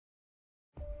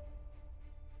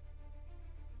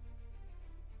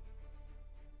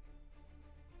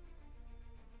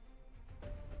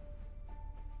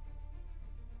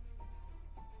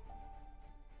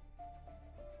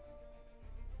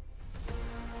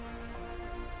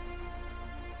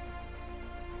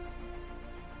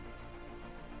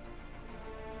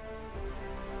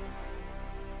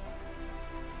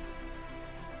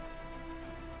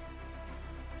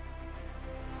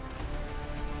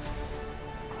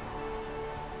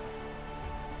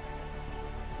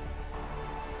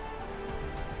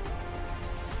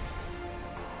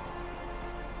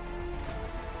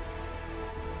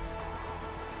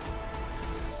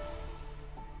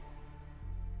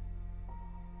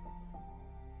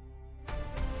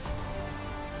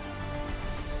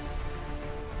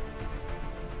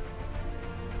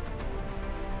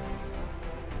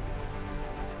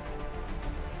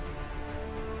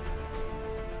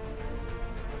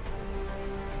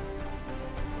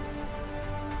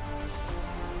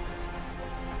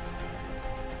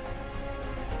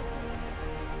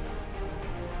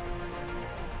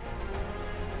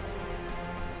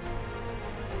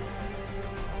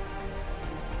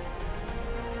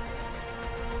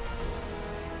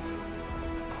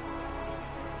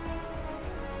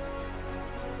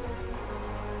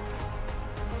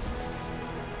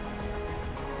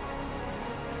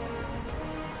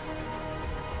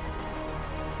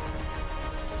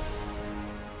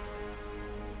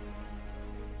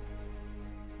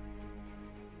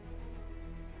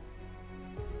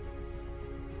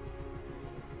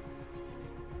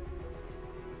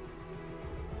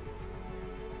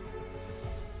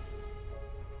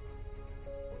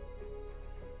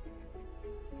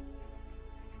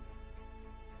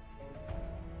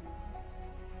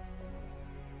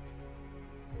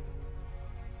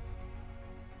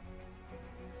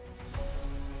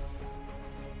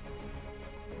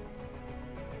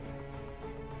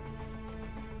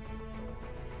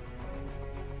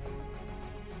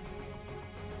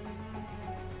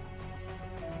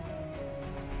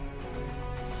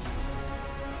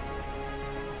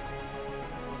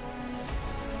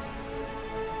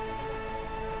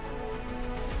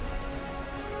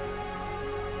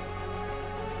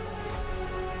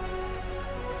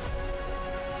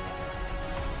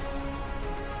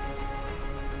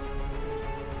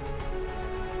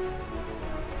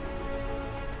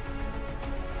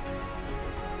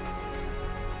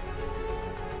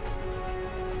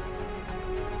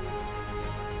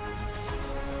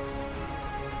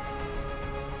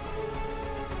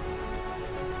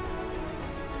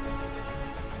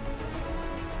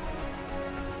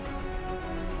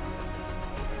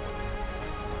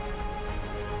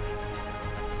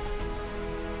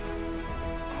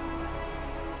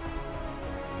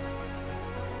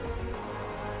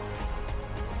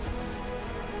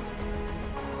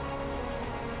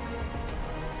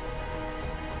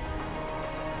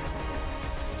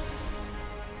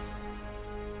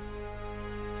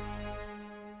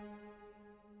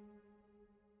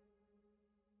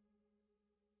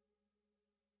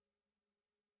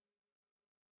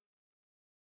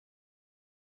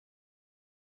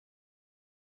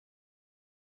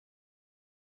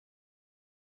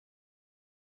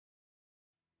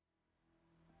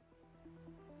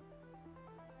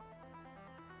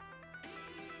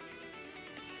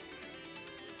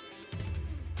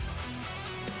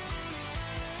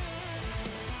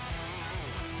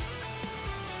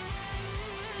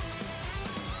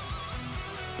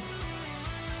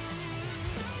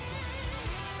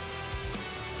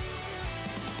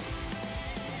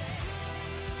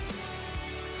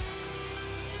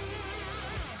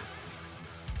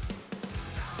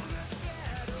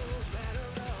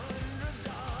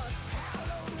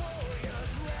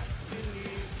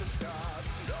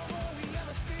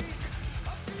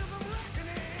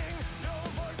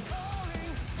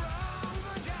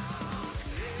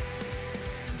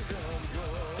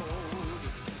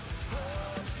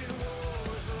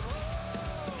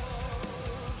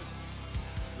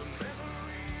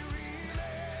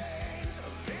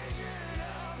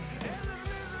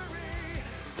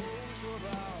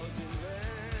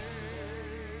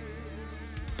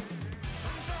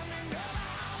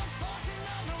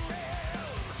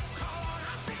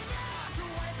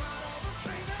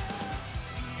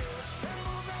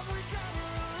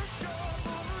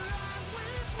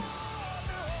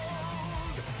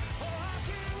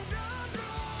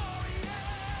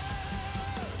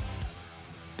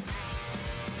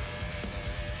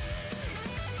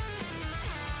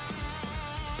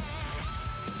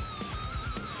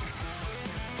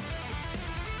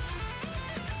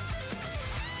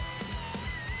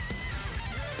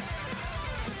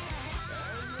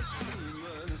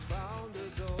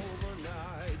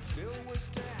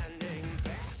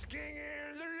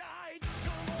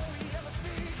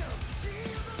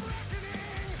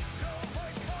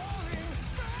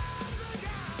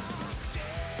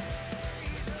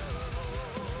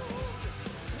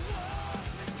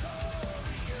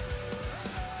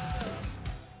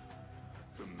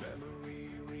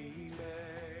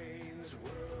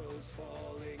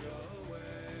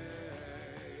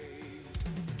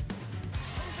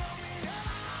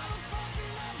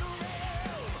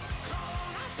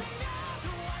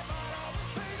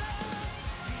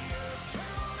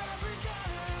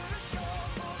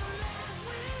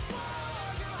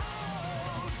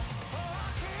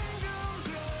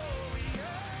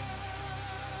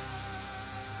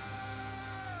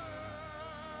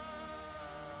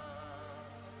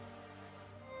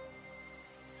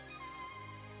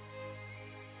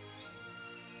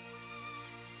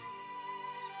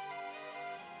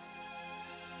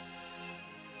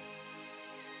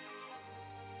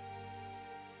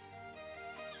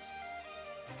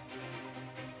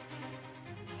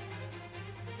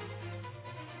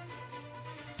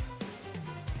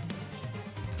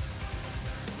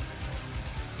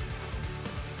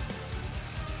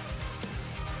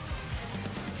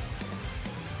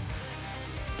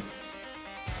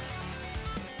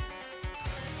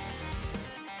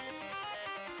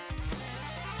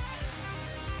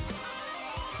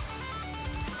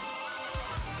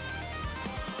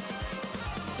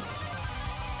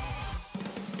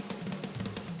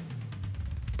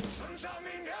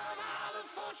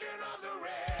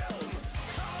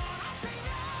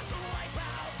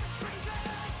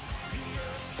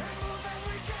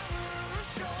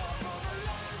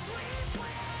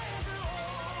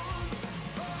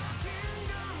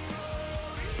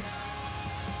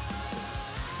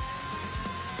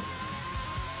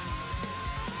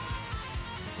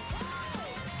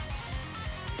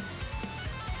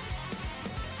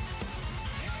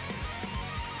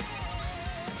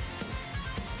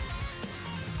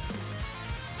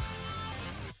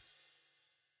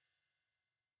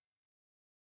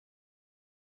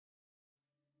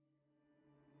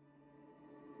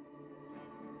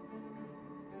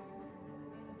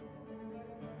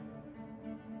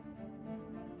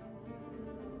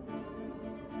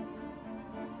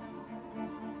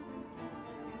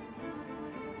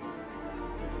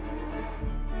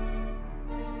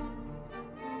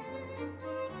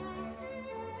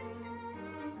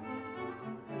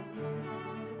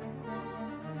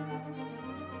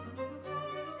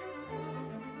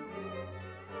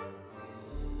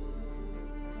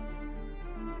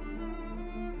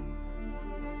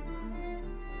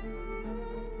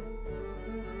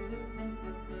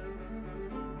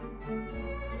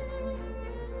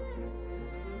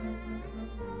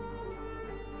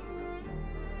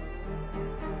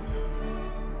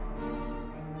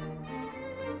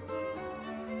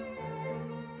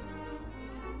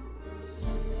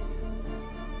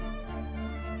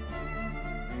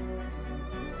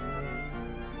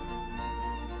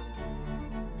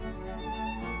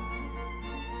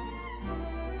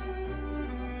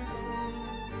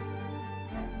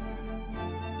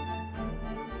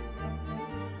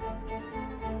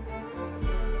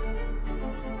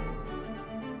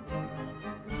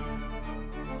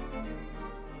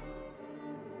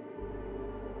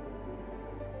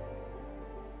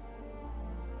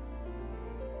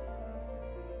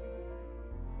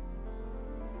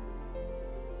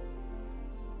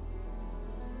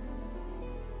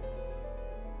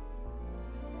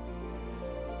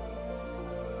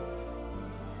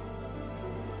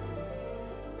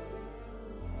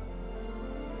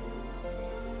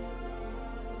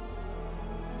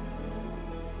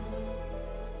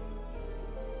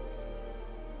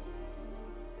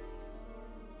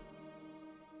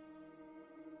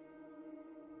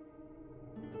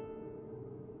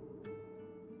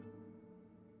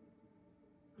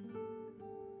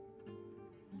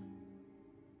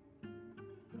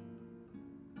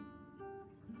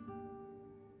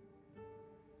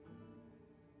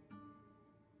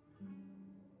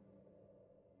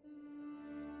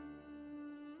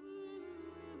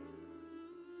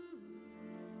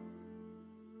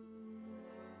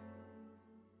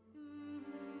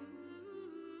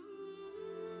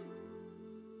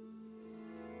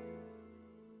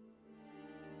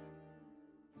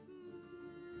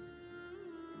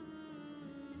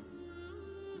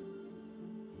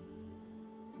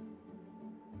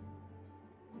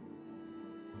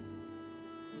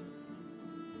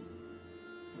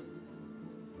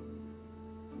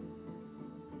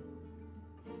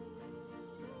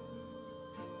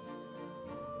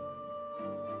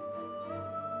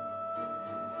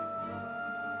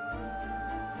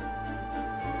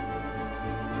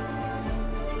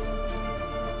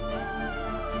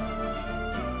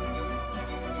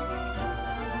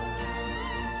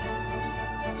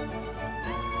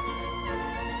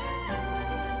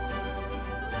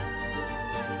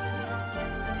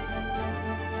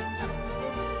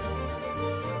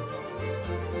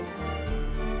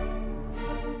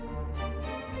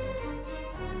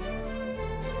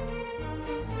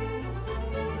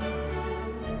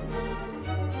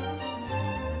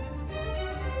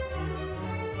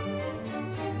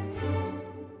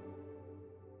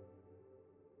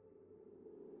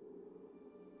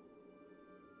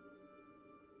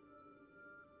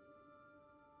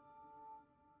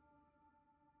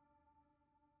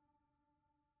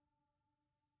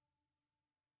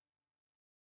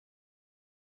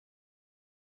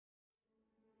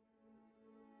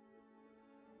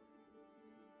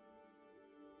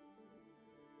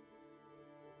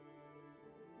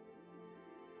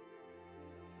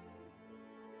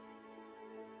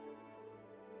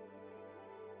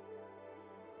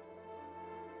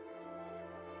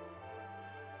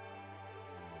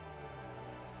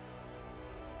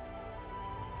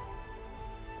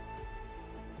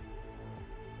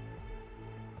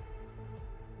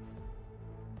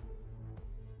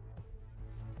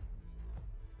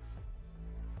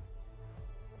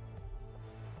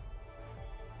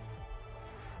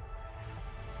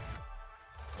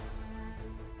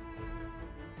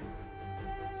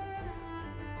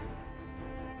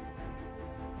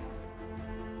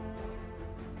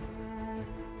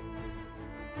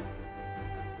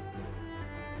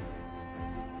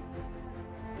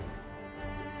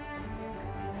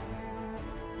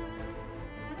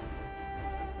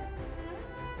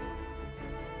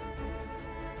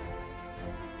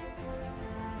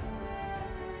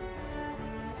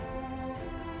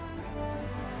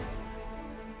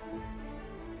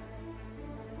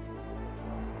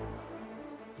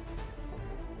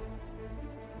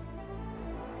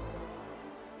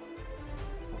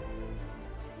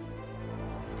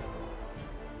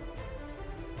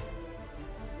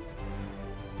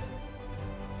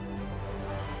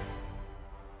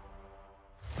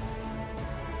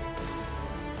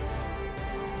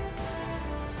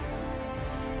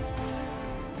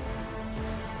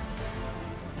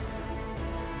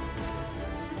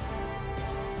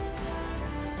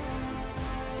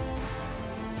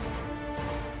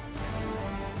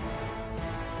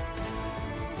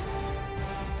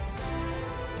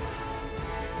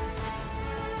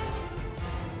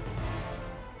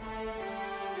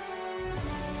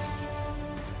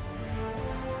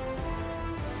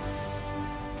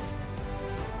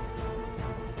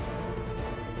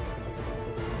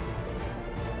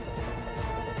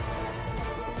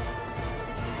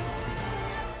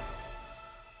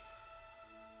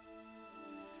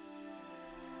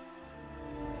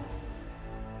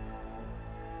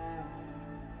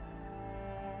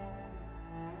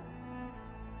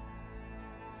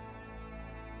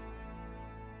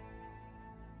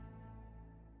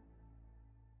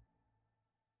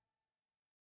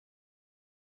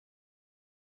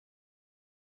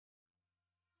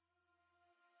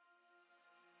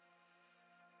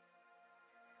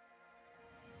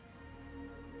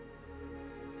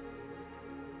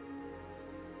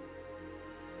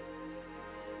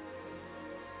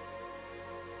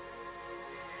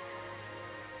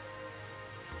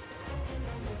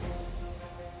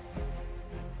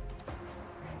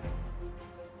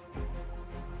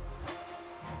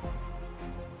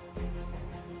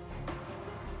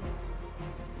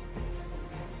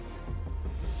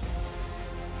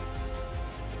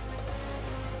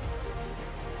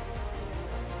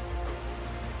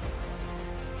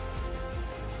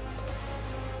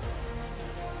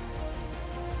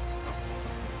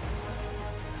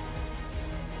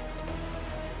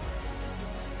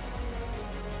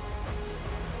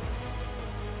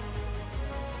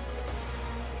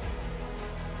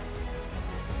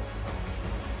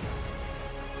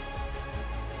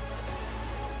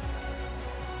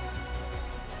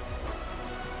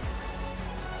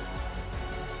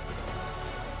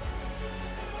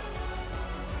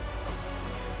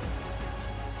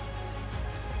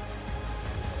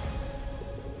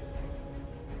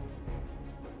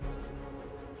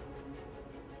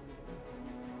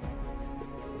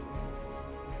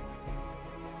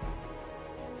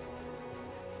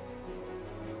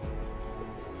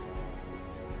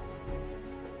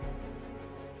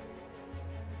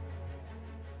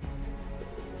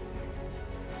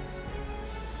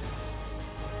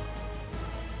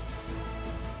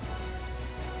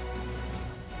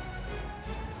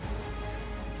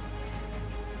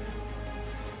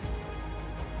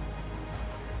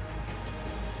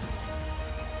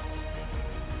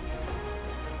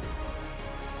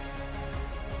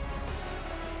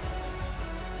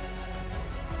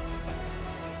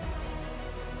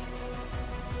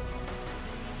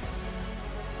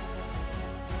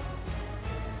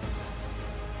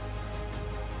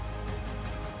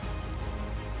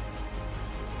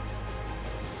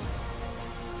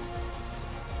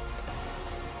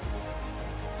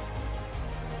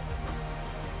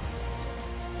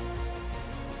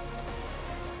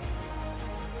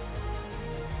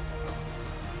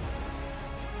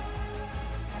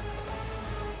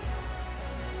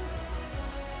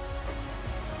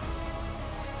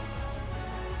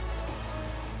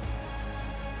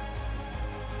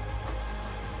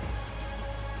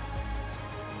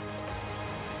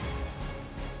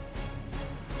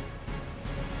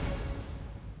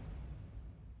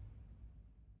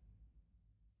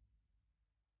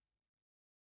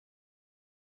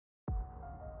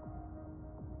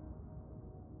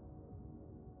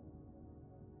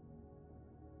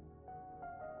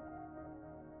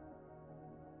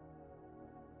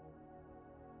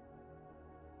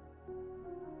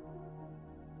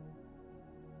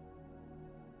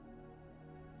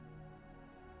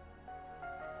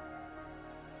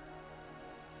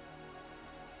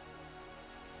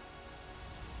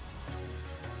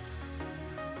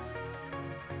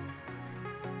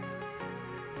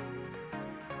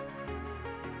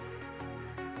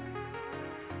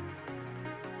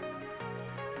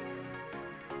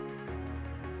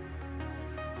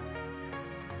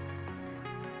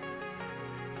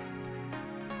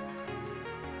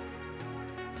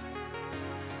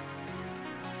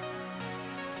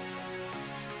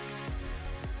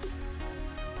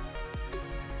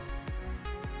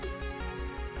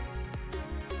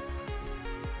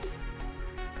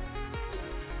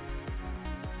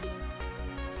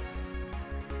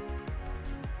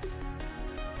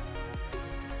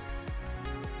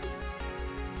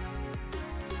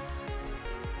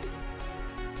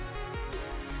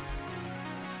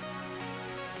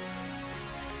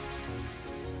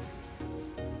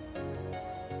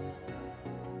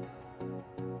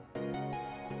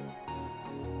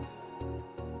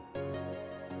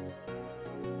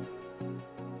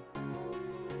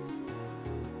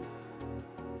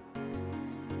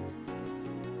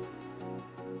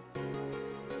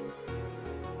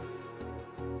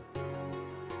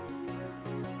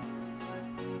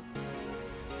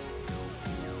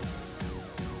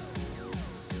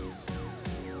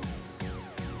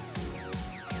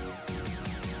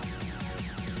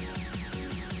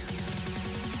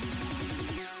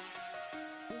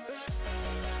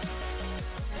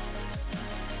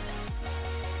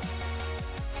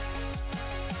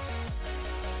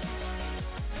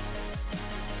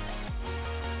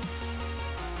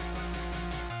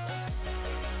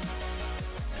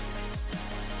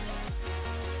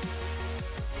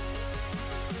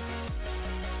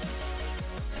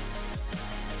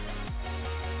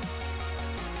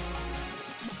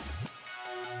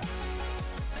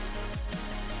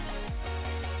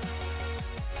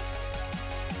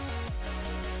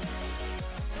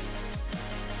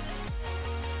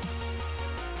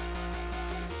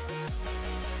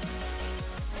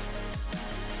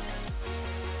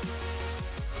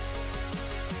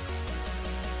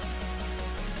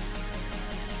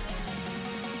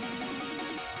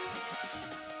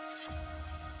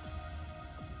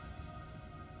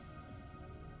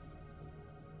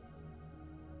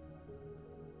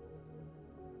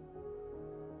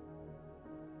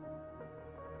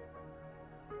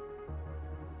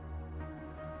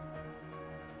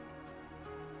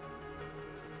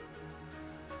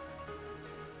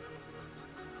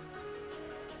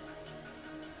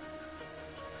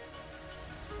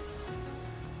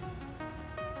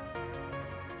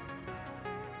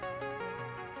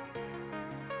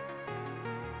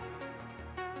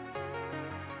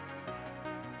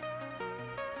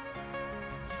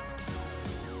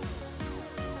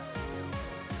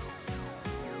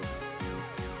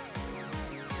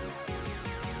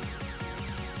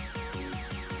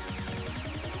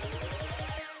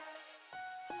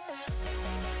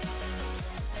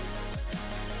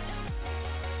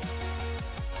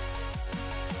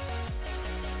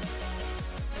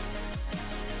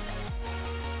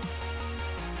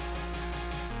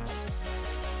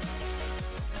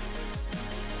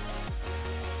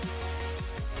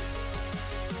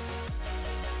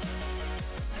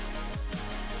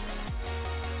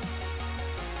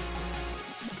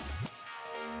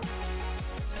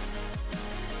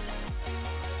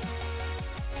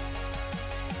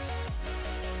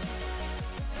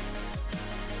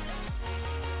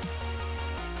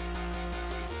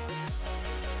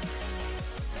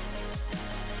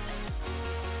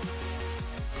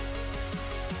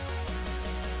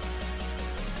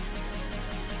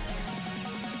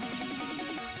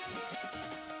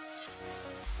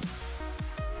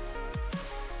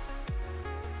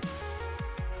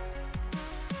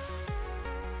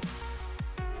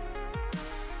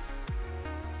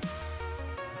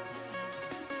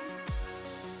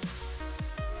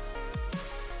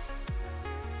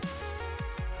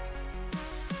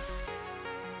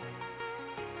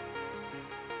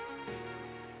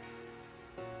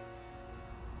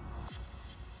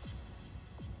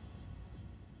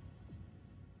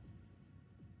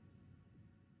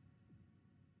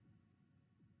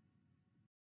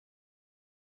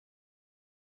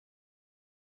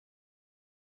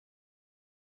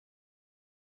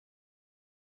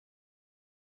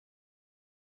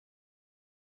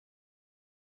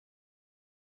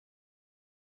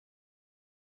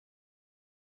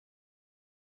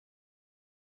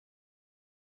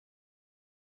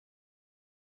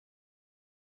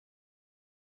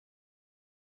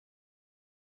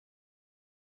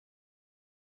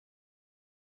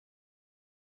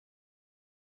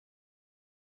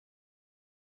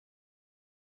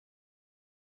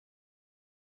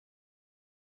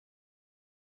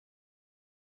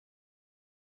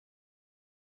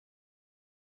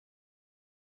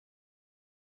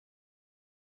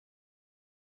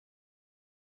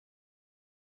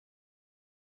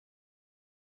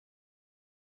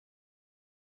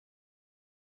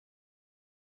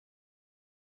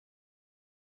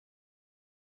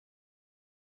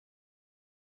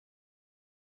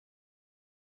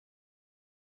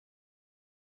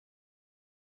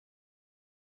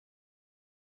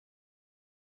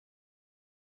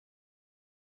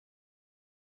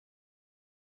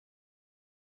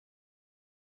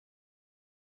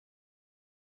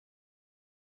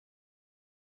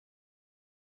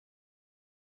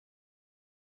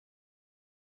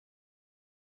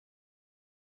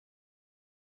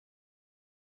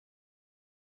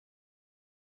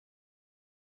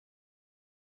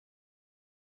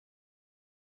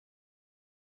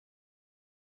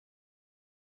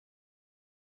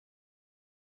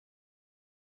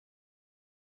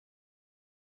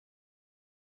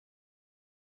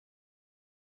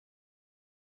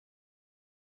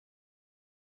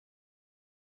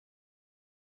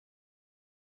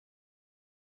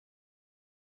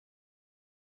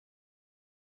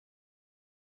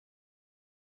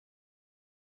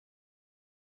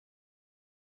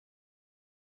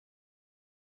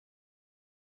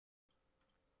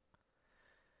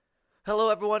Hello,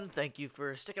 everyone. Thank you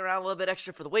for sticking around a little bit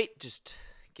extra for the wait. Just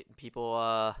getting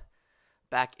people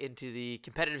back into the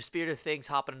competitive spirit of things,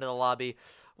 hopping into the lobby.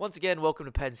 Once again, welcome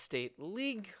to Penn State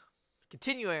League.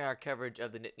 Continuing our coverage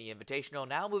of the Nittany Invitational.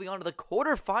 Now moving on to the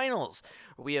quarterfinals,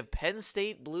 where we have Penn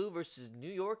State Blue versus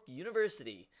New York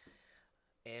University.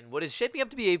 And what is shaping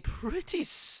up to be a pretty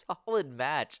solid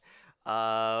match. There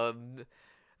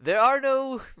are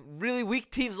no really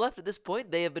weak teams left at this point.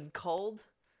 They have been called.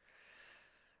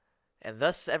 And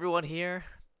thus, everyone here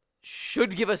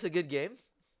should give us a good game.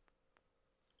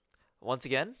 Once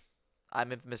again,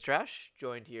 I'm Infamous Trash,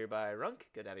 joined here by Runk.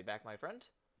 Good to have you back, my friend.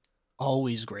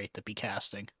 Always great to be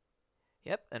casting.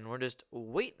 Yep, and we're just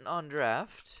waiting on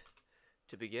draft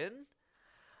to begin.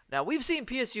 Now, we've seen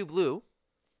PSU Blue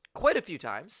quite a few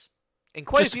times, in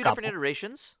quite Just a few a different couple.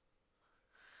 iterations.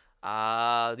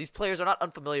 These players are not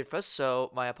unfamiliar for us, so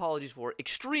my apologies for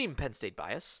extreme Penn State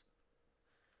bias.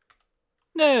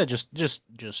 Nah, just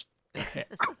a hair.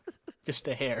 Just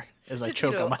a hair as I Just,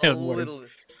 choke on my own words.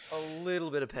 A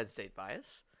little bit of Penn State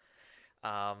bias.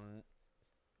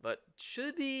 But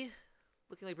should be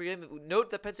looking like we're going.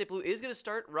 Note that Penn State Blue is going to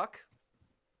start Ruck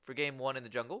for game 1 in the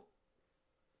jungle.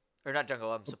 Or not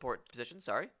jungle, support position,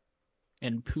 sorry.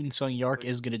 And Poonsung Yark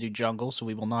is going to do jungle, so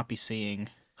we will not be seeing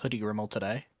Hoodie Grimmel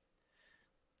today.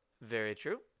 Very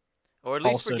true. Or at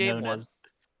least Also for game known 1. as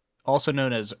also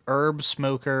known as Herb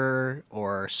Smoker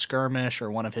or Skirmish,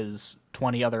 or one of his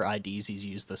 20 other IDs he's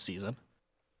used this season.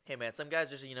 Hey man, some guys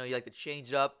just you like to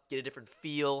change up, get a different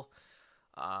feel,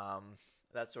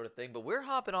 that sort of thing. But we're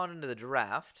hopping on into the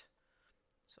draft,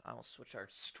 so I will switch our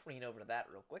screen over to that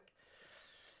real quick,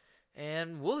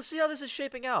 and we'll see how this is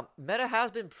shaping out. Meta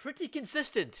has been pretty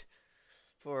consistent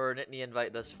for Nittany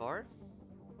Invite thus far.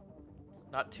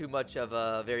 Not too much of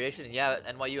a variation. And yeah,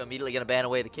 NYU immediately going to ban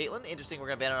away the Caitlyn. Interesting, we're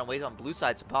going to ban it on ways on blue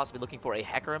side, so possibly looking for a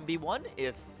Hecarim B1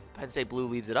 if Penn State Blue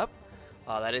leaves it up.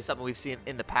 That is something we've seen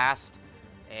in the past.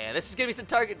 And this is going to be some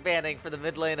target banning for the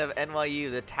mid lane of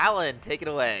NYU. The Talon, take it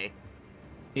away.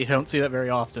 You don't see that very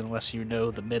often unless you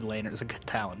know the mid laner is a good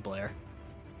Talon player.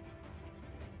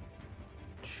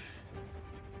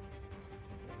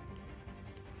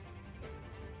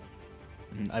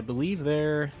 And I believe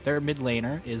their mid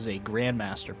laner is a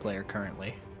Grandmaster player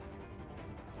currently.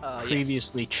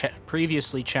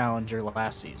 Previously Challenger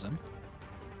last season.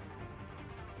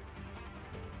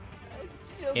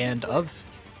 And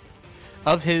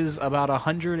of his about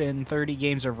 130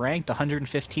 games of ranked,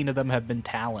 115 of them have been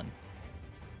Talon.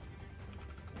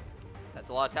 That's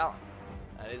a lot of talent.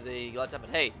 That is a lot of talent.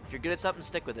 But hey, if you're good at something,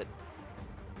 stick with it.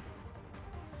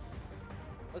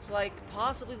 Looks like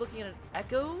possibly looking at an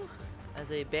Echo as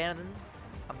a ban.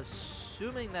 I'm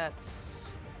assuming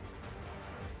that's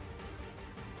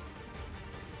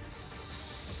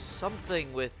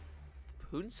something with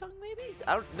Poonsung, maybe?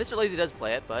 Mr. Lazy does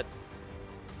play it, but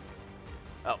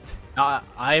oh.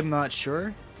 I'm not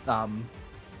sure. Can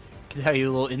tell you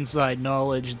a little inside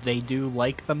knowledge. They do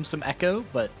like them some Echo,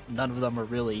 but none of them are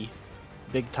really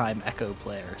big-time Echo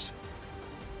players.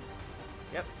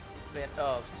 Yep. Man,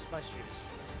 oh, my stream is...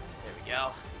 There we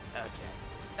go. Okay.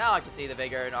 Now I can see the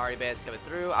Vigor and Ari bands coming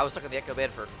through. I was stuck on the Echo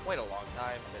band for quite a long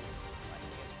time because my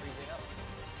thing is freezing up.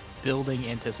 Building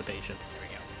anticipation. There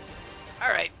we go.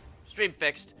 All right. Stream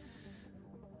fixed.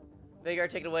 Veigar,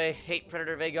 take it away. Hate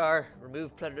Predator Veigar.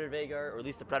 Remove Predator Veigar, or at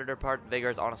least the Predator part.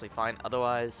 Veigar is honestly fine.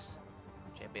 Otherwise,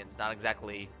 champion's not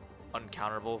exactly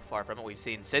uncounterable. Far from it. We've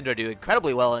seen Syndra do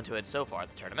incredibly well into it so far at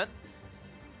the tournament.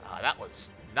 That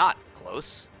was not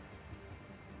close.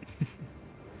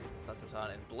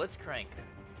 And Blitzcrank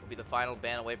will be the final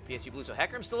ban away from PSG Blue. So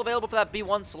Hecarim's still available for that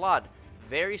B1 slot.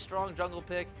 Very strong jungle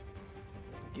pick.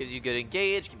 Gives you good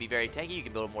engage. Can be very tanky. You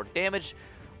can build more damage.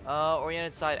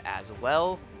 Oriented side as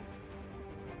well.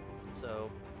 So,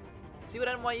 see what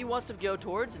NYU wants to go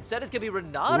towards. Instead, it's going to be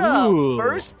Renata. Ooh.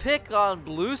 First pick on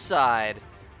blue side.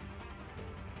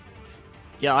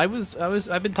 Yeah,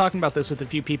 I've been talking about this with a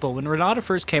few people. When Renata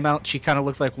first came out, she kind of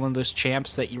looked like one of those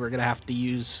champs that you were going to have to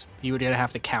use, you were going to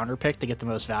have to counterpick to get the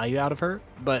most value out of her.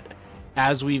 But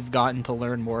as we've gotten to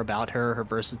learn more about her, her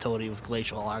versatility with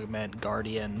Glacial Augment,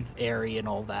 Guardian, Airy, and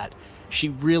all that, she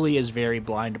really is very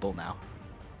blindable now.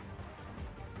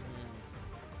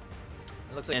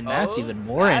 It looks like, and that's even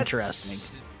more interesting.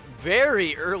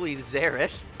 Very early Xerath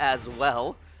as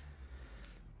well.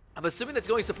 I'm assuming that's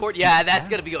going support. Yeah, that's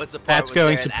going to be going support. That's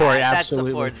going Xerath. support,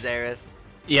 absolutely. That's support Xerath.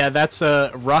 Yeah, that's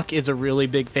Ruck is a really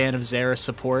big fan of Xerath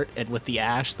support, and with the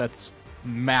Ashe, that's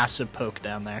massive poke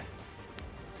down there.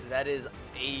 That is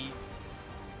a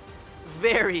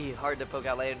very hard to poke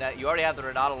out lane. Now, you already have the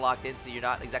Renata locked in, so you're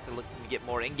not exactly looking to get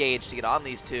more engaged to get on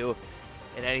these two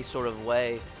in any sort of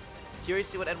way. Curious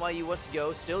to see what NYU wants to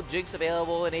go. Still Jinx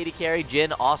available in AD carry.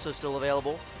 Jhin also still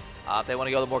available. If they want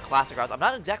to go the more classic routes. I'm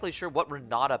not exactly sure what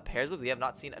Renata pairs with. We have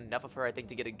not seen enough of her, I think,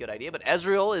 to get a good idea. But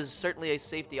Ezreal is certainly a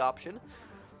safety option.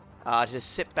 To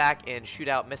just sit back and shoot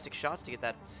out Mystic shots to get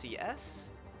that CS.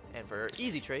 And for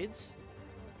easy trades.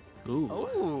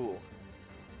 Ooh.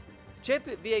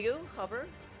 Champion Viego, hover.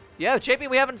 Yeah, champion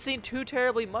we haven't seen too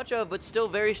terribly much of, but still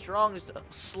very strong. Just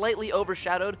slightly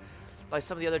overshadowed by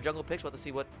some of the other jungle picks. We'll have to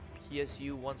see what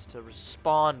PSU wants to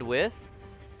respond with.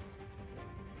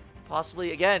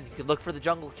 Possibly, again, you could look for the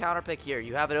jungle counter pick here.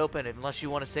 You have it open unless you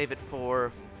want to save it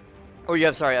for... Or you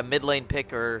have, sorry, a mid lane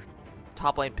pick or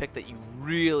top lane pick that you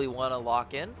really want to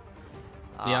lock in.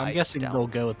 Yeah, I'm guessing they'll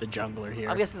go with the jungler here.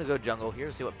 I'm guessing they'll go jungle here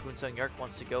to see what Poonsung Yark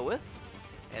wants to go with.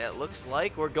 And it looks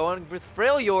like we're going with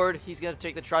Freljord. He's going to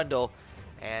take the Trundle.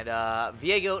 And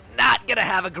Viego not going to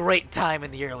have a great time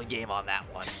in the early game on that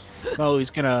one. No, he's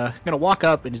gonna walk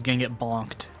up and he's going to get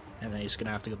bonked. And then he's going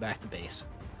to have to go back to base.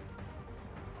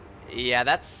 Yeah,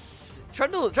 that's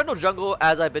Trundle jungle,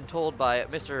 as I've been told by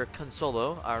Mr.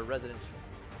 Consolo, our resident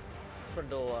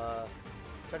Trundle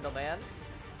man.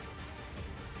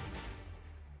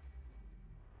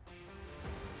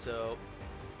 So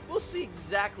we'll see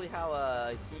exactly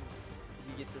how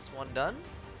he gets this one done.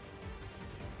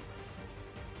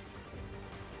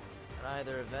 in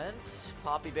either event.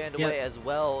 Poppy banned Yeah. away as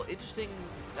well. Interesting.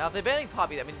 Now, if they're banning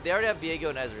Poppy, I mean, they already have Viego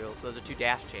and Ezreal, so those are 2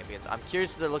 Dash champions. I'm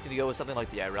curious if they're looking to go with something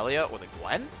like the Irelia or the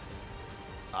Gwen.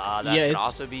 That Yeah, could it's-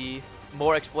 also be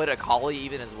more exploited. Akali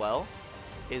even as well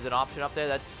is an option up there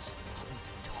that's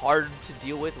hard to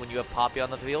deal with when you have Poppy on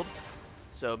the field.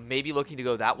 So maybe looking to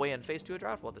go that way in phase 2 of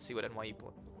draft. We'll have to see what NYU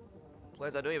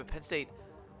plans on doing. But Penn State,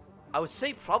 I would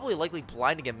say probably likely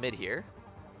blinding a mid here.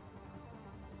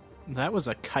 That was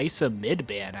a Kaisa mid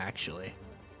ban, actually.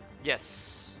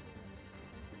 Yes.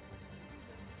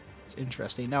 It's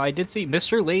interesting. Now, I did see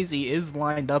Mr. Lazy is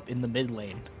lined up in the mid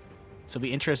lane. So it'll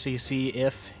be interesting to see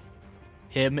if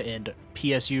him and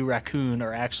PSU Raccoon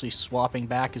are actually swapping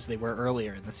back as they were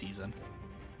earlier in the season.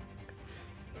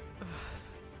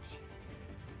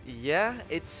 Yeah,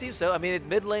 it seems so. I mean,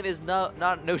 mid lane is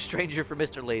no stranger for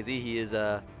Mr. Lazy. He is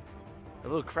a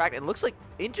little cracked. It looks like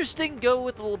interesting go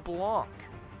with LeBlanc.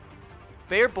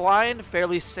 Fair blind,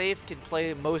 fairly safe, can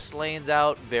play most lanes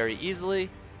out very easily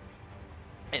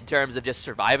in terms of just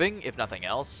surviving, if nothing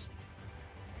else.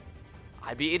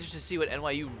 I'd be interested to see what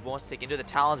NYU wants to take into the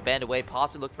Talons banned away,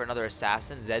 possibly look for another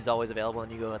assassin. Zed's always available,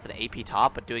 and you go with an AP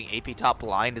top, but doing AP top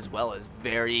blind as well is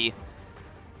very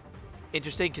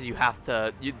interesting because you have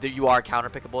to, you are counter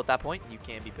pickable at that point. You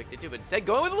can be picked into, but instead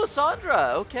going with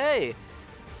Lysandra. Okay,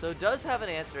 so does have an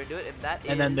answer into it, and that is.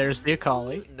 And then there's the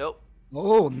Akali. Nope.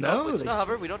 Oh, No, no. it's not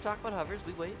hover. We don't talk about hovers.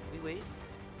 We wait.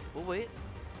 We'll wait.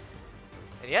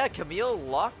 And yeah, Camille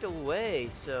locked away.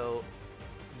 So,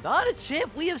 not a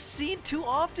champ we have seen too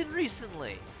often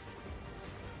recently.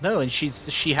 No, and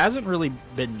she hasn't really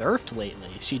been nerfed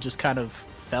lately. She just kind of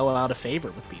fell out of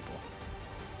favor with people.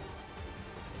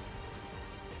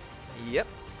 Yep.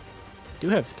 Do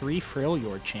have 3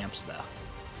 Freljord champs, though.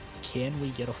 Can we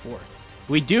get a 4th?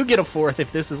 We do get a 4th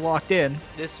if this is locked in.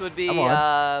 This would be Come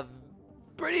on.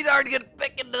 pretty darn good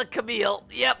pick into the Camille.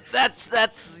 Yep,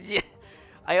 that's yeah.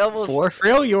 I almost 4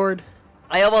 Freljord.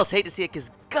 I almost hate to see it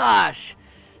because gosh,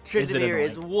 Is it Tryndamere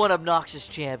is annoying? one obnoxious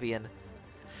champion.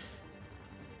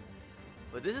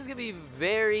 But this is gonna be a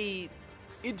very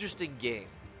interesting game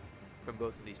from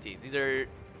both of these teams. These are.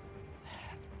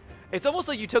 It's almost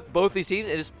like you took both these teams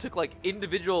and just took like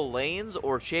individual lanes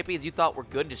or champions you thought were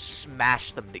good and just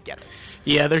smashed them together.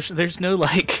 Yeah, there's no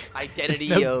like Identity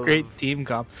no of great team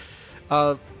comp.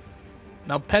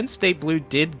 Now Penn State Blue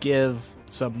did give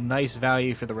some nice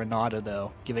value for the Renata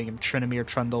though, giving him Tryndamere,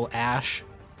 Trundle, Ashe.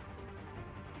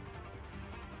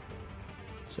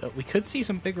 So we could see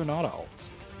some big Renata ults.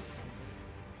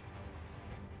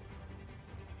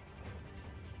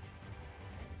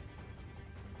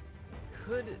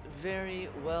 Could very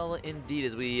well indeed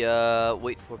as we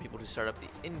wait for people to start up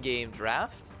the in-game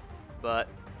draft. But,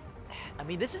 I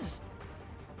mean, this is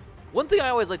one thing I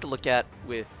always like to look at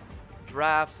with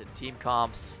drafts and team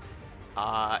comps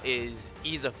is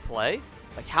ease of play.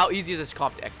 Like, how easy is this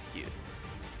comp to execute?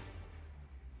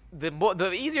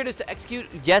 The easier it is to execute,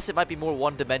 yes, it might be more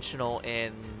one-dimensional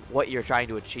in what you're trying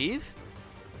to achieve,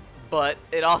 but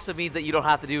it also means that you don't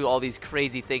have to do all these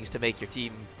crazy things to make your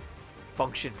team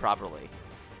function properly.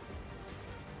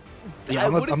 Yeah,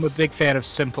 I'm a big fan of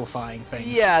simplifying things.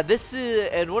 Yeah, this is,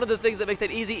 and one of the things that makes that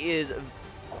easy is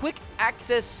quick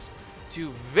access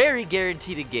to very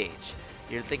guaranteed engage.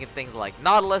 You're thinking things like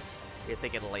Nautilus, you're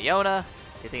thinking Leona,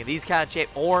 you're thinking these kind of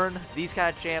champs, Ornn, these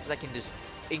kind of champs that can just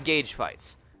engage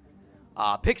fights.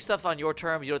 Pick stuff on your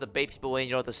terms. You don't have to bait people in.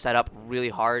 You don't have to set up really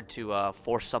hard to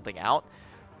force something out.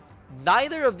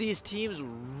 Neither of these teams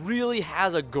really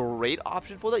has a great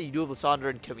option for that. You do have Lysandra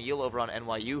and Camille over on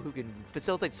NYU who can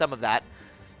facilitate some of that,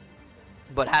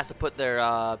 but has to put their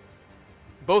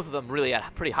both of them really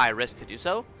at pretty high risk to do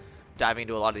so, diving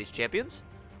into a lot of these champions.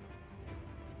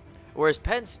 Whereas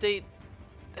Penn State,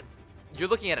 you're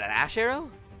looking at an Ashe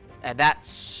Arrow, and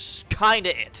that's kind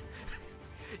of it.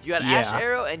 You got Ashe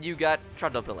Arrow and you got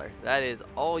Trundle Pillar. That is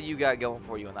all you got going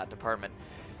for you in that department.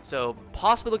 So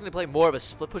possibly looking to play more of a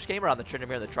split push game around the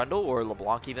Tryndamere and the Trundle, or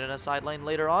LeBlanc even in a side lane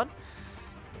later on.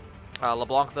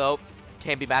 LeBlanc, though,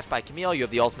 can be matched by Camille. You have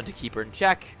the ultimate to keep her in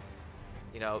check.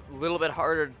 You know, a little bit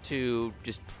harder to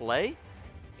just play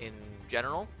in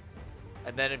general.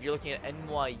 And then if you're looking at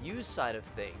NYU's side of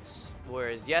things,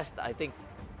 whereas, yes, I think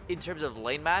in terms of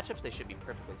lane matchups, they should be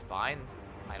perfectly fine.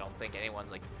 I don't think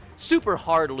anyone's, like, super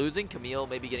hard losing. Camille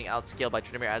may be getting outscaled by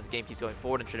Tryndamere as the game keeps going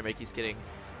forward, and Tryndamere keeps getting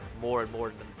more and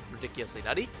more ridiculously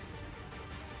nutty.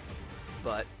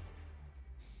 But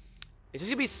it's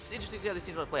just going to be interesting to see how these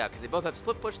teams want to play out, because they both have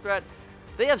split push threat.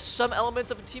 They have some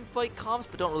elements of a team fight comps,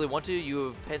 but don't really want to. You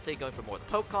have Penn State going for more of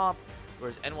the poke comp,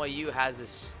 whereas NYU has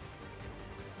this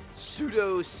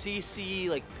pseudo CC,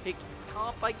 like,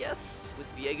 comp, I guess, with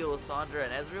Viego, Lysandra,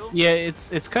 and Ezreal. Yeah,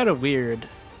 it's kind of weird.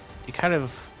 It kind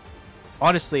of,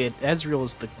 honestly, Ezreal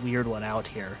is the weird one out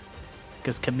here,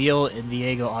 because Camille and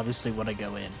Viego obviously want to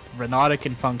go in. Renata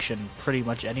can function pretty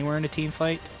much anywhere in a team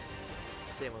fight.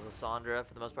 Same with Lysandra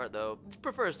for the most part, though.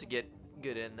 Prefers to get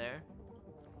good in there.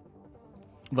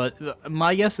 But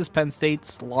my guess is Penn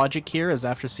State's logic here is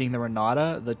after seeing the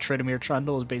Renata, the Tryndamere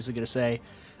Trundle is basically going to say,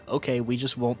 okay, we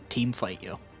just won't team fight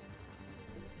you.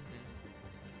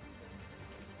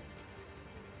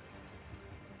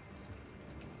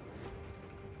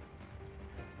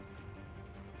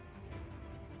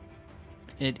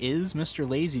 And it is Mr.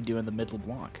 Lazy doing the middle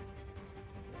block.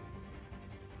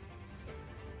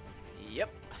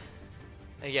 Yep.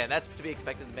 Again, that's to be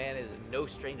expected. The man is no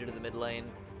stranger to the mid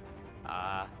lane.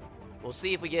 We'll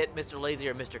see if we get Mr. Lazy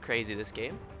or Mr. Crazy this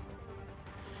game.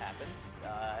 Happens.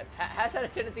 Has had a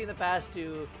tendency in the past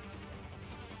to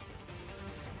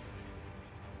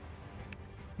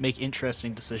make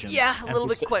interesting decisions. Yeah, a little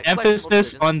bit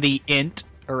emphasis on the int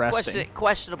arresting.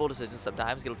 Questionable decisions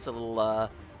sometimes. Get a little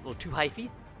too hyphy.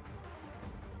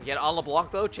 Again, on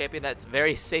LeBlanc though, champion that's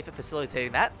very safe at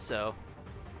facilitating that. So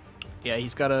yeah,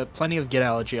 he's got plenty of get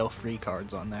out of jail free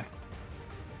cards on there.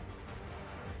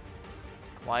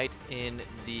 Quite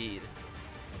indeed.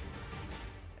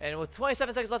 And with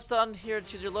 27 seconds left on here to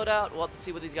choose your loadout, we'll have to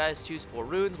see what these guys choose for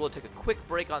runes. We'll take a quick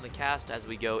break on the cast as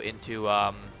we go into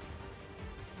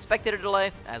spectator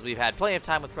delay, as we've had plenty of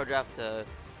time with ProDraft to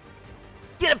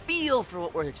get a feel for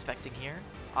what we're expecting here.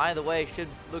 Either way, should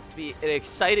look to be an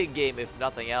exciting game, if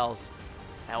nothing else.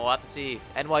 And we'll have to see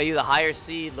NYU, the higher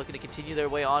seed, looking to continue their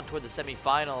way on toward the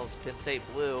semifinals. Penn State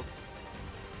Blue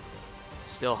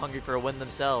still hungry for a win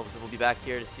themselves, and we'll be back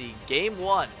here to see game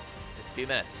one in just a few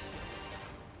minutes.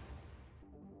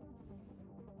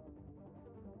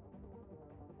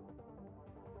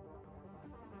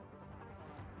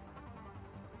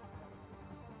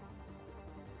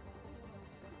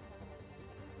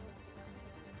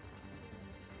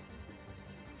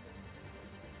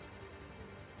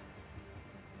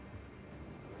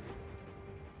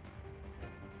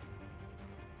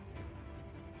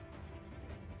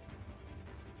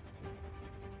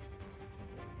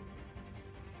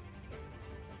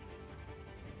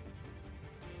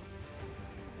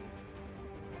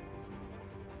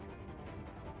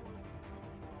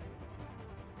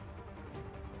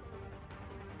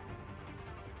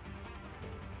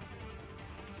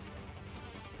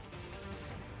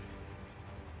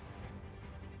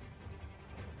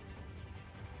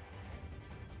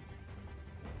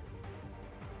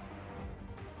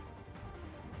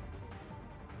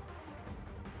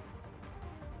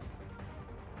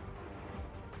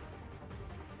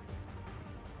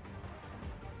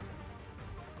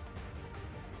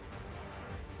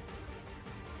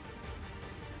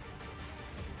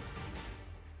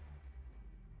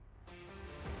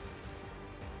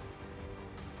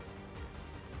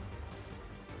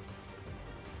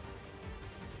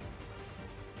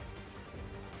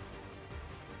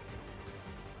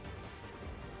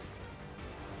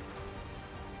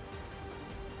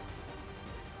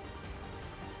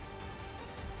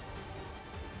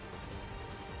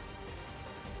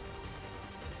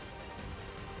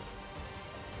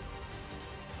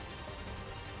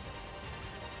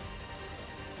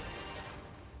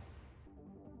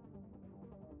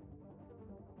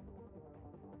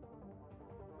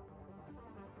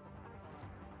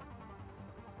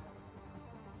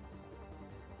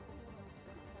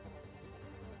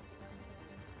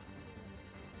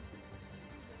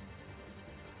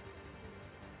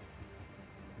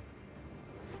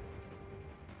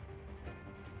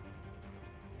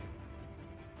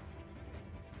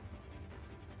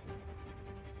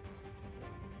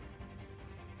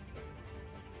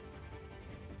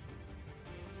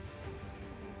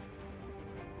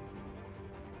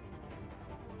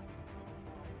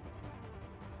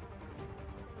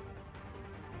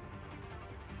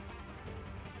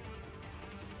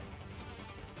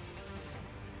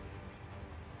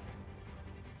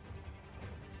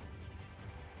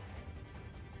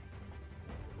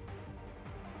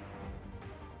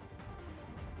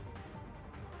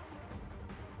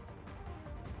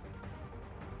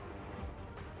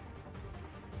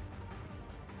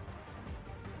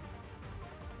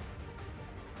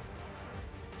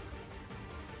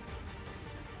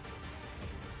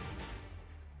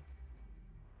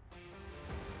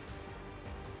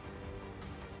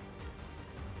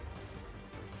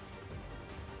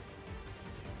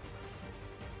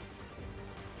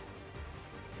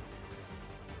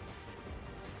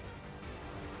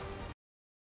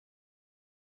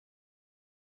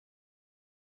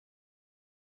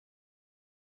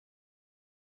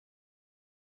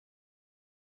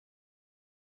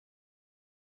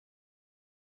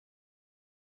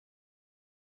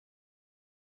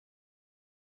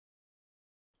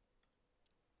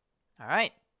 All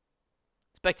right.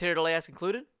 Spectator delay has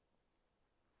concluded.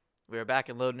 We are back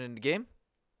and loading into the game.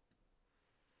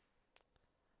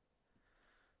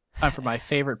 Time for my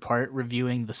favorite part,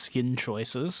 reviewing the skin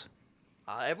choices.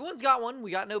 Everyone's got one. We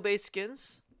got no base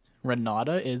skins.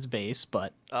 Renata is base,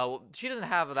 but Well, she doesn't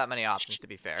have that many options, to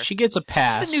be fair. she gets a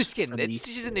pass. She's a new skin.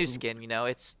 She's a new skin, you know.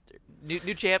 It's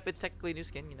new champ. It's technically a new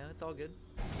skin, you know. It's all good.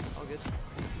 All good.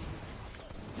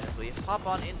 As we hop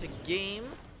on into game.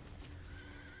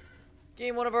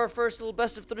 Game one of our first little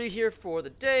best of 3 here for the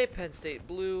day. Penn State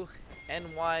Blue,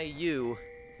 NYU.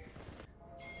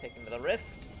 Taking to the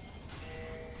Rift.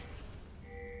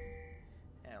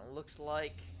 And it looks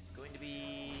like going to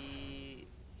be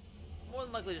more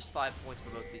than likely just 5 points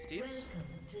for both these teams. Welcome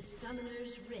to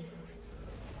Summoner's Rift.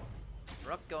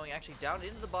 Ruck going actually down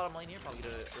into the bottom lane here. Probably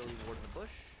get an early ward in the bush.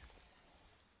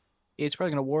 He's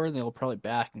probably gonna ward, and they'll probably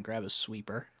back and grab a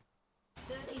sweeper.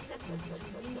 30 seconds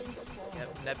until minions spawn.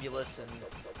 Yep, Nebulous and...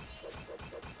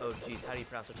 Oh, geez, how do you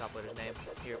pronounce their top laner's name?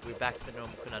 Here, we're back to the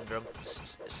normal conundrum.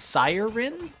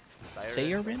 Siren?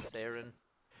 Siren.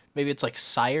 Maybe it's like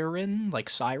Siren, like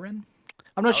Siren.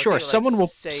 I'm not I sure. would say, Someone like, will.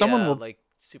 Seiya, Someone will. like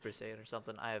Super Saiyan or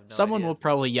something. I have no Someone idea. will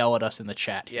probably yell at us in the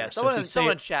chat. Yeah, here. someone, So if we say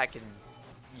someone in it- chat can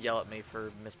yell at me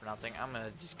for mispronouncing. I'm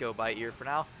gonna just go by ear for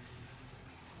now.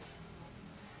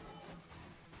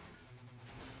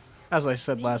 As I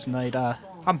said last night,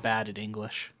 I'm bad at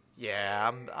English. Yeah,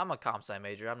 I'm a comp sci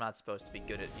major. I'm not supposed to be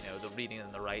good at the reading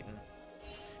and the writing.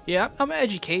 Yeah, I'm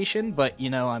education, but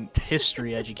I'm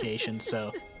history education.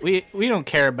 So we don't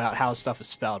care about how stuff is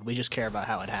spelled. We just care about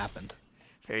how it happened.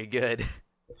 Very good.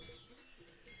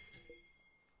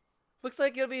 Looks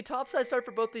like it'll be a topside start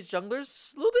for both these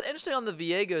junglers. A little bit interesting on the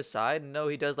Viego side. No,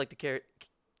 he does like to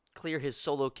clear his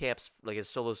solo camps, like his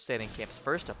solo standing camps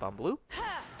first up on blue.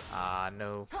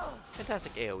 No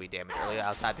fantastic AoE damage early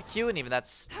outside the queue, and even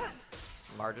that's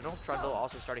marginal. Trundle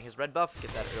also starting his red buff.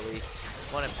 Get that early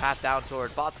one and path down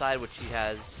toward bot side, which he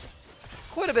has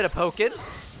quite a bit of poke in.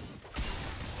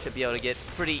 Should be able to get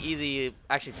pretty easy,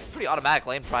 actually pretty automatic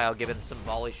lane prio given some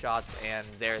volley shots and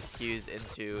Xerath Qs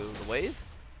into the wave.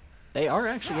 They are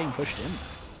actually getting pushed in.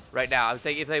 Right now, I'm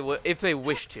saying if they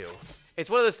wish to. It's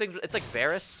one of those things, it's like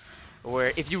Varus,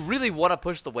 where if you really want to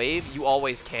push the wave, you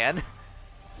always can,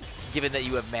 given that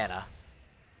you have mana.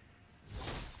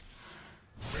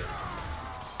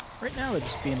 Right now, they're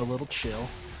just being a little chill.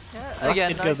 Yeah,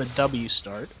 again, Could go the W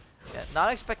start. yeah,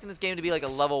 not expecting this game to be like a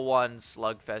level 1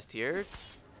 slugfest here.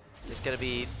 Just going to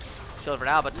be chilling for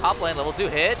now, but top lane level 2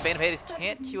 hit. Phantom Hades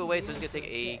can't Q away, so he's going to take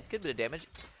a good bit of damage.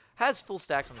 Has full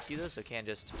stacks on the Q though, so can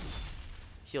just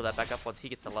heal that back up once he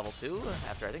gets to level 2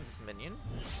 after I think this minion.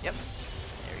 Yep,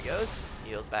 there he goes.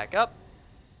 Heals back up.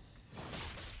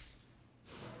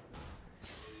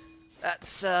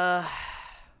 That's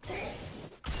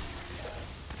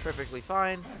perfectly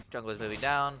fine. Jungler's moving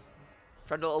down.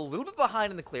 Trundle a little bit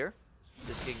behind in the clear.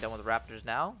 Just getting done with the Raptors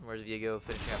now. Where's Viego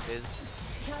finishing up his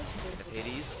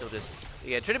Hades? So just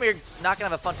Trinamere not gonna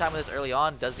have a fun time with this early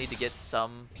on. Does need to get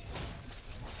some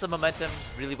momentum.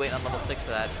 Really waiting on level 6 for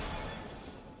that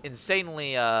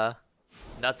insanely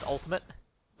nuts ultimate.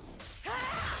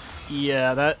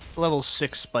 Yeah, that level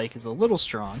 6 spike is a little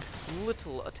strong.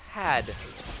 A tad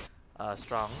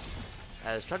strong.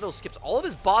 As Trundle skips all of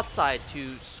his bot side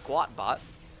to squat bot.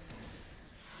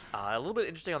 A little bit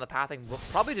interesting on the pathing. We're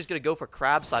probably just gonna go for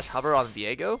crab / hover on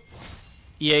Viego.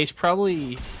 Yeah, he's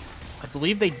probably. I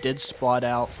believe they did spot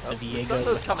out the Viego. Some of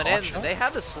those with coming the in. hotshot. They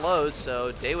have the slows,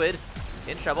 so Daywid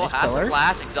in trouble. Nice Has pillar. the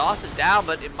flash. Exhaust is down,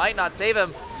 but it might not save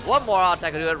him. One more auto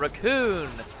attack will do it. Raccoon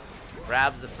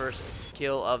grabs the first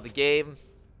kill of the game.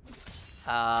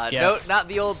 No, not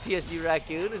the old PSU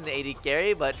Raccoon in the AD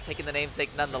carry, but taking the namesake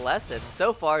nonetheless, and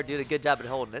so far doing a good job at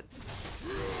holding it.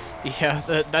 Yeah,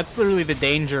 that's literally the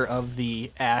danger of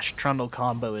the Ashe Trundle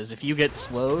combo is if you get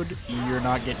slowed, you're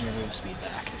not getting your move speed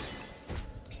back.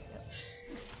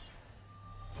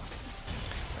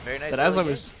 Very nice. But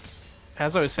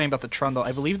as I was saying about the Trundle,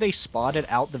 I believe they spotted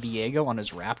out the Viego on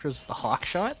his Raptors with the hawk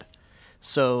shot.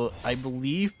 So I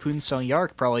believe Poonsung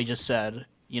Yark probably just said,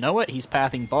 you know what, he's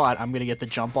pathing bot, I'm going to get the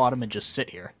jump on him and just sit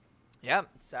here. Yeah,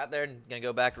 sat there and gonna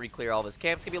go back, re-clear all of his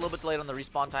camps. Gonna be a little bit delayed on the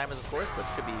respawn timers, of course, but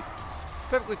should be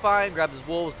perfectly fine. Grabs his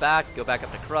wolves back, go back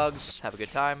up to Krugs, have a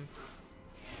good time.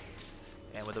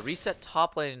 And with a reset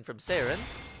top lane from Saren,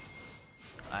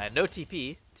 no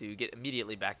TP to get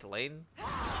immediately back to lane.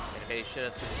 And they should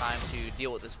have some time to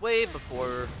deal with this wave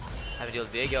before having to deal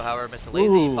with Viego. However, Mr. Lazy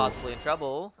Ooh. possibly in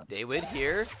trouble. Daywid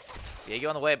here. Viego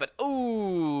on the way, but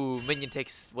ooh, minion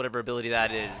takes whatever ability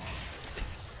that is.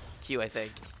 Q, I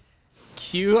think.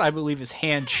 Q, I believe, is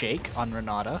Handshake on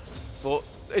Renata. Well,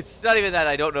 it's not even that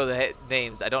I don't know the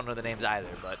names. I don't know the names either,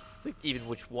 but like, even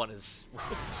which one is.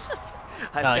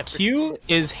 Q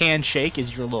is handshake,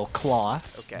 is your little claw.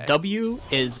 Okay. W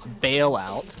is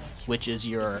bailout, which is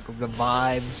your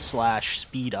revive slash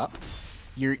speed up.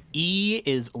 Your E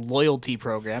is loyalty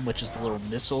program, which is the little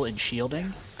missile and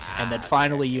shielding. And then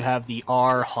finally you have the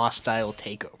R, hostile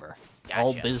takeover.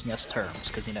 All Gotcha. business terms,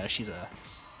 because you know she's a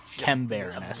chem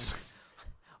baroness.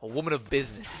 A woman of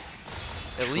business.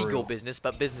 Illegal business,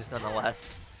 but business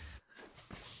nonetheless.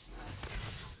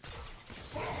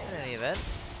 In any event,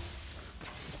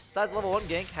 besides level 1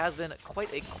 gank has been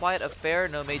quite a quiet affair.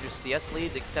 No major CS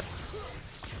leads except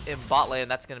in bot lane.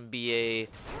 That's going to be a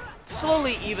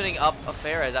slowly evening up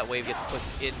affair as that wave gets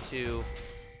pushed into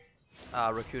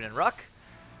Raccoon and Ruck.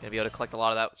 Going to be able to collect a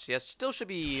lot of that CS. Still should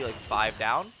be like 5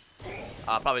 down.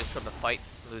 Probably just from the fight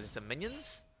losing some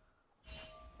minions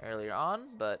earlier on,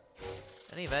 but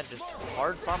in any event, just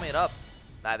hard farming it up.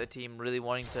 Neither team really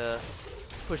wanting to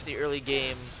push the early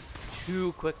game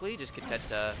too quickly, just content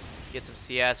to get some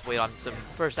CS, wait on some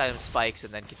first item spikes,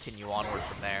 and then continue onward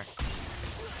from there.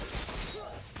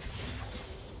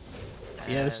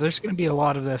 Yeah, so there's going to be a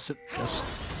lot of this at just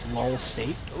lull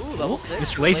state. Ooh, level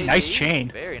 6. Mr. Lazy, nice chain.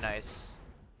 Very nice.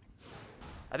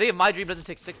 I think if My Dream doesn't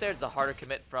take 6 there, it's a harder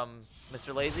commit from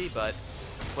Mr. Lazy, but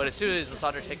as soon as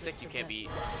Lysandra takes 6, you can't be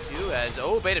 2 as,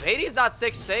 oh, Bane of Hades not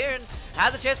 6. Sayon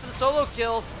has a chance for the solo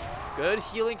kill. Good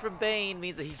healing from Bane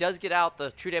means that he does get out.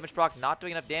 The true damage proc not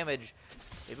doing enough damage.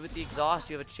 Maybe with the exhaust,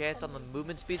 you have a chance on the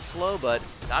movement speed slow, but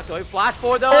not going flash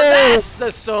forward though. And that's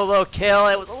the solo kill.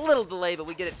 It was a little delay, but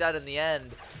we get it done in the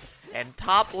end. And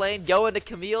top lane going to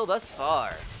Camille thus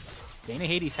far. Bane of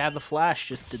Hades had the flash,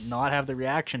 just did not have the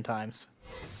reaction times.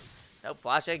 Nope,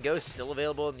 Flash and Ghost still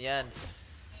available in the end.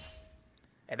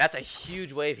 And that's a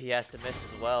huge wave he has to miss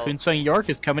as well. Kunsung York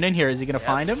is coming in here. Is he going to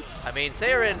find him? I mean,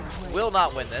 Sayon will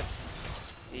not win this.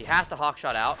 He has to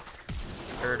Hawkshot out.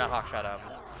 Or not Hawkshot,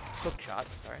 Hookshot,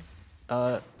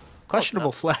 sorry.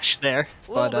 Questionable flash there.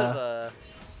 A little But, bit of a,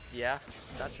 yeah,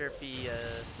 not sure if he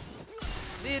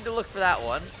needed to look for that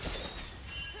one.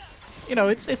 you know,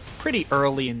 it's pretty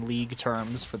early in league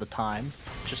terms for the time.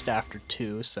 Just after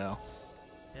 2, so...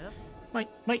 Yeah.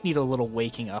 Might need a little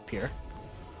waking up here.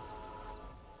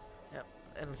 Yep.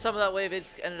 And some of that wave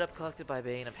is ended up collected by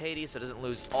Bane of Hades, so it doesn't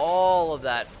lose all of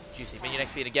that juicy minion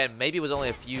XP. And again, maybe it was only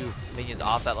a few minions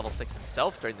off that level 6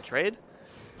 himself during the trade.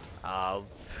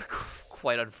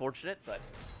 Quite unfortunate, but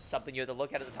something you have to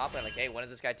look at the top lane. Like, hey, when is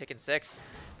this guy taking 6?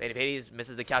 Bane of Hades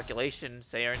misses the calculation.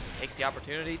 Sayon takes the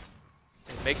opportunity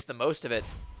and makes the most of it.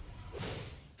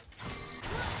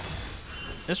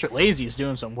 Mr. Lazy is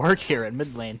doing some work here in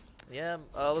mid lane. Yeah,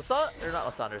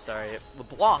 Lysandra, sorry.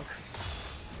 LeBlanc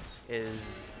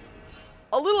is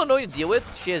a little annoying to deal with.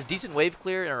 She has decent wave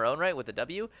clear in her own right with the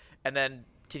W, and then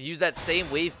can use that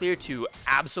same wave clear to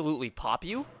absolutely pop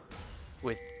you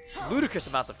with ludicrous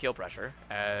amounts of kill pressure,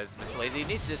 as Mr. Lazy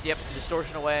needs to just,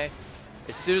 distortion away.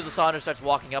 As soon as Lysandra starts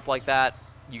walking up like that,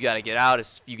 you gotta get out.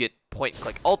 If you get point and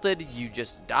click ulted, you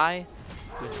just die.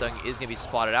 Kunsung is gonna be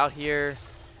spotted out here.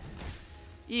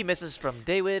 E misses from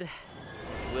Daywid.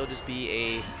 Will just be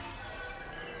a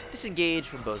disengage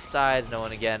from both sides. No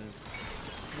one again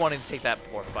wanting to take that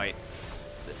poor fight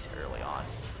this early on.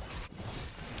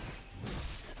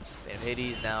 Bane of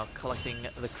Hades now collecting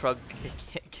the Krug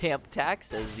camp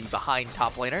tax as the behind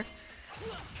top laner.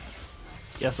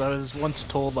 Yes, I was once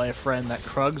told by a friend that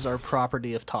Krugs are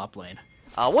property of top lane.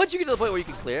 Once you get to the point where you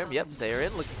can clear him, yep,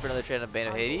 Sayon looking for another trade of Bane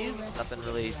of Hades. Nothing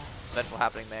really eventful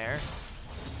happening there.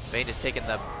 Bane is taking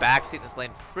the backseat in this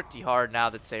lane pretty hard now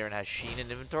that Sayon has Sheen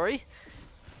in inventory.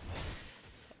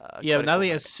 Yeah, but now that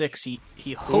he has 6, he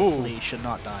hopefully should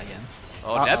not die again.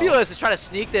 Oh, Nebulous is trying to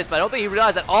sneak this, but I don't think he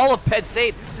realized that all of Penn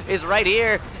State is right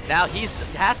here. Now he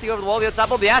has to go over the wall to the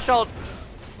outside. The Asphalt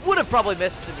would have probably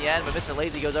missed in the end, but Mr.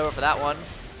 Lazy goes over for that one.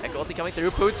 Echo ulti coming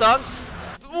through. Poonsung.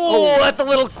 Oh, that's a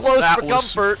little close for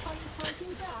comfort.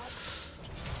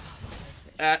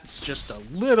 That's just a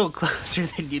little closer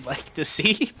than you'd like to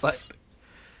see, but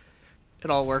it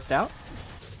all worked out.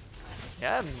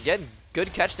 Yeah, again,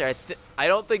 good catch there. I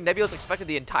don't think Nebulous expected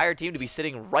the entire team to be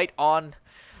sitting right on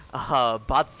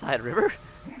bot side river.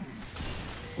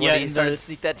 Yeah, he started to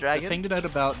sneak that dragon. The thing to note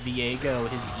about Viego,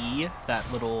 his E,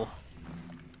 that little...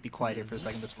 Be quiet here for a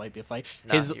second, this might be a fight.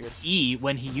 His E,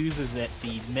 when he uses it,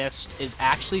 the mist, is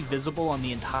actually visible on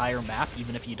the entire map,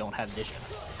 even if you don't have vision.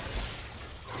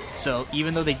 So,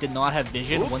 even though they did not have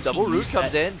vision, once double he root used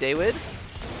comes that... in, Daywid.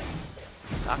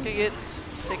 Not gonna get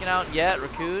taken out yet,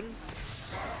 Raccoon.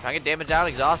 Trying to get damage down,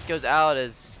 exhaust goes out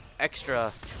as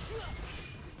extra.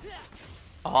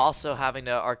 Also having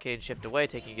to arcane shift away,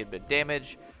 taking a good bit of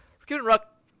damage. Raccoon and Ruck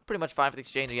pretty much fine for the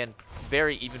exchange. Again,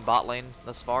 very even bot lane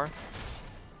thus far.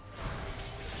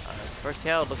 First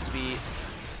tail looks to be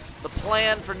the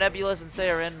plan for Nebulous and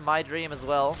Saren. My Dream as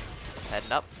well.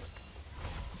 Heading up.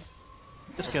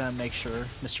 Just gonna make sure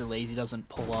Mr. Lazy doesn't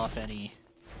pull off any.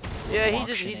 Yeah, he's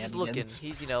just looking.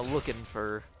 He's looking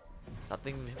for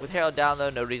something. With Herald down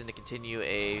though, no reason to continue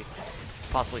a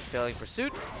possibly failing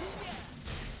pursuit.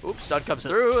 Oops, stun comes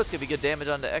through. It's gonna be good damage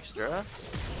on the extra.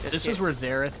 This is where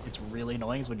Xerath gets really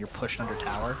annoying, is when you're pushed under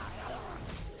tower.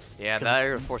 Yeah, and now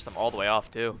you're gonna force them all the way off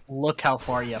too. Look how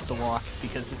far you have to walk,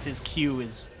 because his Q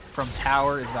is from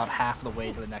tower is about half the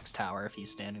way to the next tower if he's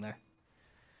standing there.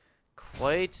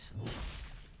 Quite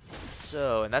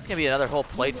so, and that's gonna be another whole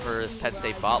plate for Penn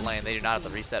State bot lane. They do not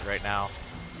have to reset right now.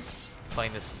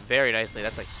 Playing this very nicely.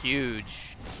 That's a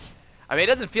huge. I mean, it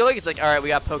doesn't feel like it's like, all right, we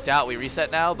got poked out, we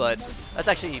reset now, but that's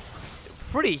actually a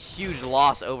pretty huge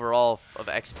loss overall of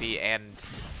XP and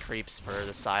creeps for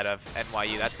the side of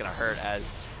NYU. That's gonna hurt as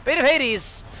Bane of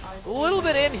Hades a little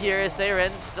bit in here as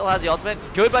Saren still has the ultimate.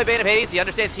 Good by Bane of Hades. He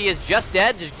understands he is just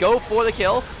dead. Just go for the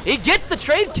kill. He gets the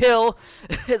trade kill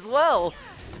as well.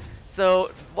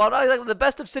 So, while not exactly the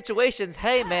best of situations,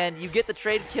 hey man, you get the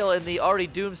trade kill in the already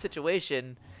doomed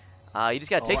situation. You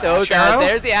just gotta take those.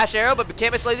 There's the Ash Arrow, but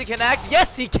can Mr. Lazy connect?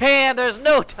 Yes, he can. There's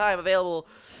no time available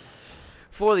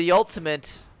for the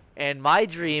ultimate. And My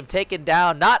Dream taken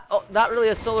down, not really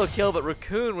a solo kill, but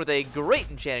Raccoon with a great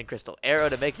Enchanted Crystal Arrow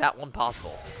to make that one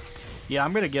possible. Yeah,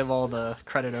 I'm going to give all the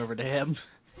credit over to him.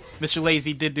 Mr.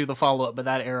 Lazy did do the follow-up, but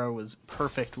that arrow was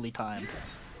perfectly timed.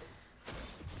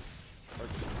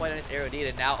 Quite a nice arrow indeed,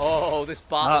 and now, oh, this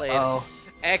bot lane.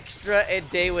 Extra and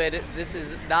Daywin, this is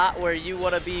not where you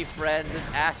want to be, friends. This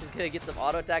Ash is going to get some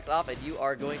auto attacks off, and you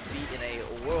are going to be in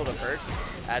a world of hurt.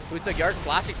 As Poonsung Yard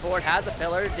flashing forward, has the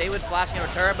pillar. Daywin flashing in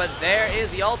return, but there is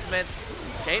the ultimate.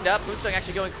 Chained up, Poonsung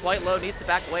actually going quite low, needs to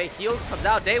back away. Heal comes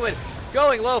out, Daywin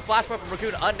going low, flash forward from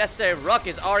Raccoon, unnecessary. Ruck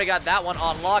has already got that one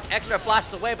on lock. Extra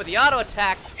flashes away, but the auto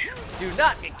attacks do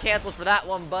not get canceled for that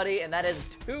one, buddy, and that is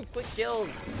 2 quick kills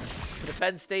for the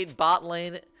Penn State bot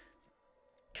lane.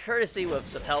 Courtesy with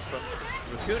some help from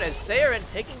Raccoon as Saren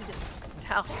taking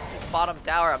down his bottom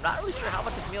tower. I'm not really sure how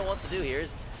much Camille wants to do here.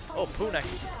 Oh, Poon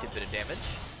actually just did a bit of damage.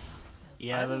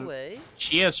 Yeah,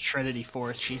 she has Trinity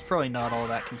Force. She's probably not all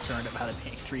that concerned about it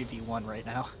being 3v1 right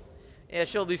now. Yeah,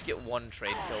 she'll at least get 1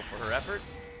 trade kill for her effort.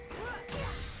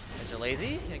 Mr.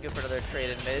 Lazy, gonna go for another trade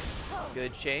in mid.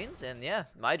 Good chains, and yeah,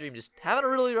 My Dream just having a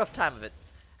really rough time of it.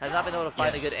 Has not been able to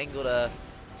find a good angle to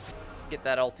get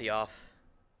that ulti off.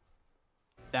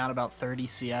 Down about 30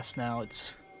 CS now.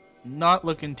 It's not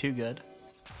looking too good.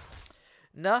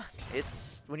 Nah,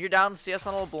 it's when you're down CS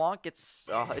on LeBlanc, it's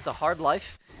a hard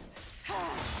life.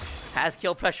 Has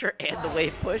kill pressure and the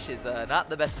wave push is not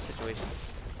the best of situations.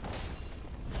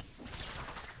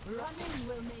 Running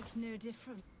will make no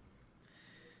difference.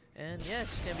 And yeah,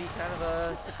 it's just gonna be kind of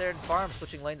a sit there and farm,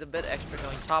 switching lanes a bit. Extra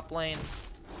going top lane.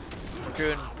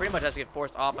 Raccoon pretty much has to get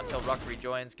forced off until Ruck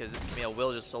rejoins because this Camille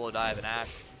will just solo dive and Ash.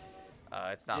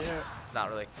 It's not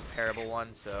really a comparable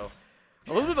one, so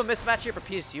a little bit of a mismatch here for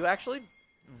PSU actually.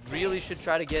 Really should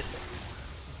try to get,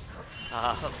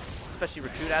 especially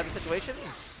Raccoon out of the situation.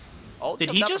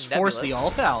 Did he just force the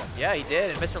ult out? Yeah, he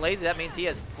did. And Mr. Lazy, that means he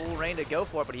has full reign to go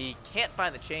for it, but he can't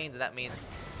find the chains, and that means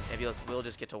Nebulous will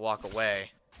just get to walk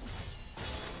away.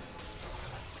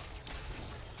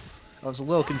 I was a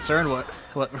little concerned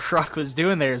what Rock was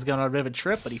doing there. Is going on a bit of a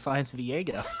trip, but he finds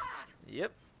Viego.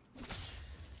 Yep.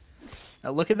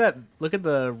 Now look at that. Look at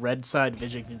the red side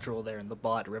vision control there in the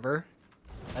bot river.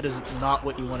 That is not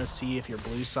what you want to see if you're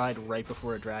blue side right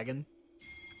before a dragon.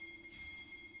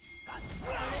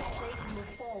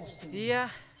 Yeah.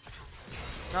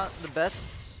 Not the best.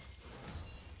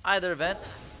 Either event.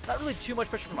 Not really too much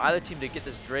pressure from either team to get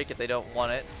this Drake if they don't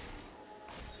want it.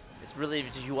 It's really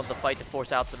just you want the fight to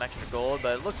force out some extra gold,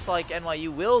 but it looks like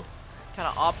NYU will kind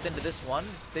of opt into this one.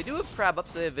 They do have crab up,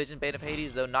 so they have Vision, Bane of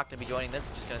Hades, though not going to be joining this.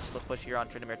 Just going to split push here on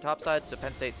Tryndamere topside, so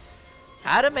Penn State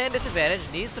had a man disadvantage,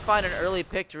 needs to find an early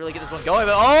pick to really get this one going,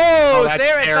 but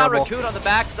Saren found Raccoon on the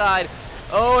backside.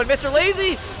 Oh, and Mr.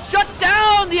 Lazy shuts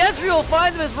down the Ezreal,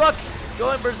 finds him as Ruck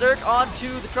going berserk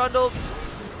onto the Trundle.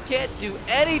 Can't do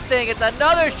anything. It's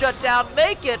another shutdown.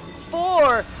 Make it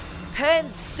 4. Penn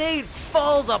State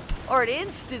falls apart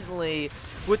instantly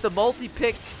with the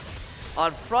multi-picks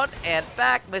on front and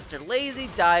back. Mr. Lazy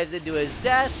dives into his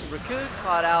death. Raccoon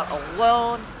caught out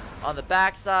alone on the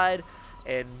backside.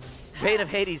 And Bane of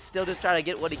Hades still just trying to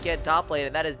get what he can top lane,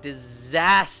 and that is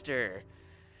disaster.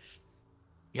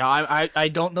 Yeah, I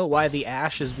don't know why the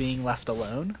Ashe is being left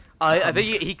alone. I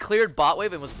think he cleared bot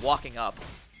wave and was walking up.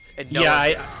 And no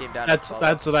one came down.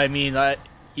 That's what I mean.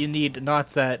 you need,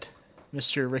 not that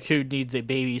Mr. Raccoon needs a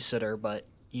babysitter, but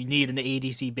you need an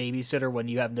ADC babysitter when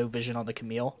you have no vision on the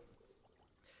Camille.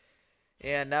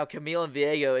 And now Camille and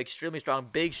Viego, extremely strong.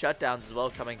 Big shutdowns as well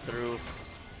coming through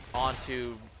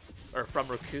onto, or from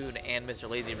Raccoon and Mr.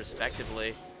 Lazy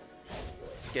respectively.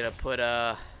 Gonna put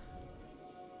a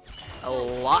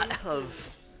lot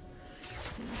of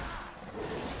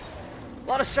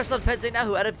stress on Penn State now,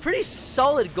 who had a pretty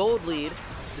solid gold lead,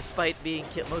 despite being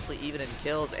mostly even in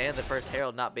kills and the first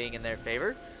Herald not being in their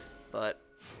favor. But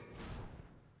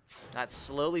that's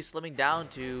slowly slimming down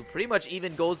to pretty much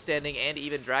even gold standing and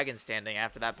even dragon standing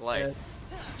after that play. Yeah,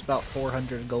 it's about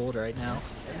 400 gold right now.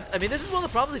 I mean, this is one of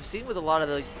the problems we've seen with a lot of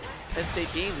the Penn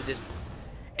State games.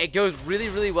 It goes really,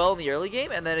 really well in the early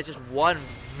game, and then it's just one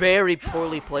very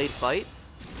poorly played fight,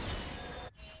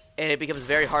 and it becomes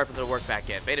very hard for them to work back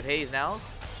in. Fate of Haze now,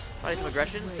 finding some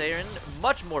aggression. Saren,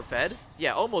 much more fed.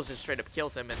 Yeah, almost just straight up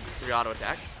kills him in 3 auto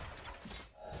attacks.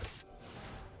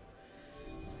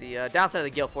 It's the downside of the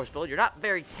Gale Force build. You're not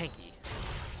very tanky.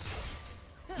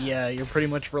 Yeah, you're pretty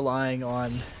much relying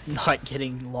on not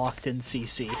getting locked in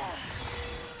CC.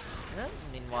 Yeah,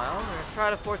 meanwhile, we're going to try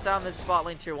to force down this spot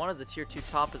lane tier 1 as the tier 2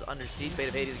 top is under siege. Fate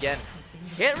of Hades again.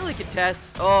 Can't really contest.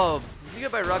 Oh, you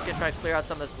get by Ruck and try to clear out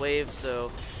some of this wave,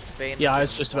 so Bane. Yeah, I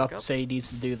was just about to say he needs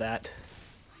to do that.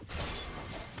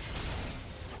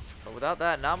 But without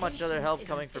that, not much other help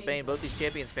coming for Bane. Both these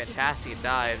champions fantastic at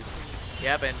dives.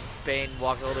 Yep, and Bane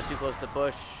walks a little bit too close to the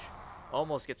bush.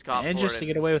 Almost gets caught And for just it. to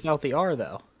get away without the R,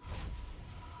 though.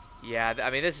 Yeah, I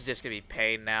mean, this is just going to be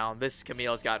pain now. This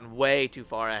Camille's gotten way too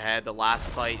far ahead. The last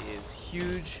fight is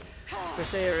huge for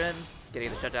Saren. Getting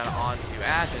the shutdown onto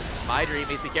Ashes. My Dream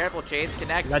needs to be careful. Chains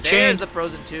connect. That There's chain. the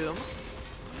Frozen Tomb.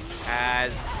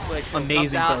 As Amazing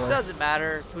comes out. pillar. Doesn't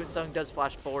matter. Poonsung does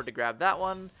flash forward to grab that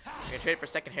one. You're going to trade for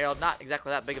second Herald. Not exactly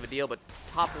that big of a deal, but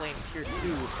top lane tier 2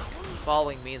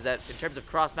 falling means that in terms of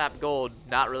cross-map gold,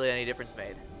 not really any difference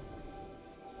made.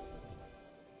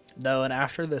 No, and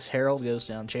after this Herald goes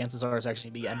down, chances are it's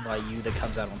actually going to be NYU that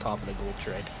comes out on top of the gold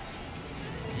trade.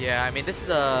 Yeah, I mean, this is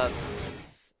a...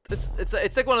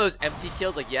 It's like one of those empty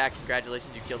kills, like, yeah,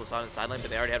 congratulations, you killed us on the sideline, but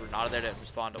they already had Renata there to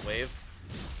respond to wave.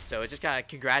 So it just kind of,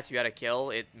 congrats, you had a kill,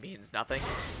 it means nothing.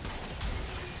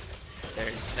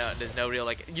 There's no real,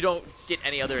 like, you don't get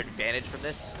any other advantage from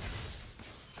this.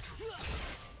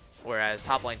 Whereas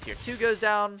top lane tier 2 goes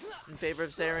down in favor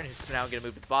of Saren, who's now going to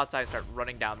move to the bot side and start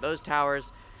running down those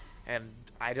towers. And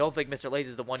I don't think Mr. Lazy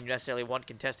is the one you necessarily want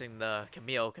contesting the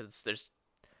Camille, because there's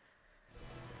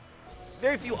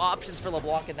very few options for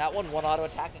LeBlanc in that one. One auto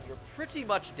attack and you're pretty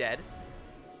much dead.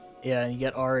 Yeah, and you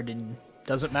get R'd, and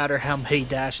doesn't matter how many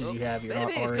dashes you have, you're not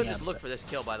Maybe R'ing could just him. look for this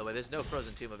kill, by the way. There's no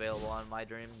Frozen Tomb available on My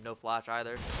Dream. No Flash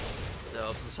either.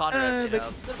 So, Sandra, you know,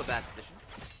 a bit of a bad position.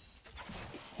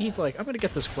 He's like, I'm going to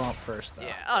get this Gromp first, though.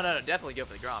 Yeah, oh, no, definitely go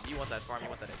for the Grom. You want that farm, you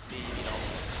want that XP, you know.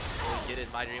 Really get it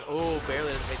in My Dream. Oh,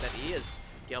 barely doesn't take that E as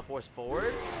Gale Force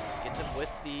forward. Gets him with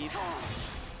the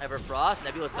Everfrost.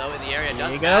 Nebulous, though, in the area.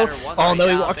 There you Doesn't go. matter. One's Oh, no,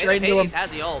 he down. walked Fate right of into him. Hades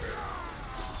has the ult.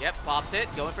 Yep, pops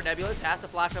it. Going for Nebulous. Has to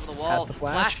flash over the wall. Has the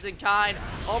flash. Flashes in kind.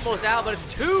 Almost down, but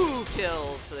it's 2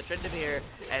 kills for the Tryndamere.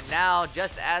 And now,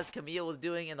 just as Camille was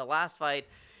doing in the last fight,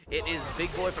 it is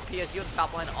Big Boy for PSU on the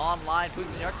top line online.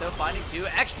 Poons New York, though, finding 2.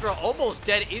 Extra, almost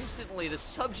dead instantly. The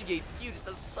Subjugate Q just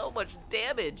does so much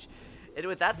damage. And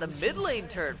with that, the mid lane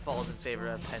turret falls in favor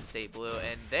of Penn State Blue.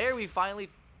 And there we finally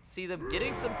see them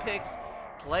getting some picks,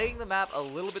 playing the map a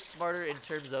little bit smarter in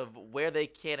terms of where they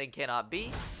can and cannot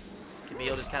be.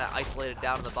 Camille just kind of isolated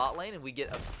down in the bot lane, and we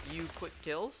get a few quick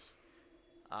kills.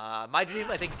 My Dream,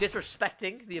 I think,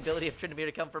 disrespecting the ability of Tryndamere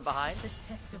to come from behind. The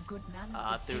test of good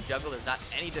manners is Through jungle, there's not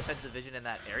any defensive vision in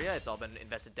that area. It's all been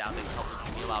invested down to help this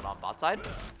Camille out on bot side.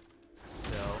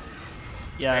 So,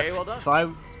 Yeah, very well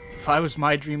done. If I was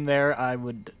My Dream there, I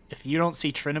would... If you don't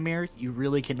see Tryndamere, you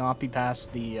really cannot be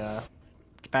past the...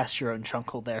 past your own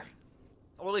jungle there.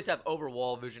 Or at least have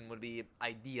overwall vision would be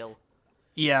ideal.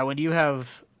 Yeah, when you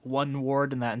have one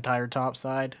ward in that entire top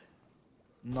side,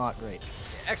 not great.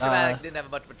 Extramatic didn't have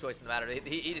much of a choice in the matter.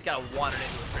 He just got to wanted into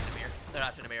a Tryndamere. They're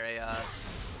not Tryndamere.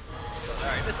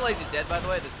 Alright, Mr. Lazy's dead, by the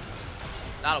way. This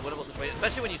is not a winnable situation,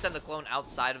 especially when you send the clone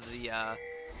outside of the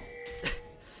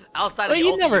outside of the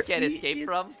ult that you can't escape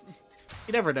from.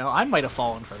 You never know. I might have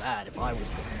fallen for that if I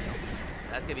was the Camille.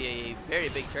 That's going to be a very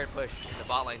big turn push in the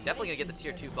bot lane. Definitely going to get the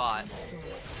tier 2 bot.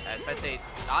 As Penn State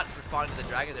not responding to the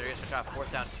Dragon, they're going to try to force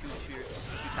down two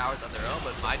towers on their own,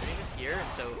 but My Dream is here,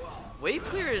 so wave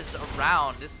clear is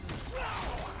around. This is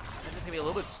going to be a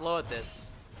little bit slow at this.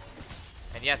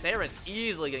 And yes, Aaron's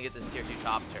easily going to get this tier 2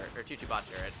 top turret, or tier 2 bot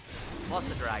turret, plus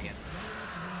the Dragon.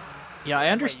 Yeah, I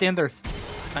understand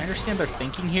I understand their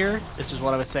thinking here. This is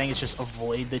what I was saying, is just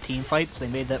avoid the team fights. They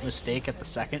made that mistake at the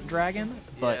second dragon,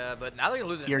 but, yeah, but now they're gonna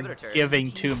lose an you're inhibitor turret.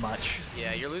 giving too much.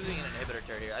 Yeah, you're losing an inhibitor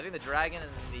turret here. I think the dragon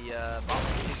and the bot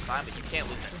lane is fine, but you can't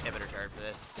lose an inhibitor turret for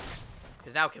this.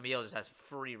 Because now Camille just has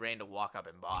free reign to walk up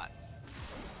and bot.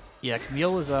 Yeah,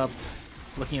 Camille is up.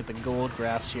 Looking at the gold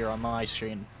graphs here on my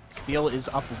screen, Camille is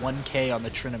up 1k on the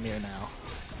Tryndamere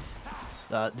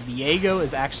now. Viego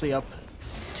is actually up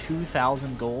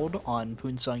 2,000 gold on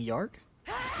Poonsung Yark.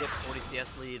 Yep, 40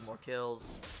 CS lead, more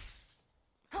kills.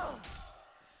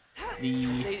 The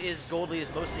Is gold lead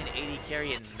is mostly an 80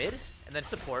 carry in mid, and then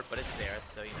support, but it's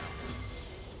Xerath, so you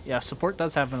know. yeah, support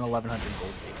does have an 1100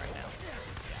 gold lead right now.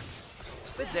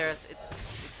 With Xerath,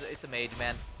 it's a mage,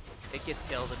 man. It gets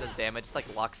kills, it does damage. It's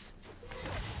like Lux.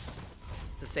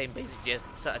 It's the same basic gist.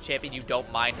 It's a champion you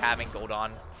don't mind having gold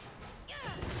on.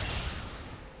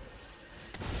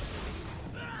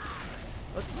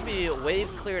 Looks to be wave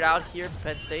cleared out here for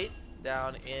Penn State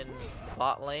down in the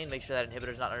bot lane. Make sure that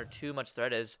inhibitor's not under too much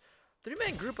threat. As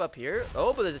 3-man group up here.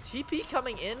 Oh, but there's a TP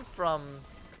coming in from.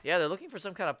 Yeah, they're looking for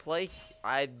some kind of play.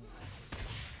 I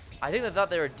think they thought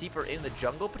they were deeper in the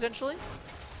jungle potentially.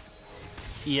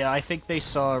 Yeah, I think they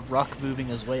saw Ruck moving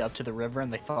his way up to the river,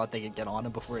 and they thought they could get on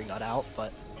him before he got out,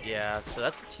 but... Yeah, so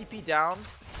that's the TP down.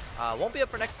 Won't be up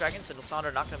for next dragon, so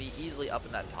Lysandra not going to be easily up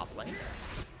in that top lane.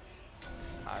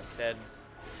 Instead,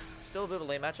 still a bit of a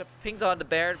lane matchup. Pings on to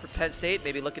Baron for Penn State,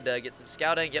 maybe looking to get some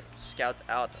scouting. Yep, scouts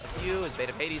out a few as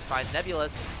Beta Hades finds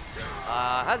Nebulous.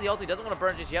 Has the ulti, doesn't want to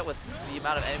burn just yet with the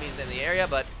amount of enemies in the area,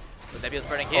 but with Nebulous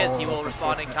burning his, he will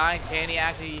respond in kind. Can he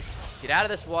actually get out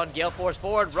of this one? Gale Force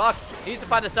forward. Ruck needs to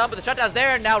find the stun, but the shutdown's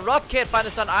there, and now Ruck can't find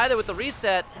the stun either with the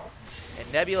reset. And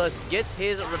Nebulous gets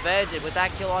his revenge, and with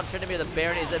that kill on Tryndamere, the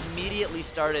Baron is immediately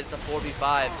started. It's a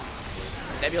 4v5.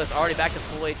 Nebulous already back to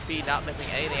full HP, not missing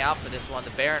anything out for this one. The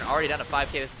Baron already down to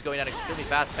 5k. This is going down extremely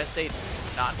fast. Penn State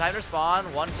not in time to respond.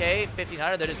 1k,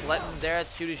 1500. They're just letting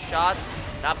Xerath shoot his shots.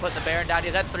 Not putting the Baron down.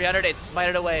 He's at 300. It's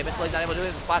smited away. Mistle's not able to do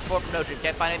this. Flash forward from Notre.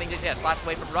 Can't find anything just yet. Flash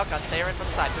away from Ruck on Saren from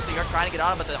the side. Twisting York trying to get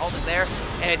on him, but the ult is there.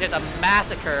 And it's just a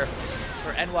massacre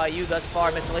for NYU thus far.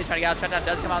 Mr. Lee trying to get out. Shutdown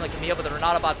does come out on the Camille, but the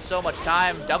Renata bought so much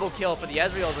time. Double kill for the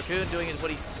Ezreal. Raccoon doing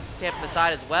what he can from the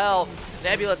side as well.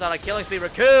 Nebulous on a killing spree.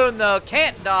 Raccoon, though,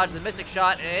 can't dodge the Mystic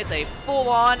Shot, and it's a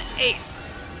full-on ace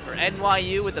for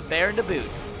NYU with the Baron to boot.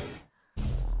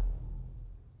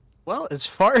 Well, as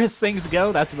far as things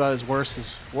go, that's about as worse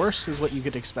as what you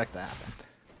could expect to happen.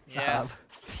 Yeah.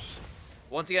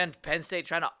 Once again, Penn State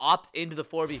trying to opt into the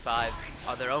 4v5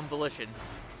 on their own volition.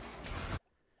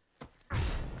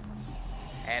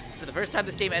 And for the first time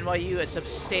this game, NYU a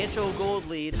substantial gold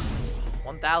lead,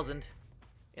 1,000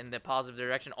 in the positive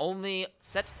direction, only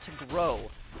set to grow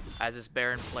as this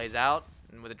Baron plays out.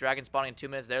 And with the Dragon spawning in 2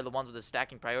 minutes, they're the ones with the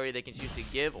stacking priority they can choose to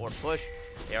give or push.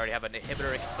 They already have an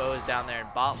inhibitor exposed down there in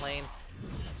bot lane.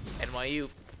 NYU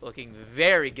looking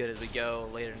very good as we go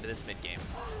later into this mid game.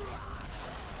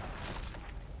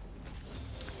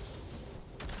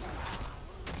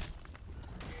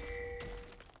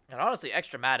 And honestly,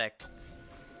 Extramatic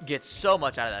gets so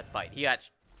much out of that fight. He got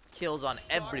kills on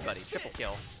everybody, triple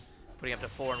kill, putting up to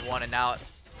 4-1, and now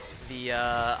the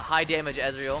high damage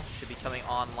Ezreal should be coming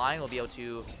online. We'll be able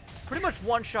to pretty much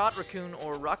one-shot Raccoon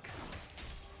or Ruck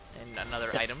and another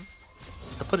item.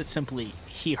 To put it simply,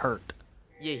 he hurt.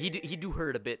 Yeah, he do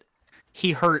hurt a bit.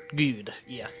 He hurt good,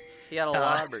 yeah. He had a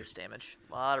lot of burst damage.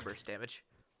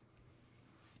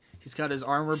 He's got his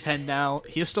armor pen now.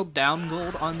 He is still down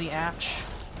gold on the Ashe,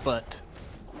 but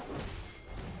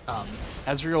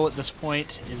Ezreal at this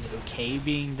point is okay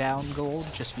being down gold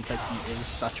just because he is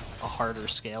such a harder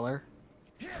scaler.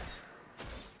 To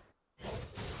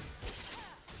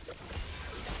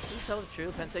tell the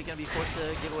truth, Penn State going to be forced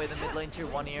to give away the mid lane tier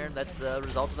 1 here. That's the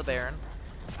result of the Baron.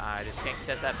 I just can't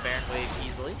contest that Baron wave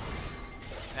easily,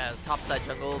 as topside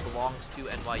jungle belongs to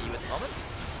NYU at the moment.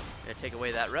 Gonna take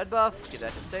away that red buff, give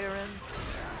that to Saren.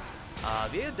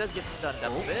 Viego does get stunned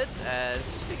up a bit, as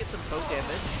just to get some poke damage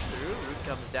through. Root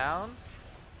comes down.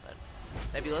 But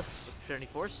Nebulous, Trinity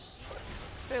Force,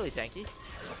 fairly tanky.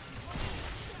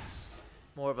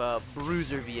 More of a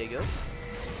bruiser Viego.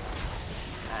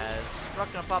 As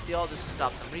Ruck gonna pop the ult just to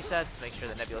stop some resets, make sure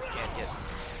that Nebulous can't get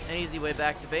an easy way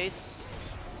back to base.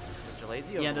 Mr.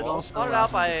 Lazy over the wall. Spotted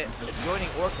out by joining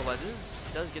Oracle Lenses.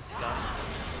 Does get stunned.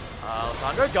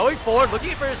 Lysandra going forward,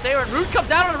 looking for Saren. Root comes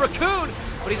down on a Raccoon,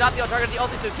 but he's not the target of the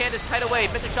ulti, so he can't just kite away.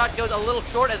 Mr. Shot goes a little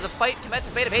short as the fight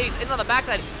commences. Fate of Hades in on the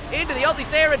backside, into the ulti.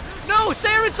 Saren, no,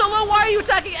 Saren so low. Why are you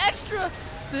attacking extra?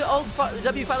 The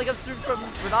W finally comes through from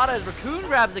Renata as Raccoon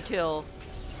grabs a kill,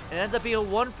 and it ends up being a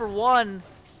 1-for-1.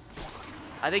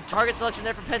 I think target selection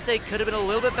there from Penn State could have been a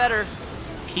little bit better.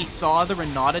 He saw the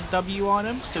Renata W on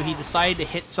him, so he decided to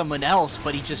hit someone else,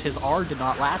 but his R did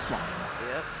not last long.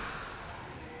 Yep.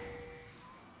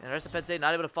 And the rest of Penn State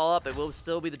not able to follow up. It will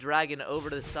still be the Dragon over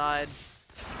to the side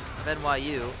of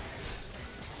NYU.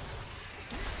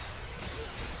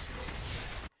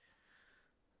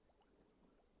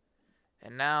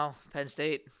 And now Penn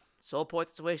State, sole point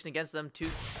situation against them,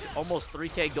 almost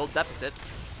 3K gold deficit.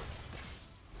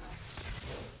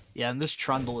 Yeah, and this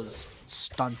Trundle is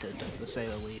stunted, to say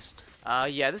the least.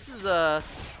 Yeah, this is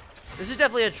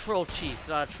definitely a troll chief,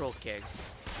 not a troll king.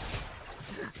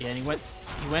 Yeah, and he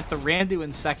went the Randu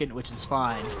in second, which is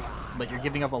fine, but you're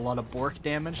giving up a lot of Bork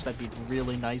damage. That'd be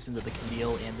really nice into the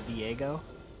Camille and the Viego.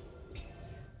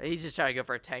 He's just trying to go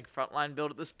for a tank frontline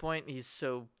build at this point. He's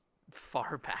so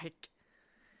far back.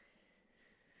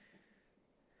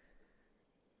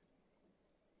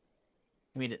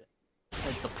 I mean,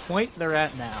 at the point they're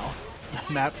at now,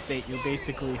 the map state, you're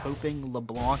basically hoping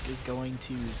LeBlanc is going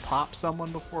to pop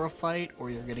someone before a fight, or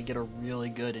you're going to get a really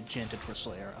good Enchanted for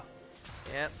Slayera.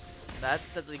 Yep.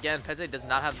 That's, again, Penn State does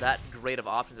not have that great of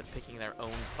options of picking their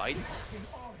own fights.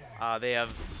 They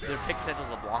have their pick potentials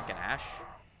LeBlanc and Ashe.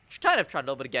 Kind of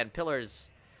Trundle, but again, Pillars,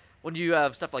 when you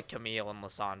have stuff like Camille and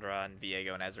Lysandra and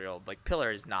Viego and Ezreal, like,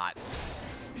 Pillar is not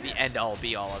the end-all,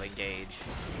 be-all of Engage.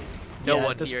 No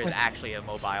one here is actually a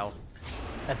mobile.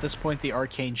 At this point, the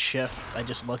Arcane Shift, I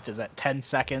just looked, is at 10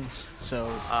 seconds, so...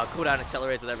 cooldown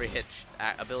accelerates with every hit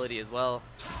ability as well.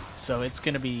 So it's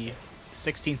going to be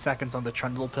 16 seconds on the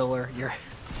Trundle Pillar. You're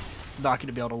not going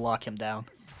to be able to lock him down.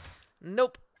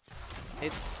 Nope.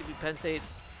 It's going to be Penn State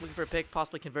looking for a pick,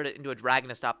 possibly convert it into a Dragon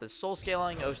to stop this soul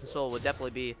scaling. Ocean Soul would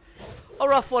definitely be a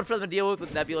rough one for them to deal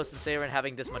with Nebulous and Saren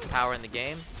having this much power in the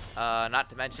game. Not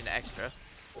to mention extra.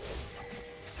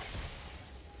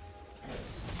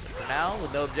 For now,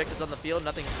 with no objectives on the field,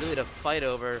 nothing really to fight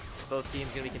over. Both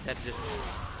teams going to be content to just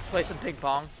play some ping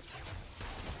pong.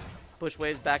 Push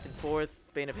waves back and forth.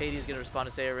 Bane of Hades going to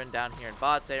respond to Saren down here in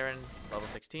bot. Saren, level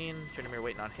 16. Tryndamere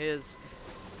waiting on his.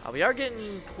 We are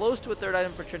getting close to a third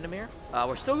item for Tryndamere.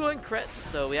 We're still going crit,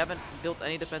 so we haven't built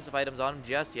any defensive items on him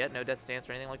just yet. No Death Stance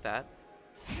or anything like that.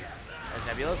 As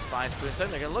Nebulous finds Spoon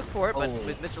Stone, they're going to look for it, but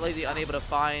with Mr. Lazy unable to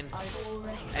find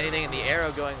anything in the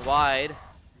arrow going wide.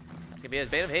 It's going to be his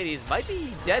Bane of Hades. Might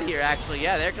be dead here, actually.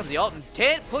 Yeah, there comes the ult, and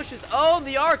can't push his own.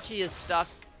 The Arc, he is stuck.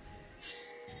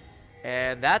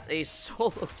 And that's a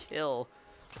solo kill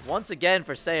once again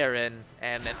for Saren,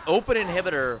 and an open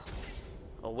inhibitor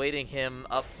awaiting him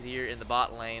up here in the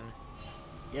bot lane.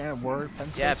 Yeah, Penn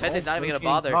State's not even going to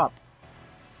bother. Top.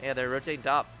 Yeah, they're rotating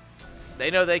top. They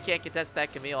know they can't contest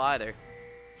that Camille either.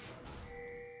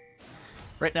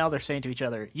 Right now they're saying to each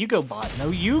other, you go bot, no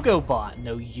you go bot,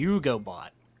 no you go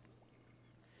bot.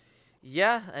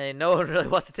 Yeah, and no one really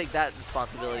wants to take that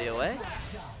responsibility away.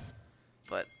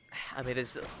 But, I mean,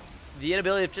 the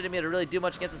inability of Tryndamere to really do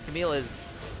much against this Camille is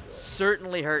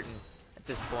certainly hurting at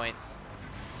this point.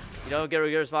 You don't get a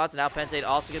good response, and now Penn State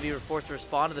also going to be forced to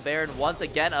respond to the Baron. Once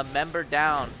again, a member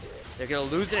down. They're going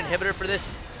to lose an inhibitor for this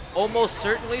almost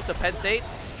certainly, so Penn State,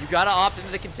 you got to opt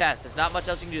into the contest. There's not much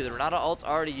else you can do. The Renata ult's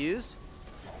already used.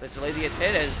 Mr. Lazy gets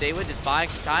hit as David is buying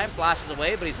some time, flashes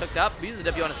away, but he's hooked up, uses the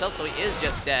W on himself, so he is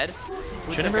just dead.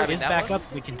 Tryndamere is back up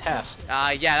in the contest.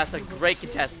 Yeah, that's a great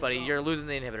contest, buddy. You're losing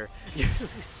the inhibitor.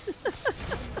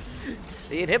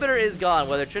 The inhibitor is gone,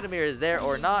 whether Tryndamere is there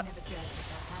or not.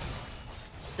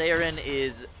 Saren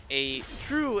is a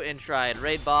true enshrined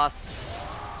raid boss.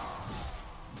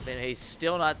 And he's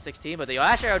still not 16, but the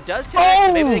Ashe Arrow does connect.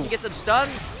 So maybe they can get some stun.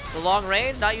 The long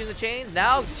range, not using the chains.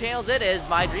 Now channels it as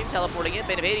My Dream teleporting in.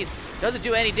 Bane of Hades doesn't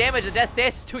do any damage. The Death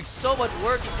Dance is doing so much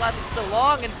work. He's lasting so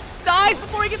long and died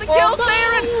before he gets the kill.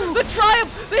 Saren, the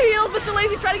triumph, the heals. Mr.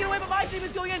 Lazy trying to get away, but My Dream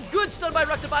is going in. Good stun by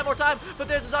Ruck to buy more time, but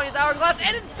there's Azania's Hourglass,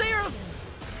 and it's Saren.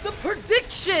 The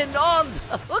prediction on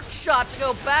the hook shot to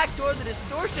go back toward the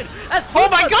distortion as oh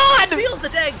my god! Feels the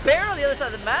dang bear on the other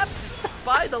side of the map.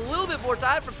 Buys a little bit more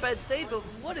time for Penn State, but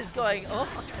what is going on?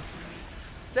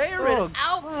 Saren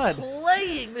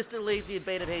outplaying Mr. Lazy and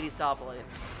Bane of Hades top lane.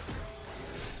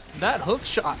 That hook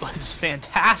shot was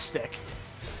fantastic.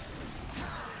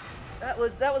 That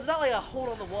was not like a hold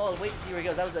on the wall and wait and see where he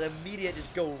goes. That was an immediate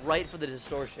just go right for the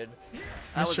distortion.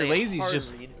 Mr. Lazy's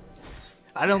just read.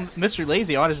 Mr.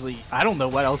 Lazy, honestly, I don't know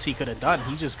what else he could have done.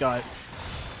 He just got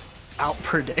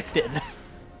out-predicted.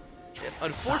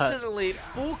 Unfortunately,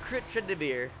 full crit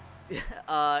Tryndamere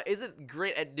isn't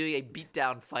great at doing a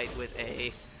beatdown fight with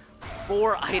a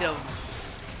 4-item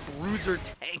bruiser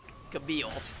tank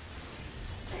Camille.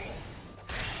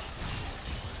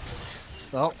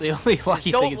 Well, the only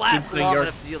lucky thing is don't last long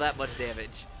enough to deal that much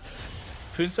damage.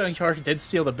 Poonstone York did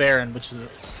steal the Baron, which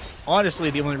is honestly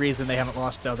the only reason they haven't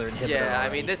lost another inhibitor. Yeah, already. I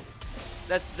mean that's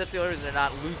the only reason they're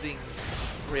not losing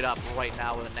straight up right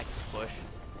now with a Nexus push.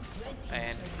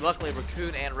 And luckily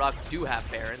Raccoon and Ruck do have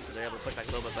Barons, so they're able to push back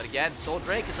a little bit. But again, Soul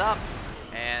Drake is up,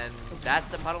 and that's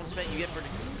the punishment you get for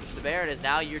the Baron, is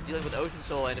now you're dealing with Ocean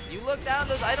Soul. And if you look down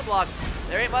those item blocks,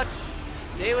 there ain't much.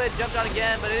 David jumped on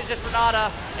again, but it is just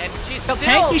Renata, and she's still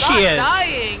not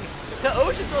dying to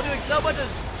Ocean Soul, doing so much as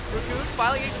Raccoon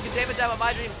finally getting some damage down, but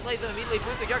My Dream slays him immediately.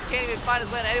 Bruce York can't even find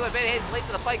his way. Anyway, Van Hayden's late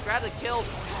to the fight, grabs a kill,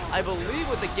 I believe,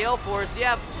 with the Gale Force.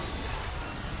 Yeah.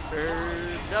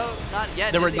 No, not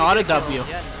yet. The Renata W.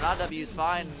 Yeah, Renata W is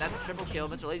fine. That's a triple kill.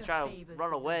 Mr. Lady's trying to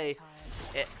run away.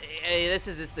 This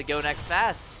is the go next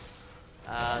fast.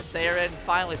 Saren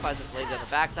finally finds this lady on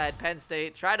the backside. Penn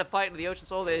State trying to fight into the Ocean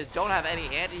Soul. They just don't have any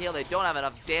anti-heal. They don't have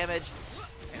enough damage.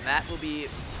 And that will be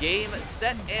game,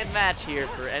 set, and match here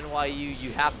for NYU.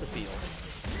 You have to feel.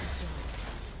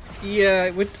 Yeah,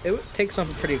 it would take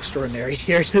something pretty extraordinary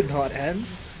here to not end.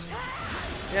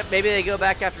 Yep, maybe they go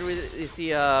back after we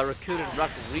see Raccoon and Ruck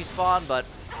respawn, but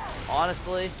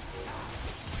honestly,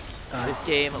 this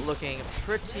game looking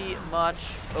pretty much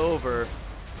over.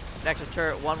 Nexus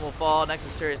turret 1 will fall,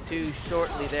 Nexus turret 2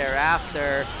 shortly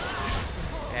thereafter.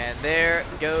 And there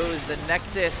goes the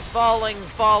Nexus, falling.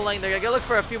 They're gonna go look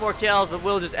for a few more kills, but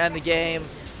we'll just end the game.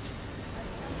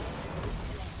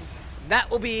 That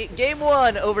will be game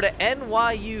 1 over to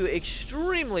NYU.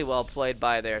 Extremely well played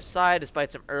by their side,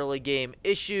 despite some early game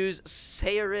issues.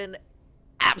 Saren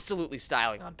absolutely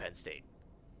styling on Penn State.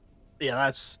 Yeah,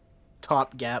 that's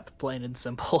top gap, plain and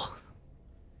simple.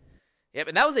 Yep,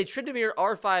 and that was a Tryndamere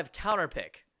R5 counter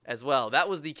pick as well. That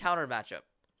was the counter matchup.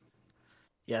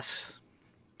 Yes.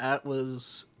 That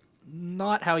was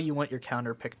not how you want your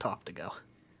counter pick top to go.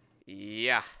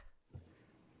 Yeah.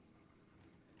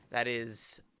 That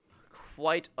is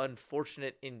quite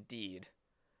unfortunate indeed.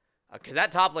 Because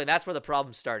that top lane, that's where the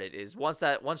problem started. Is once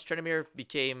Tryndamere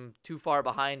became too far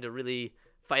behind to really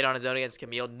fight on his own against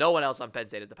Camille, no one else on Penn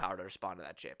State has the power to respond to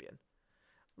that champion.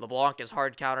 LeBlanc is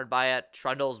hard countered by it.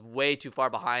 Trundle's way too far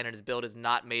behind, and his build is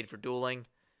not made for dueling.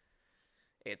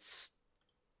 It's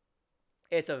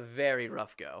a very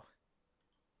rough go.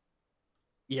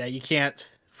 Yeah, you can't.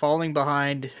 Falling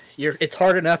behind, it's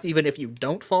hard enough even if you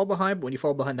don't fall behind, but when you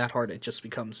fall behind that hard, it just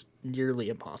becomes nearly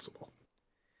impossible.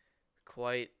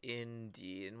 Quite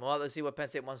indeed. And well, let's see what Penn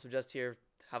State wants to adjust here.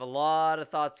 Have a lot of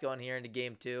thoughts going here into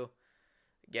game 2.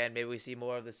 Again, maybe we see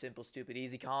more of the simple, stupid,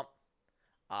 easy comp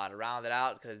to round it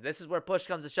out, because this is where push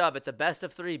comes to shove. It's a best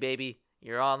of 3, baby.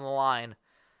 You're on the line.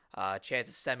 Chance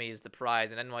of semi is the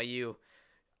prize, and NYU,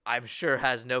 I'm sure,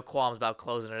 has no qualms about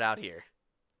closing it out here.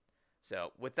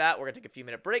 So with that, we're going to take a few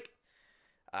minute break.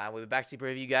 We'll be back to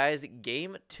preview you guys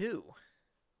game 2.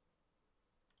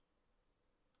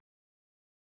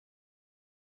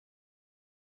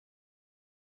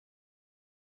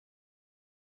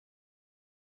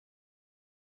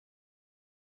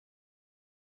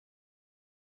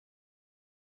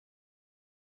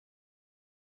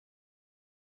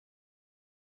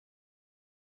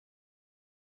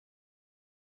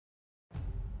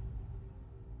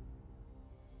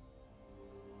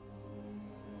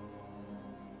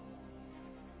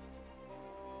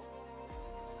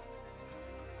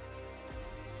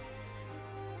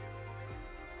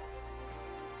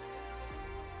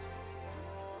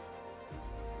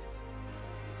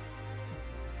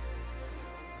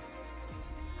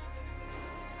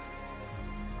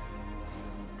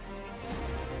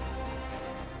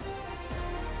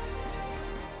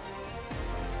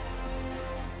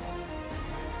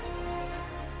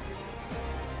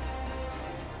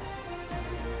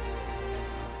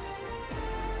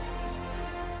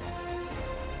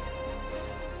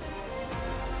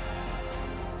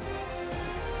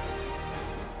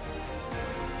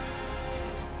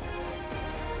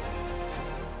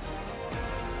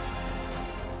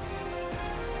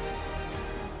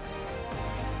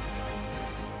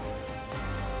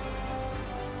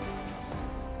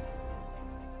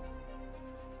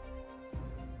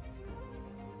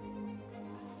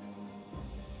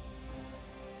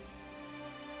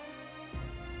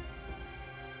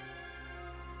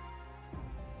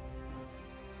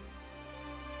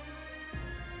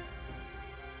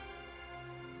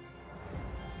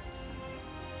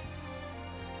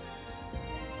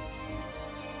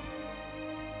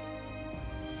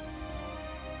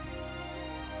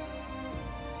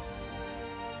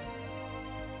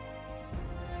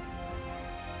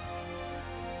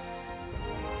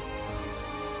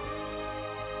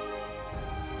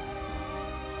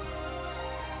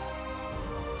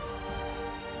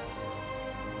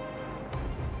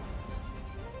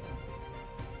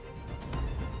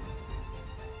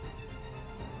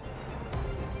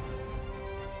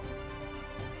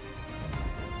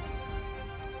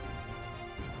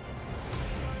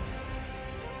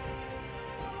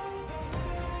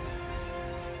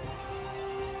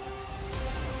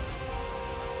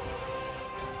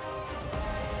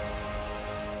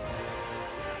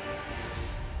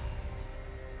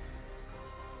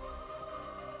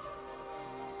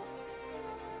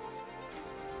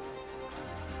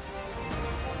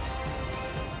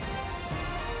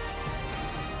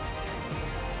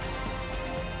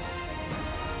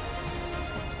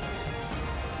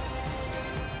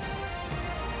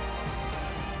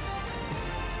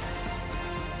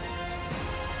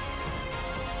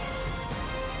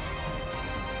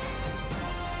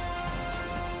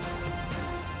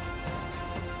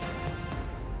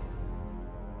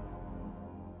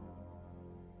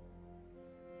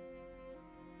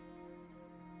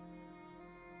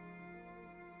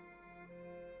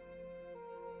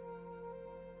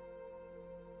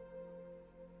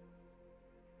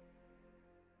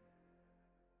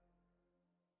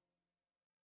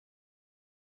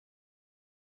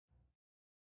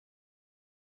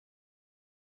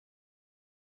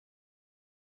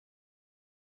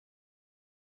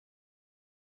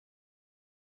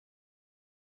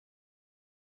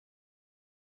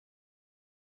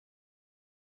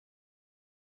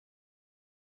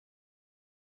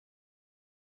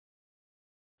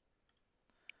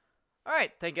 All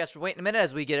right, thank you guys for waiting a minute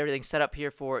as we get everything set up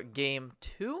here for Game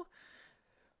 2.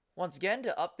 Once again,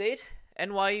 to update,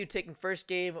 NYU taking first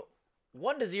game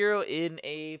 1-0 in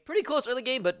a pretty close early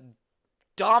game, but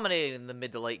dominating in the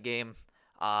mid to late game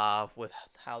with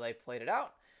how they played it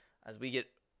out. As we get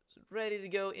ready to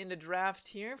go into draft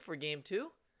here for Game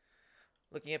 2.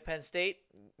 Looking at Penn State,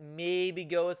 maybe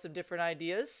go with some different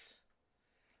ideas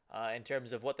in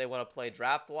terms of what they want to play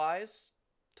draft-wise.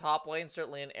 Top lane,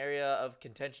 certainly an area of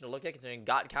contention to look at, considering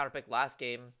got counterpicked last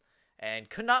game and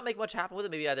could not make much happen with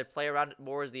it. Maybe either play around it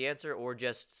more is the answer or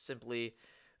just simply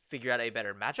figure out a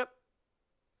better matchup.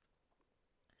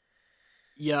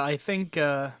 Yeah, I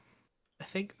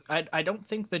don't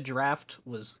think the draft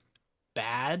was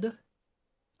bad.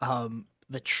 The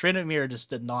Trinamere just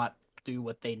did not do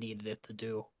what they needed it to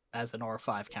do as an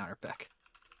R5 counterpick.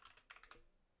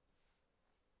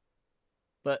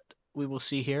 But we will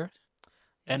see here.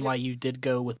 NYU did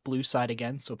go with blue side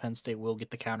again, so Penn State will get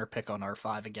the counter pick on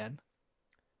R5 again.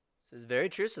 This is very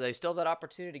true, so they still have that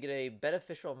opportunity to get a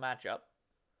beneficial matchup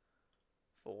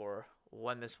for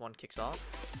when this one kicks off.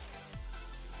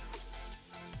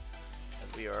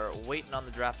 As we are waiting on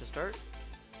the draft to start.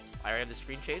 I already have the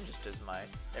screen change just as my...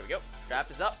 There we go.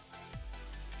 Draft is up.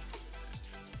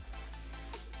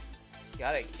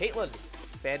 Got it. Caitlin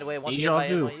banned away once again by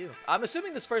NYU. I'm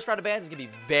assuming this first round of bans is going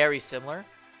to be very similar.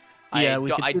 Yeah,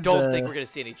 I don't think we're going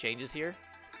to see any changes here.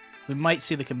 We might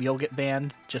see the Camille get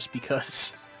banned just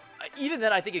because. Even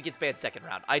then, I think it gets banned second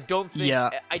round. I don't think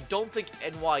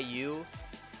NYU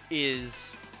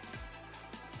is...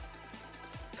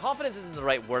 Confidence isn't the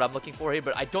right word I'm looking for here,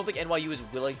 but I don't think NYU is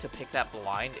willing to pick that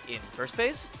blind in first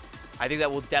phase. I think that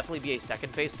will definitely be a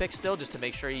second phase pick still, just to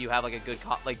make sure you have like a good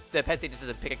the Penn State just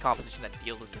doesn't pick a composition that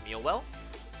deals with Camille well.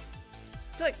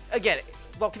 I feel like, again,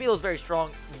 while Camille is very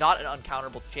strong, not an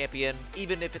uncounterable champion,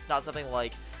 even if it's not something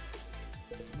like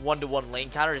one-to-one lane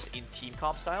counter, just in team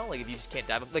comp style. Like if you just can't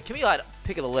dive up. Like Camille had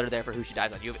pick of the litter there for who she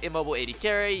dives on. You have immobile AD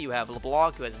carry, you have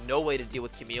LeBlanc who has no way to deal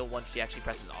with Camille once she actually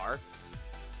presses R.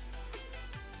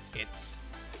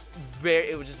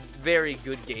 It was just very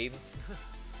good game.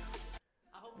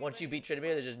 Once you beat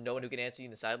Trinamere, there's just no one who can answer you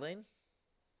in the side lane.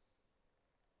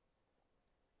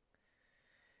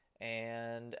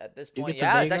 And at this point,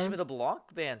 yeah, it's actually with a LeBlanc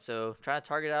ban, so trying to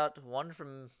target out one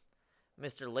from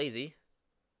Mr. Lazy.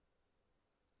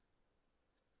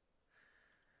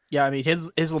 Yeah, I mean,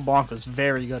 his LeBlanc was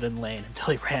very good in lane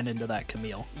until he ran into that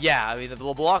Camille. Yeah, I mean, the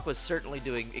LeBlanc was certainly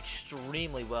doing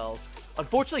extremely well.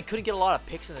 Unfortunately, couldn't get a lot of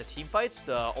picks in the team fights.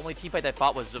 The only team fight I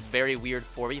fought was a very weird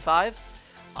 4v5.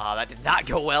 That did not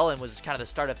go well and was kind of the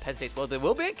start of Penn State's woes. They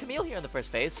will ban Camille here in the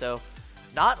first phase, so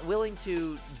not willing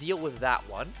to deal with that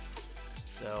one.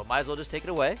 So might as well just take it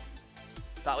away.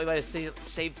 Thought we might have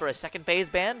saved for a second phase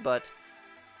ban, but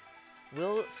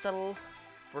we'll settle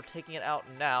for taking it out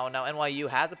now. Now NYU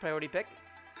has a priority pick.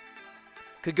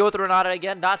 Could go with the Renata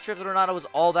again. Not sure if the Renata was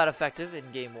all that effective in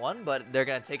game one, but they're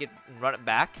going to take it and run it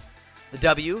back. The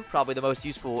W, probably the most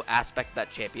useful aspect of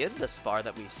that champion thus far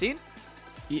that we've seen.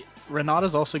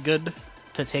 Renata's also good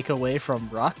to take away from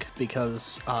Ruck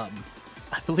because I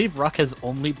believe Ruck has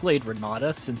only played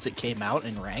Renata since it came out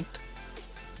in ranked.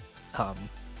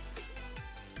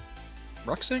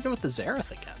 Ruck's gonna go with the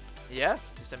Xerath again. Yeah,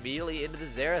 just immediately into the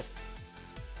Xerath.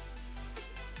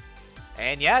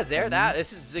 And yeah, Xerath,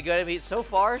 this is going to be so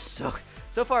far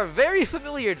very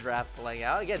familiar draft playing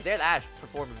out. Again, Xerath Ashe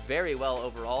performed very well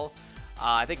overall.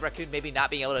 I think Raccoon maybe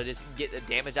not being able to just get the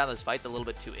damage out of those fights a little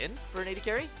bit too in for an AD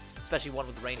carry, especially one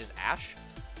with range as Ashe.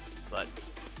 But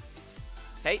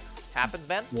hey, happens,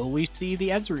 man. Will we see the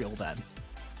Ezreal then?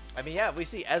 I mean, yeah, if we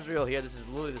see Ezreal here, this is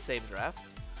literally the same draft.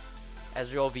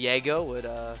 Ezreal Viego would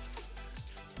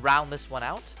round this one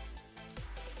out.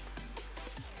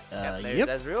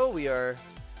 There's Ezreal. We are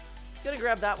going to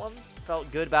grab that one.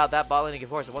 Felt good about that bot laning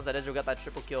before. So once that Ezreal got that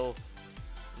triple kill,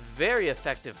 very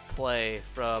effective play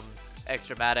from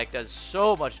Extrematic. Does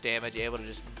so much damage, able to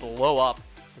just blow up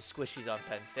the squishies on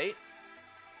Penn State.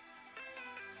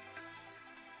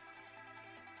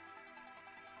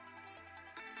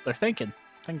 They're thinking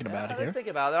about it here. They're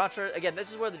thinking about it. They're not sure. Again, this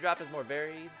is where the draft is more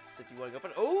varied. If you want to go for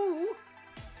it. Oh!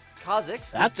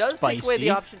 Kha'Zix. That's this does spicy. take away the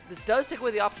option. This does take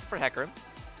away the option for Hecarim.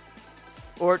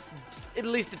 Or at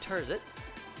least deters it.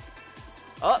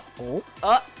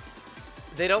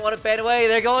 They don't want to ban away.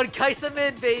 They're going Kaisa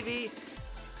mid, baby.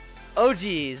 Oh,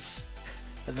 geez.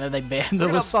 And then they banned the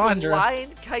Lissandra.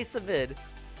 Blind Kaisa mid.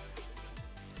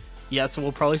 Yeah, so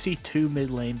we'll probably see 2 mid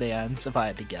lane bans if I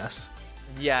had to guess.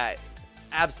 Yeah,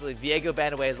 absolutely. Viego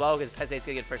banned away as well because Penn State's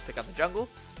going to get first pick on the jungle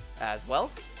as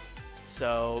well.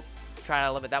 So trying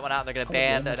to limit that one out. They're going to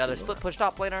ban another split push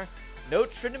top laner. No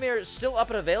Tryndamere still up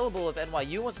and available if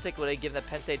NYU wants to take away, given that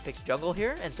Penn State picks jungle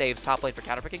here and saves top lane for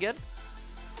counterpick again.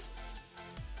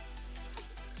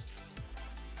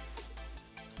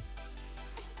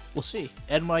 We'll see.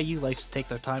 NYU likes to take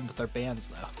their time with their bans,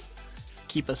 though.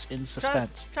 Keep us in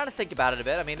suspense. Trying to think about it a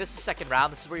bit. I mean, this is second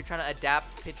round. This is where you're trying to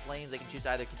adapt pitch lanes. They can choose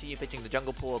to either continue pitching the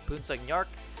jungle pool of Poonsung and Yark.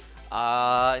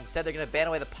 Instead, they're going to ban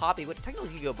away the Poppy, which technically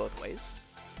could go both ways.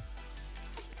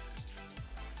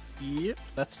 Yep,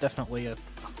 that's definitely a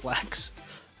flex.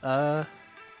 Yeah,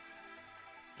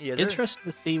 Interested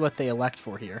to see what they elect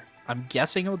for here. I'm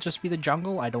guessing it'll just be the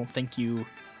jungle. I don't think you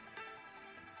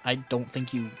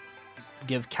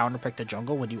give counterpick to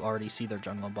jungle when you already see their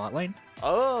jungle and bot lane.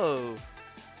 Oh,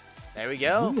 there we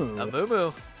go. A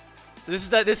Moo. So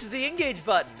this is the engage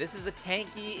button. This is the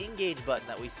tanky engage button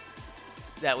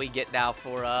that we get now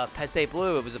for Penn State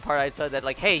Blue. It was a part I said that,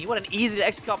 like, hey, you want an easy to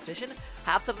execute competition?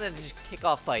 Have something to just kick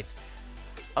off fights.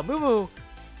 A Moo,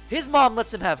 his mom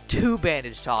lets him have 2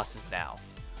 bandage tosses now.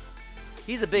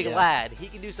 He's a big lad. He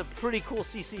can do some pretty cool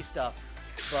CC stuff.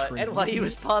 But NYU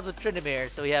responds with Tryndamere,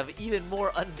 so we have even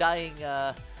more Undying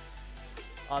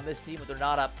on this team with their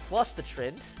not up plus the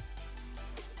Trynd.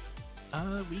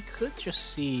 We could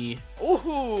just see...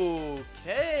 Ooh,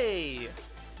 okay.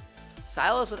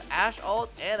 Silas with Ashe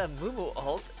ult and a Moo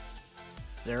ult.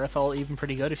 Xerath ult even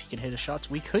pretty good if you can hit his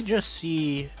shots. We could just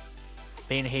see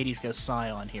Bane of Hades go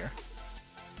Scion here.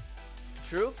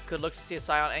 True. Could look to see a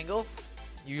Scion angle.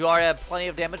 You already have plenty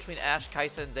of damage between Ashe,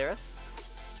 Kai'Sa, and Xerath.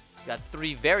 You got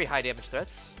 3 very high damage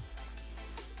threats.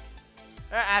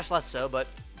 Ashe less so, but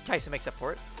Kai'Sa makes up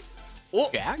for it. Oh,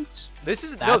 Jags? This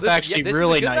is actually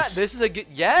really nice. This is a good.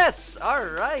 Yes. All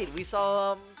right. We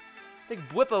saw. I think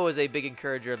Bwippo was a big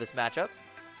encourager of this matchup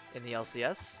in the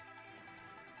LCS.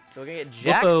 So we're gonna get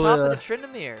Jax top of the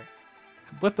Tryndamere.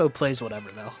 Bwippo plays whatever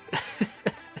though.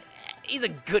 He's a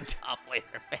good top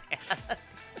laner, man.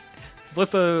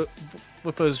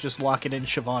 Bwippo's just locking in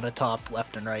Shyvana top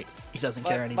left and right. He doesn't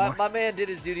care anymore. My man did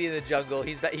his duty in the jungle.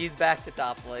 He's back to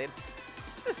top lane.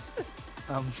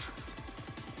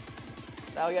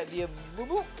 Now we got the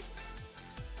Moo.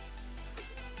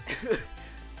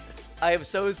 I am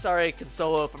so sorry,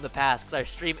 Consolo from the past, because our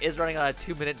stream is running on a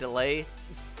 2-minute delay.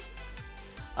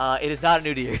 It is not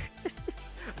an Udyr.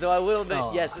 Though I will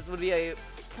admit, yes, this would be a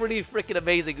pretty freaking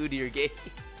amazing Udyr game.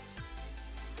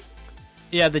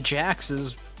 Yeah, the Jax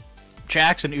and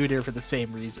Udyr for the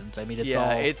same reasons. I mean,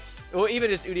 well,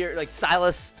 even just Udyr, like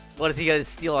Silas. What is he gonna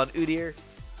steal on Udyr?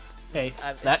 Hey,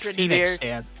 that Phoenix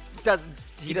stand.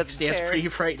 He doesn't stands care. pretty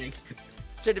frightening.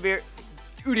 Tryndamere,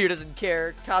 Udyr doesn't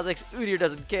care. Kha'Zix, Udyr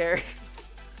doesn't care.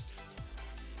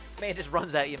 Man just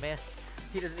runs at you, man.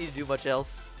 He doesn't need to do much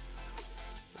else.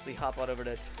 As we hop on over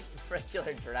to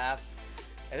regular draft.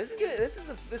 And this is good.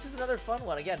 This is another fun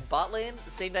one. Again, bot lane,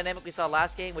 the same dynamic we saw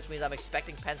last game, which means I'm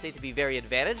expecting Penn State to be very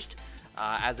advantaged,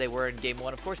 as they were in game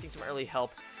 1. Of course, getting some early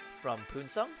help from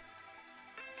Poonsung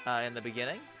in the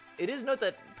beginning. It is note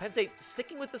that Penn State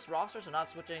sticking with this roster, so not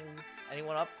switching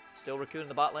anyone up. Still Raccoon in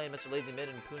the bot lane, Mr. Lazy Mid,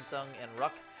 and Poonsung and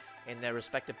Ruck in their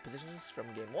respective positions from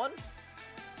game 1.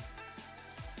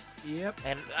 Yep.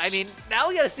 And I mean, now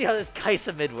we gotta see how this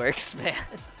Kai'Sa mid works, man.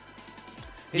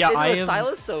 Yeah,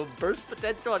 Silas, so burst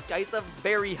potential on Kai'Sa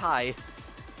very high.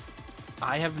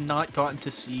 I have not gotten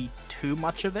to see too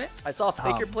much of it. I saw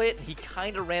Faker play it, and he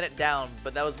kind of ran it down,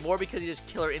 but that was more because he just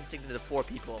killer instincted the 4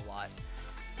 people a lot.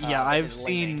 Yeah,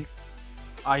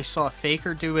 I saw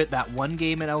Faker do it that one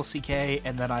game in LCK,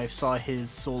 and then I saw his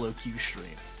solo queue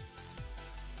streams.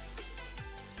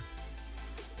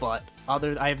 But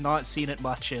I have not seen it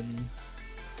much in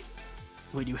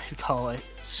what you would call it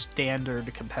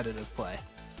standard competitive play.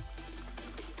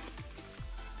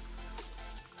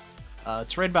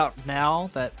 It's right about now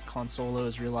that Consolo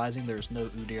is realizing there's no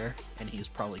Udyr, and he's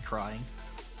probably crying.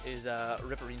 Is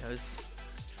Ripperinos.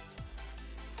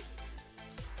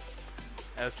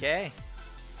 Okay.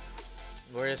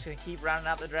 We're just going to keep rounding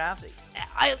out the draft.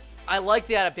 I like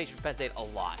the adaptation from Penn State a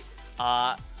lot.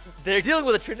 They're dealing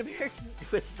with a Tryndamere,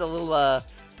 which is a little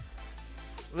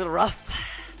rough.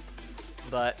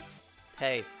 But,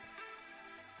 hey,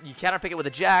 you counterpick it with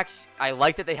a Jax. I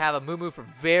like that they have a Moo for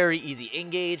very easy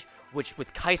engage, which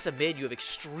with Kai'Sa mid, you have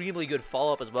extremely good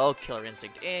follow-up as well. Killer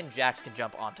Instinct in. Jax can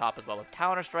jump on top as well with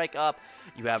Counter-Strike up.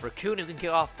 You have Raccoon who can kick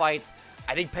off fights.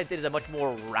 I think Penn State is a much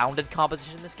more rounded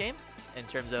composition in this game in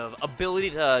terms of ability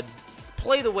to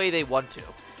play the way they want to.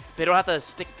 They don't have to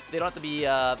stick. They don't have to be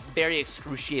very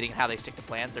excruciating in how they stick to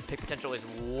plans. Their pick potential is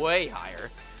way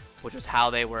higher, which was how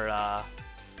they were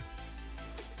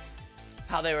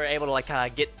able to like kind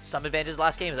of get some advantages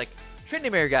last game. Is like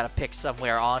Tryndamere got a pick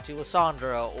somewhere onto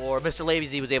Lissandra, or Mr.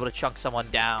 Lazy was able to chunk someone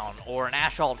down, or an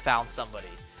Ashalt found somebody.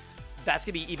 That's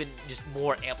going to be even just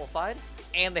more amplified,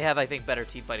 and they have, I think, better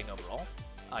team fighting overall.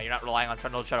 You're not relying on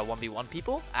Trundle to try to 1v1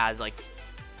 people as, like,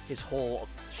 his whole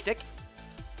shtick.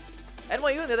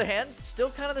 NYU, on the other hand,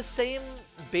 still kind of the same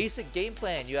basic game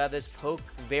plan. You have this poke,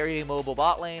 very mobile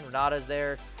bot lane. Renata's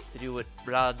there to do what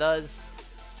Renata does.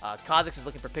 Kha'Zix is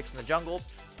looking for picks in the jungle.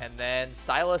 And then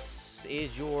Silas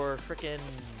is your freaking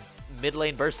mid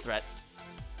lane burst threat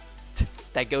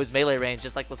that goes melee range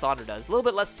just like Lissandra does. A little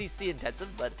bit less CC intensive,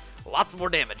 but lots more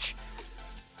damage.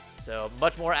 So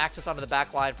much more access onto the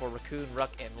back line for Raccoon,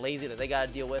 Ruck, and Lazy that they got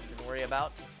to deal with and worry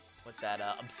about with that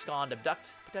abscond abduct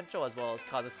potential, as well as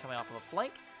Kha'Zix coming off of a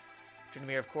flank.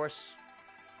 Tryndamere, of course,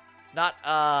 not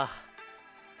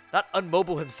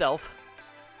unmobile himself.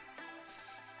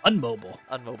 Unmobile.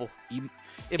 Unmobile.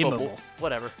 Immobile.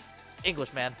 Whatever.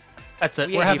 English, man. That's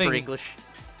it. We're having English.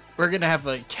 We're gonna have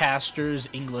a caster's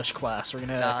English class. We're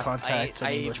gonna contact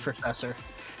an English professor.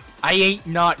 I ain't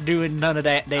not doing none of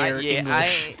that there.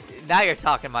 English. Now you're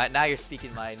talking now you're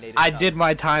speaking my native I tongue. did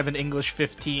my time in English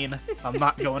 15. I'm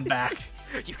not going back.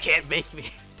 You can't make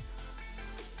me.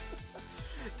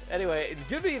 Anyway, it's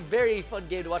gonna be a very fun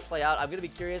game to watch play out. I'm gonna be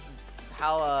curious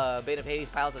how Bane of Hades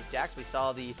piles as Jax. We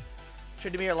saw the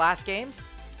Tryndamere last game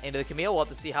into the Camille. We'll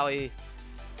have to see how he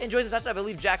enjoys this matchup. I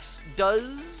believe Jax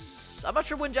does. I'm not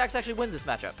sure when Jax actually wins this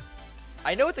matchup.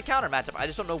 I know it's a counter matchup. I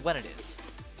just don't know when it is.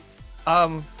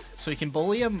 So you can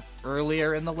bully him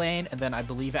earlier in the lane, and then I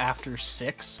believe after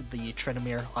 6, the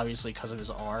Tryndamere, obviously because of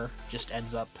his R, just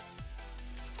ends up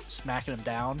smacking him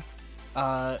down.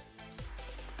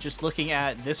 Just looking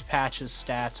at this patch's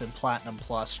stats and Platinum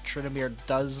Plus, Tryndamere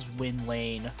does win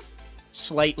lane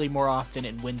slightly more often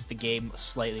and wins the game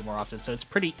slightly more often, so it's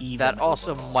pretty even. That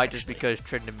also overall, might actually. just because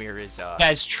Tryndamere is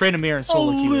That's Tryndamere in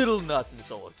solo queue. A little nuts in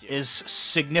solo queue. Is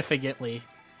significantly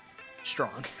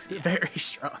strong. Yeah. Very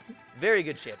strong. Very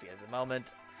good champion at the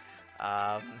moment.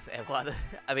 And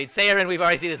I mean, Seirin, we've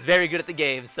already seen, is very good at the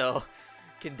game, so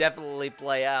can definitely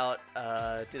play out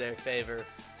to their favor.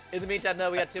 In the meantime,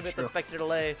 though, we got 2 minutes of spectator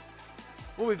delay.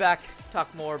 We'll be back,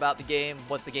 talk more about the game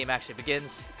once the game actually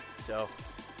begins. So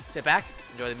sit back,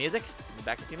 enjoy the music. We'll be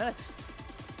back in a few minutes.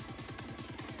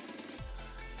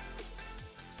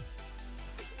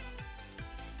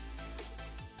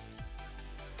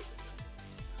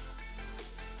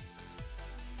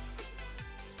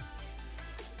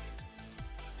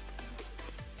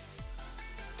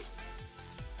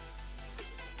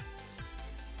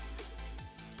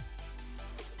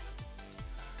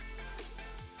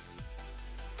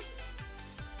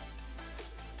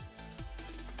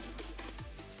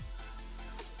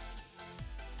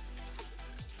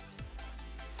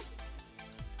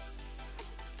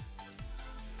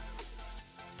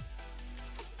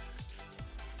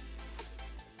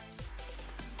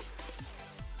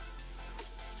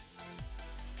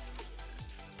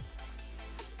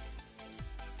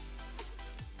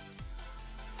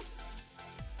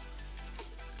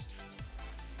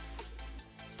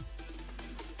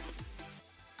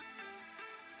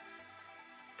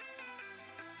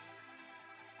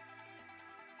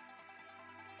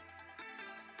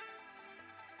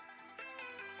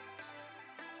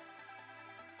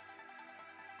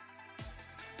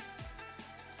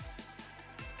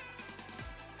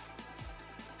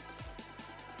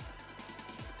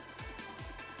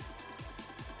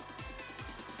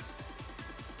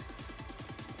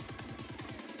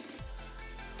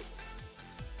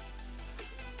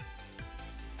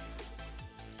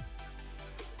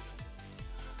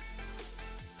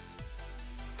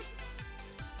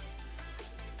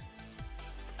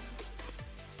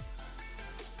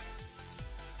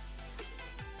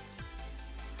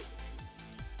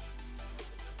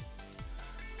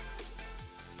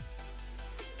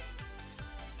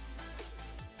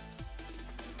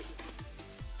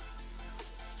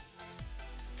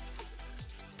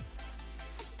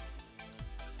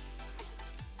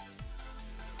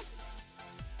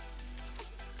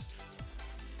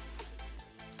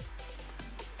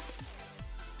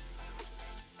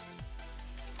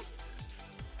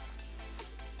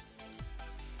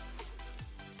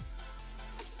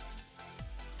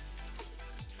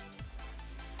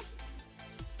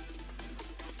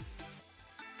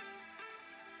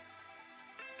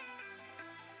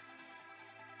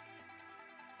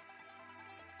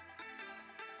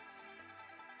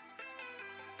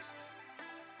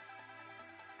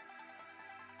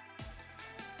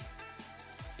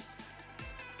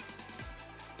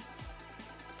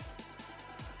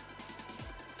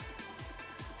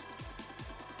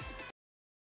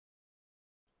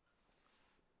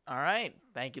 All right.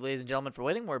 Thank you, ladies and gentlemen, for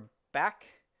waiting. We're back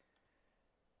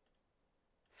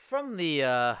from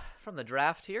the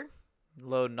draft here,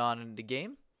 loading on into the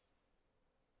game.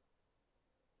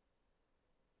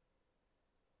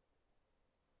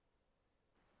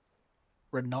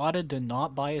 Renata did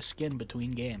not buy a skin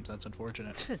between games. That's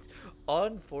unfortunate.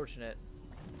 Unfortunate.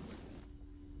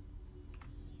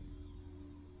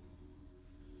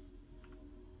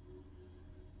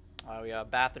 We got a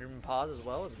bathroom pause as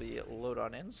well as we load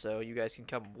on in, so you guys can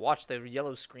come watch the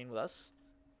yellow screen with us.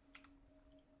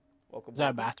 Welcome. Is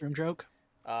that a bathroom joke?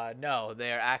 No,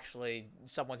 they're actually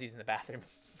someone's using the bathroom.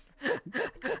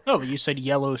 Oh, but you said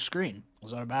yellow screen.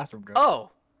 Was that a bathroom joke?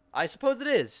 Oh, I suppose it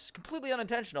is completely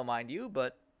unintentional, mind you,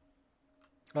 but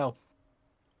Oh.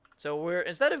 so we're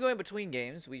instead of going between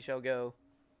games, we shall go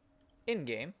in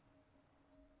game.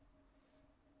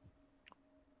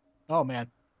 Oh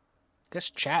man, this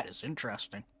chat is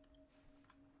interesting.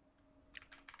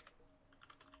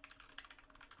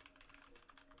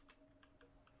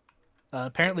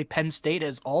 Apparently, Penn State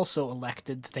has also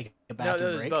elected to take a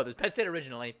bathroom there's break. both. There's Penn State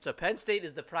originally, so Penn State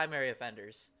is the primary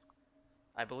offenders,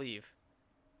 I believe.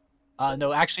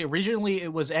 No, actually, originally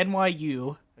it was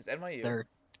NYU. It's NYU. Their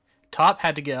top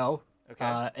had to go.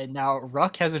 Okay. And now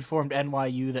Ruck has informed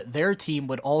NYU that their team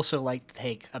would also like to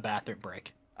take a bathroom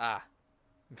break. Ah,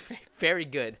 very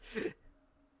good.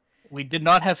 We did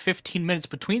not have 15 minutes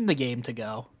between the game to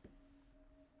go.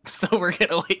 So we're going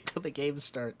to wait till the game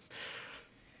starts.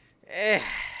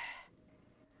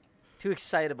 Too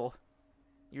excitable.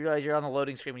 You realize you're on the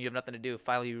loading screen when you have nothing to do.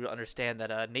 Finally, you understand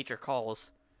that nature calls,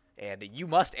 and you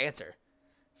must answer.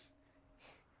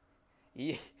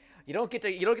 You don't get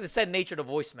to send nature to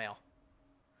voicemail.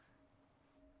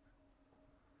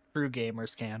 True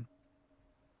gamers can.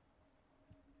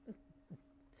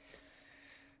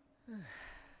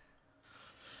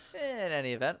 In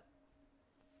any event,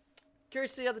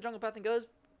 curious to see how the jungle pathing goes.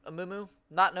 Amumu,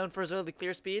 not known for his early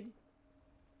clear speed.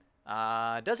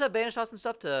 Does have banish shots and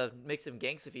stuff to make some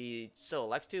ganks if he so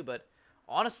elects to, but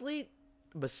honestly,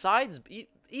 besides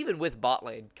even with bot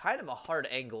lane, kind of a hard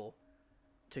angle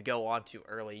to go onto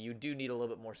early. You do need a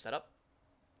little bit more setup,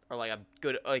 or like a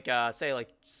good say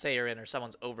Sayer or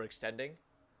someone's overextending.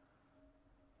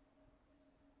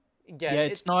 Again, Yeah,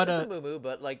 it's not a Mumu,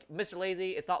 but like Mr.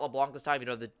 Lazy, it's not LeBlanc this time. You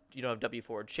don't have W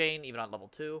forward chain even on level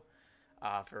 2,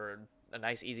 for a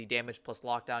nice easy damage plus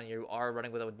lockdown. You are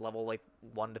running with a level like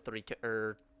 1 to 3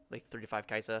 or like 3 to 5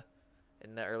 Kaisa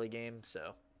in the early game.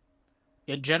 So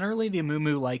yeah, generally the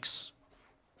Amumu likes.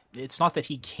 It's not that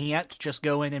he can't just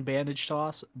go in and bandage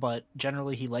toss, but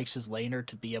generally he likes his laner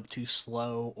to be able to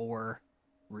slow or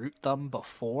root them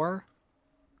before.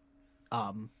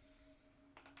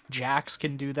 Jax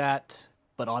can do that,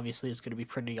 but obviously it's going to be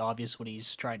pretty obvious when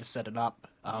he's trying to set it up.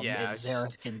 And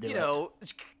Xerath can do it.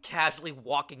 Just casually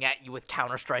walking at you with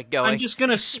Counter-Strike going. I'm just going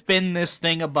to spin this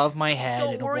thing above my head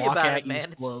Don't and worry walk about at it, you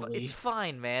man. slowly. It's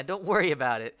fine, man. Don't worry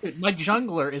about it. Dude, my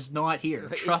jungler is not here.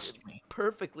 Trust me.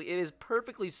 It is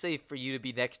perfectly safe for you to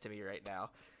be next to me right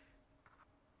now.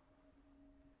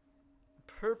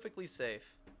 Perfectly safe.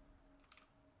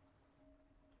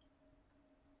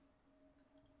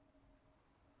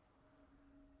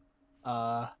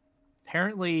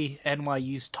 Apparently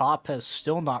NYU's top has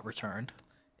still not returned.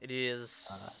 It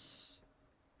is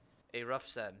a rough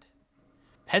send.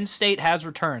 Penn State has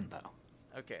returned, though.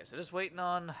 Okay, so just waiting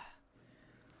on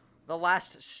the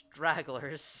last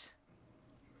stragglers.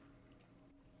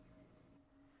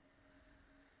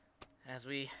 As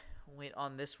we wait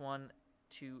on this one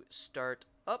to start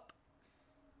up.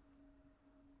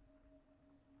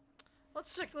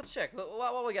 Let's check.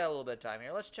 While we got a little bit of time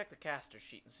here, let's check the caster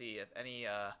sheet and see if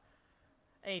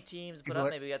any teams put up.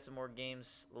 Maybe we got some more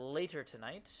games later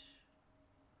tonight.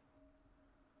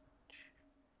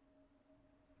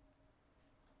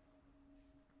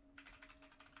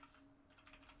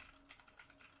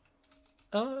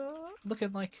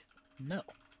 Looking like no.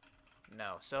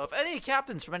 No. So if any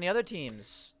captains from any other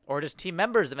teams, or just team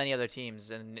members of any other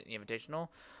teams in the Invitational,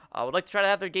 would like to try to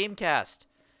have their game cast,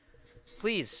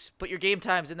 please put your game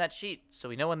times in that sheet so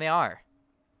we know when they are.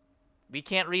 We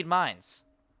can't read minds.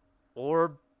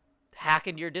 Or hack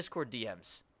into your Discord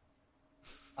DMs.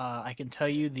 I can tell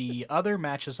you the other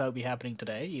matches that will be happening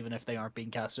today, even if they aren't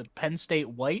being casted. Penn State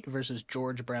White versus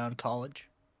George Brown College.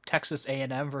 Texas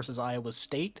A&M versus Iowa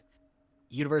State.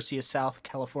 University of South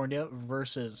California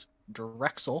versus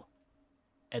Drexel.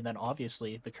 And then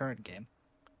obviously the current game.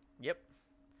 Yep.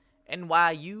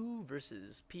 NYU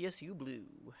versus PSU Blue.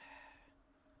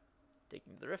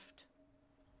 Taking the Rift.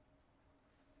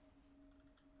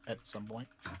 At some point.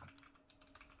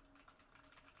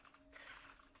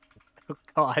 Oh,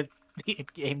 God. the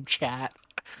in-game chat.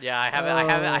 Yeah, I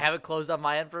have it closed on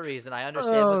my end for a reason. I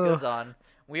understand what goes on.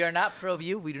 We are not pro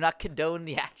view. We do not condone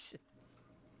the actions.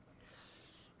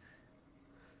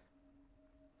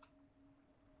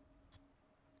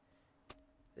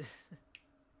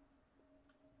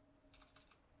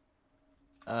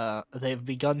 They've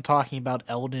begun talking about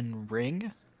Elden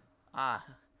Ring. Ah,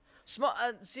 small.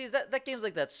 See, is that game's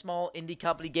like that small indie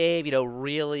company game? You know,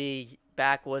 really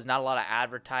backwoods. Not a lot of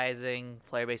advertising.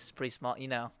 Player base is pretty small. You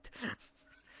know.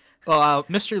 Well,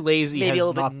 Mr. Lazy Maybe has a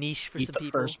little not bit niche for beat some the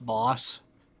people. first boss,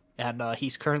 and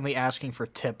he's currently asking for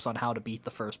tips on how to beat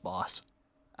the first boss.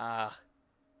 I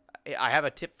have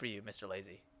a tip for you, Mr.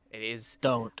 Lazy.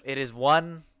 Don't. It is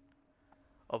one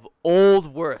of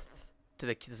old worth to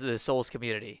the Souls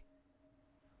community.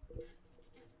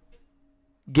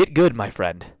 Get good, my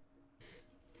friend.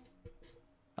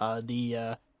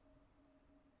 The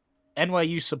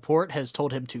NYU support has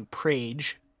told him to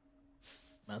prage.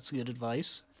 That's good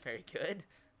advice. Very good.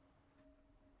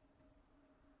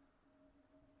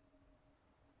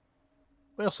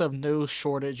 We also have no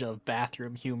shortage of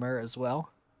bathroom humor as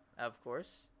well. Of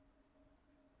course.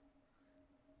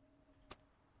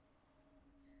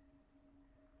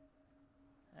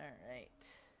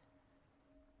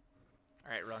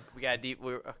 All right, Runk. We got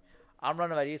I'm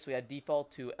running out of ideas, so we got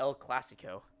default to El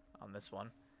Clasico on this one.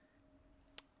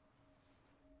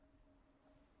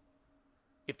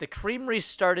 If the creamery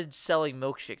started selling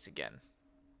milkshakes again,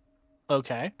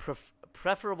 Okay.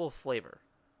 preferable flavor.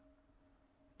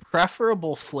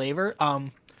 Preferable flavor?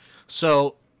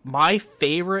 So my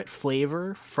favorite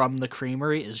flavor from the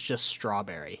creamery is just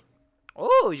strawberry.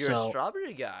 Oh, you're a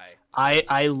strawberry guy.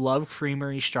 I love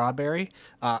creamery strawberry.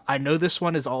 I know this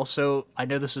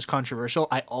is controversial.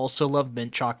 I also love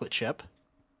mint chocolate chip.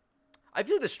 I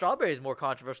feel like the strawberry is more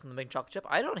controversial than the mint chocolate chip.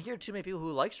 I don't hear too many people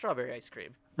who like strawberry ice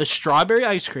cream. The strawberry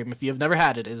ice cream, if you've never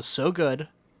had it, is so good.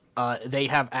 They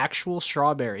have actual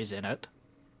strawberries in it.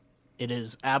 It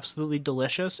is absolutely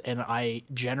delicious, and I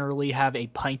generally have a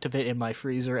pint of it in my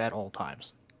freezer at all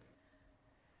times.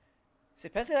 Say,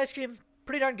 Penn State ice cream,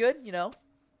 pretty darn good, you know.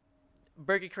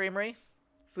 Burger Creamery,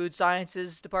 Food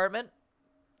Sciences Department.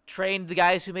 Trained the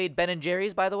guys who made Ben and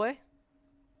Jerry's, by the way.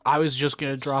 I was just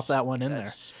going to drop that one in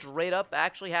there. Straight up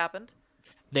actually happened.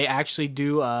 They actually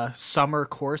do summer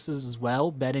courses as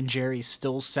well. Ben & Jerry's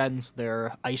still sends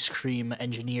their ice cream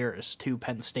engineers to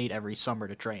Penn State every summer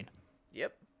to train.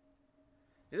 Yep.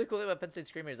 The other cool thing about Penn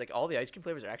State's Creamery is like all the ice cream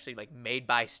flavors are actually like made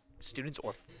by students,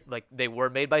 or like they were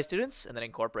made by students and then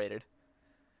incorporated.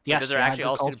 Yes, they're actually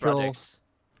all student projects.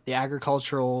 The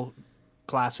agricultural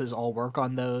classes all work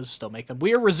on those, still make them.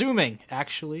 We are resuming,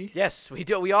 actually. Yes, we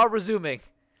do. We are resuming.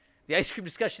 The ice cream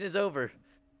discussion is over.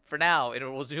 For now, it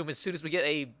will resume as soon as we get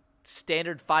a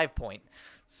standard 5-point.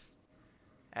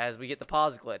 As we get the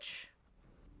pause glitch.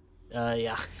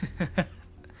 Yeah.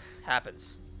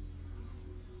 Happens.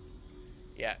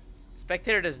 Yeah.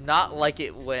 Spectator does not like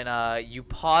it when you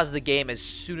pause the game as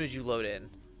soon as you load in.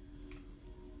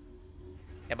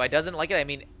 And by doesn't like it, I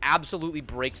mean absolutely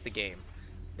breaks the game.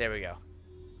 There we go.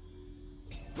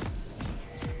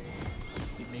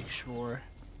 Make sure.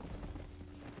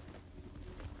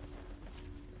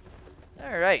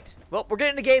 All right. Well, we're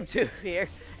getting to game 2 here.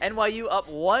 NYU up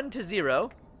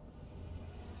 1-0.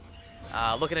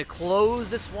 Looking to close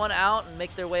this one out and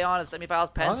make their way on in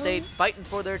semifinals. Penn State fighting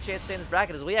for their chance to stay in this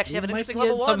bracket as we actually have an interesting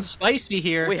level 1. Some spicy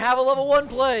here. We have a level 1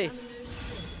 play.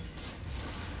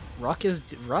 Ruck is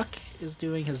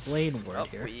doing his lane work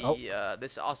here.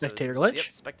 This also spectator glitch.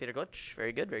 Yep, spectator glitch.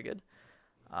 Very good, very good.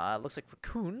 Looks like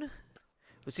Raccoon.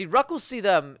 We see Ruck will see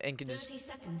them and can just.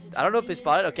 I don't know if they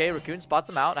spot it. Okay, Raccoon spots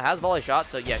them out. It has volley shot,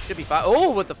 so yeah, should be fine.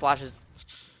 Oh, with the flashes.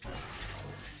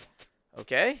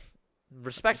 Okay,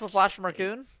 respectful flash from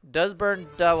Raccoon. Does burn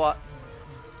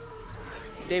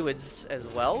Daywoods as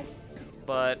well,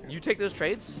 but you take those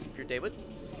trades if you're Daywid.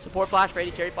 Support flash, ready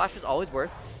carry flash is always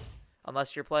worth,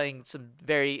 unless you're playing some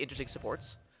very interesting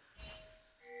supports.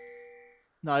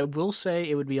 Now, I will say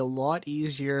it would be a lot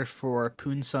easier for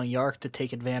Poon Sung Yark to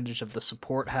take advantage of the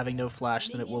support having no flash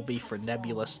than it will be for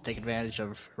Nebulous to take advantage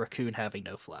of Raccoon having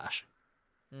no flash.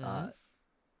 The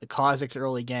Kha'Zix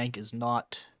early gank is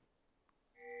not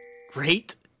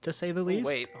great, to say the least.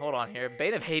 Wait, hold on here.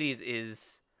 Bane of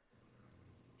Hades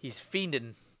he's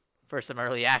fiending for some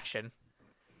early action.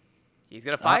 He's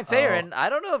going to find Saren. I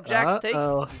don't know if Jax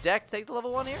takes the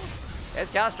level 1 here. He has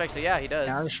Counter Strike, so yeah, he does.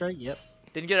 Counter Strike, yep.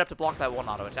 Didn't get up to block that one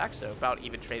auto attack, so about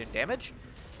even trade in damage.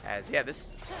 As, yeah, this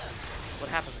is what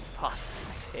happens when you pause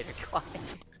Spectator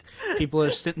Client. People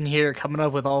are sitting here coming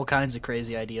up with all kinds of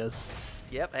crazy ideas.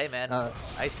 Yep, hey man,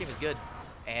 ice cream is good.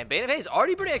 And Bane of Haze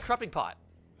already burning a corrupting pot.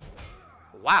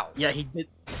 Wow. Yeah, he did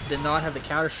not have the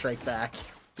counter strike back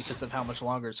because of how much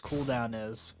longer his cooldown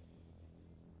is.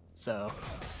 So,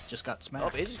 just got Oh,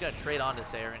 smacked. he's just going to trade on to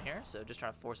Saren here, so just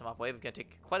trying to force him off wave. He's going to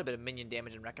take quite a bit of minion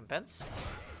damage in recompense.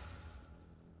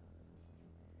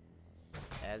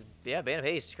 As, yeah, Bane of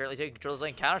Haste currently taking control of his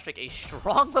lane. Counter strike, a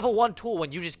strong level 1 tool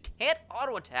when you just can't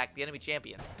auto-attack the enemy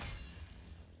champion.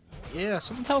 Yeah,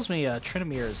 someone tells me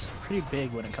Trinamir is pretty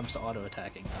big when it comes to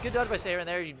auto-attacking. Good dodge by Saren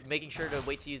there. You're making sure to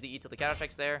wait to use the E till the counter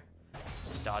strike's there.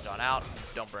 Just dodge on out.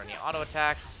 Don't burn any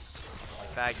auto-attacks.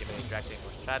 Like that, give it a distracting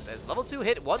chat. As level 2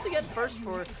 hit once again first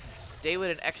for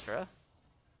David and Extra.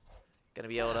 Gonna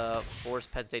be able to force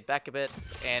Penn State back a bit.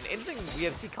 And interesting, we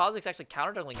have seen Kozik's actually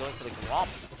counter juggling going for the Gromp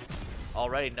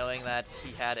already, knowing that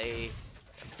he had a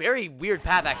very weird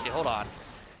path actually. Hold on.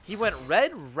 He went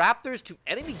red Raptors to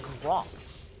enemy Gromp.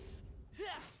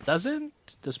 Does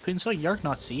Poonsung Yark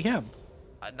not see him?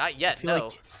 Not yet, no.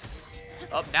 Like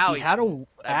oh, now he had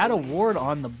a ward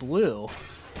on the blue,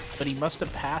 but he must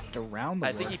have pathed around the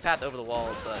ward. I think he pathed over the wall,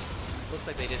 but looks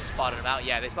like they just spotted him out.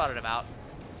 Yeah, they spotted him out.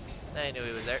 They knew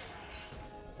he was there.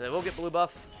 So they will get blue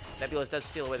buff. Nebulous does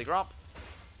steal away the Gromp.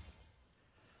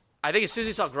 I think as soon as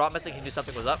he saw Gromp missing, he knew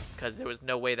something was up, because there was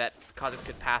no way that Kozik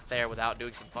could path there without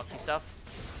doing some funky stuff.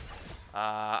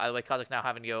 Either way, Kozik's now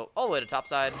having to go all the way to top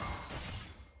side.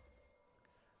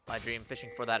 My dream fishing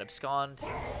for that abscond.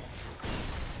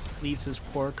 Leaves his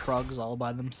poor Krugs all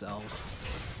by themselves.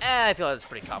 I feel like that's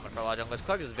pretty common for a lot of junglers.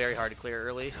 Krug is very hard to clear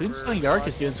early. Poonsung Yark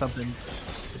is doing something.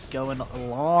 Is going a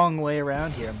long way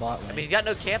around here in bot lane. I mean, he's got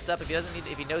no camps up. If he doesn't need,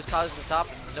 if he knows Kozik's at the top,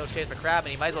 no chance for Crab,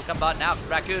 and he might as well come bot now.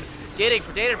 Raccoon getting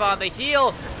Predator Bomb. The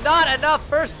heal, not enough.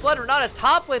 First blood, Renata's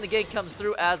top lane. The gank comes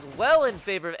through as well in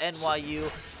favor of NYU.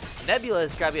 Nebula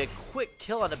is grabbing a quick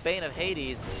kill on the Bane of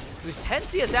Hades, who's 10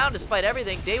 CS down despite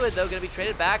everything. David, though, going to be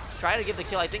traded back, trying to give the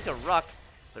kill, I think, to Ruck,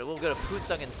 but it will go to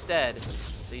Poonsung instead.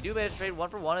 So you do manage to trade 1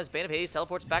 for 1 as Bane of Hades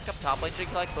teleports back up top lane, trying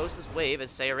to collect most of this wave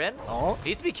as Saren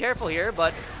needs to be careful here,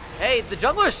 but hey, the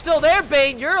jungler's still there,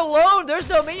 Bane. You're alone. There's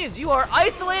no minions. You are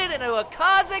isolated into a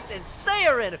Kha'Zix, and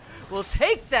Saren will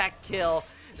take that kill.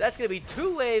 That's going to be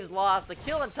 2 waves lost. The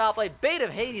kill in top lane. Bane of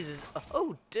Hades is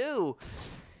due.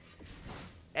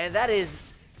 And that is,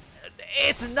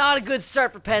 it's not a good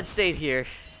start for Penn State here.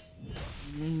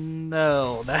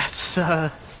 No, that's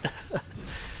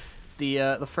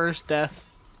the first death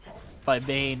by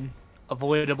Bane,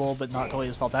 avoidable but not totally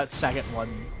his fault. That second one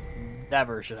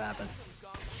never should happen.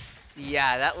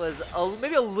 Yeah, that was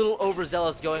maybe a little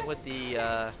overzealous going with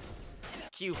the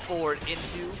Q forward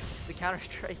into the counter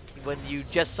strike when you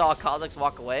just saw Kha'Zix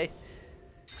walk away.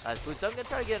 So I'm gonna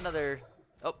try to get another.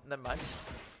 Oh, never mind.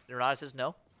 Renata says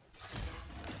no.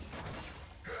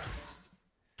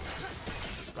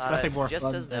 Nothing more just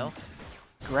fun says than no.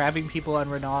 grabbing people on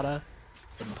Renata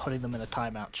and putting them in a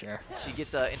timeout chair. She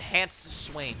gets an enhanced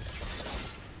Swain.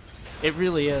 It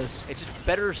really is. It's just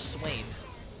better Swain.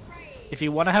 If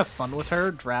you want to have fun with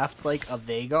her, draft like a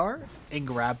Veigar and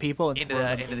grab people and Into throw the-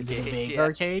 them into the into the cage, Veigar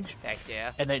yeah. cage. Heck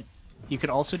yeah. And then you can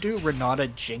also do Renata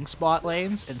Jinx bot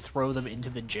lanes and throw them into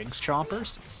the Jinx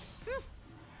chompers.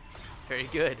 Very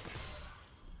good.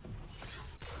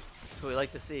 That's what we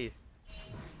like to see.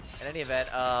 In any event,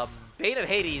 Bane of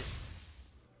Hades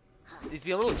needs to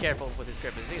be a little careful with his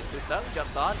grip. Poonsung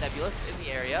jumped on, Nebulous in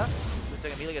the area. Poonsung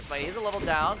immediately gets mighty. He's a level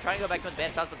down, trying to go back to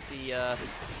advanced shots, but the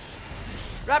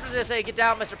Raptors are gonna say, get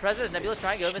down, Mr. President. Nebulous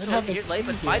trying to go. Mr. President here late,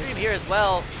 but My Dream here as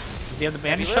well. Does he have the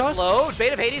banning Nebulous shots? low.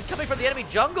 Bane of Hades coming from the enemy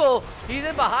jungle. He's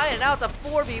in behind, and now it's a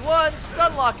 4v1.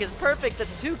 Stunlock is perfect.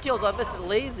 That's 2 kills on Mr.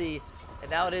 Lazy. And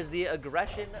now it is the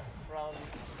aggression from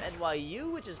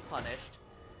NYU, which is punished.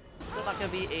 Still not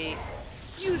going to be a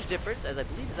huge difference, as I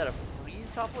believe, is that a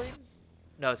freeze top lane?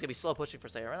 No, it's going to be slow pushing for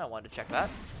Saren. I wanted to check that.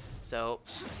 So,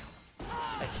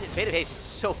 Bane of Hades is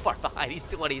so far behind. He's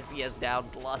 20 CS down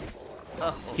plus.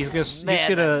 Oh, He's man,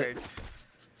 gonna. that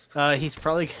hurts. He's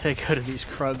probably gonna go to these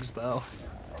Krugs though.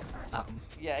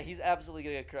 Yeah, he's absolutely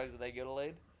going to get Krugs and then go to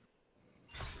lane.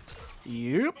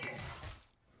 Yep.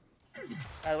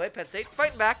 By the way, Penn State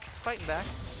fighting back, fighting back.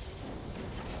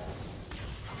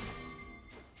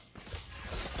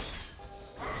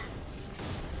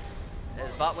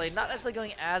 As bot lane not necessarily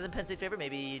going as in Penn State's favor,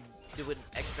 maybe do an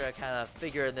extra kind of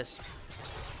figuring this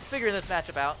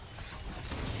matchup out.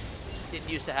 Getting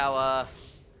used to how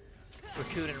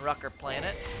Raccoon and Ruck are playing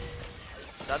it.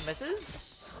 Stun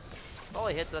misses.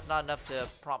 Volley hits, that's not enough to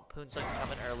prompt Poonsung to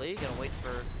come in early. Gonna wait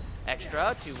for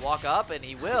extra to walk up, and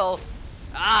he will.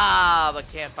 But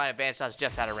can't find advantage shots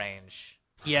just out of range.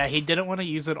 Yeah, he didn't want to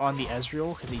use it on the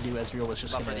Ezreal because he knew Ezreal was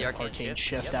just But for gonna the arcane arcane shift,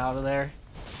 shift yep. out of there.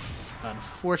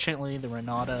 Unfortunately, the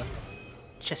Renata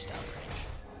just out of range.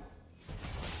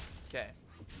 Okay.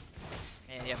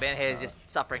 Yeah, Banhead is just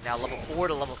suffering now, level 4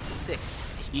 to level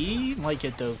 6. He might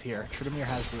get dove here. Tryndamere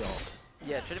has the ult.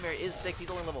 Yeah, Tryndamere is 6. He's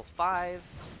only level 5.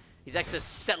 He's actually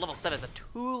set level 7. It's a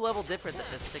 2-level difference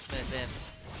at just 6 minutes in.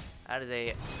 That is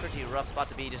a pretty rough spot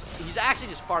to be. He's actually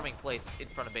just farming plates in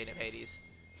front of Bane of Hades.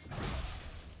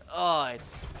 Oh,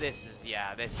 this is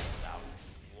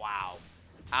wow.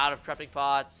 Out of prepping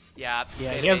pots. Yeah.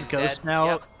 Yeah, Bane he of has Hades ghost dead. now.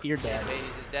 Yep. You're dead. Bane of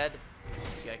Hades is dead.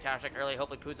 You gotta counter check early.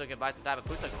 Hopefully Poonso can buy some time, but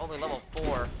Poonso's only level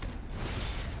 4.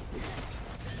 He's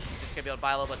just gonna be able to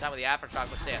buy a little bit of time with the aftershock,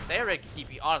 which Sayori can keep.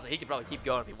 Honestly, he could probably keep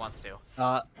going if he wants to.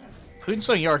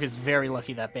 Poonsung York is very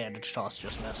lucky that bandage toss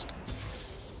just missed.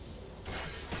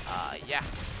 Yeah.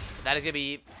 That is gonna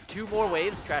be 2 more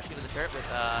waves crashing into the turret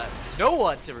with no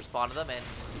one to respond to them, and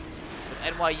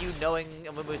with NYU knowing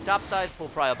Amumu's top side, full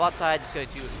prio bot side, just going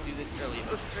to do this early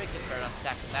ocean trick and start on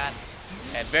stacking that.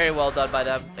 And very well done by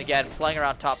them. Again, playing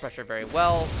around top pressure very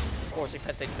well, forcing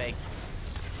Penn State to make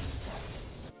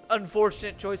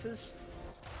unfortunate choices.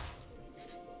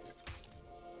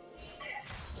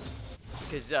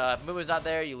 Because Amumu's not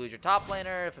there, you lose your top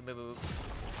laner. If Amumu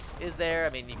is there, I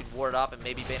mean, you can ward up, and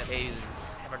maybe Bane of Hades is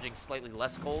hemorrhaging slightly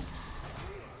less cold.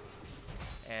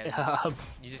 And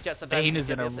you just got sometimes Bane is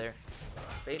in a up there.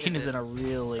 Bane is in a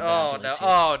really bad place here.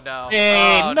 Oh no!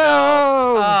 Bane, oh,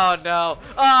 no! Oh no!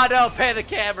 Oh no! Pan the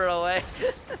camera away.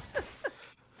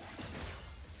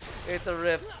 It's a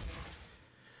rip.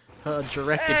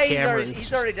 Directed Hey, camera.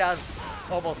 he's already down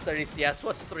almost 30 CS.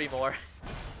 What's 3 more?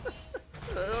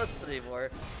 What's 3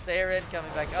 more? Saren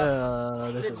coming back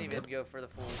up. This Didn't isn't even good. go for the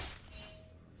full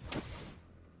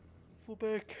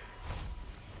back.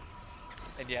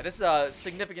 And yeah, this is a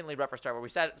significantly rougher start where we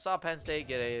saw Penn State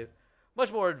get a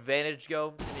much more advantage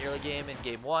go in the early game in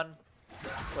game 1.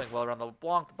 Playing well around the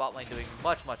LeBlanc, the bot lane doing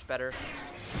much better.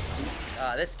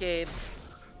 This game,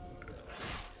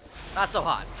 not so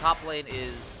hot. Top lane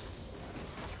is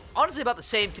honestly about the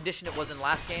same condition it was in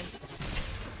last game.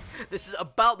 This is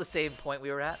about the same point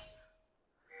we were at.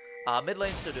 Mid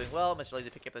lane still doing well. Mr. Lazy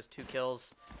picking up those 2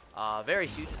 kills. Very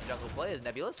huge in the jungle play is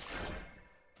Nebulous.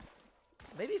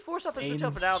 Maybe force up the switch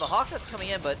up for now. The Hawkshot's coming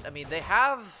in, but I mean they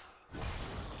have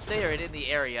Sayori in the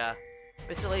area.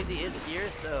 Mr. Lazy is here,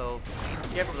 so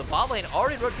careful. The bot lane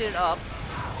already rotated up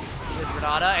with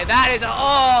Renata, and that is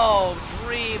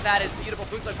dream. That is beautiful.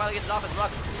 Poonso finally gets it off his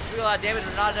rock. Doing a lot of damage.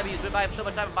 Renata W has been by him so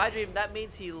much time in my dream. That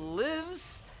means he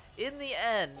lives in the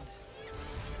end.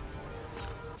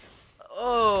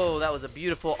 Oh, that was a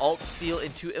beautiful ult steal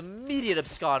into immediate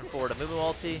abscond forward. Amumu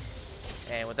ulti.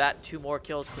 And with that, 2 more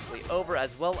kills quickly over,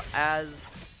 as well as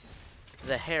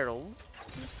the Herald,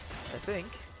 I think.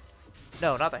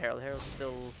 No, not the Herald. The Herald's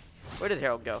still... Where did the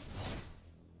Herald go?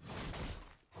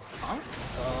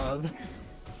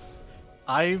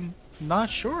 I'm not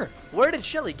sure. Where did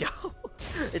Shelly go?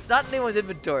 It's not in anyone's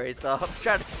inventory, so I'm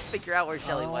trying to figure out where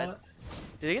Shelly went.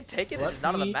 Did he get taken? It's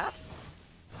not on the map?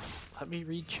 Let me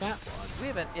read chat. We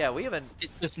haven't... It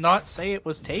does not say it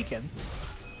was taken.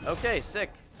 Okay,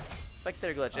 sick.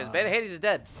 Spectator glitches. Bane of Hades is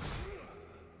dead.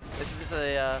 This is just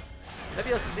a,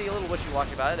 maybe let's be a little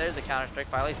wishy-washy about it. There's the counter-strike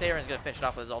finally. Saren's gonna finish it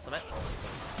off with his ultimate.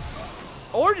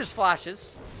 Or just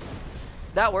flashes.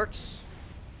 That works.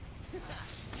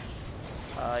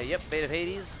 Yep, Bane of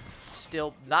Hades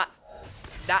still not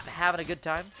having a good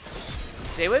time.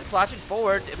 Daywin flashing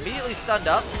forward, immediately stunned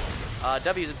up.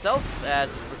 W's himself, as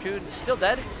Raccoon's still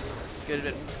dead. Could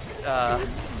have been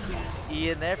E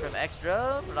in there from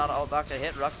extra. Not gonna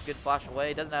hit. Ruck, good flash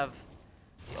away. Doesn't have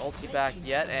the ulti back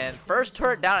yet. And first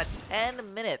turret down at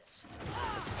 10 minutes.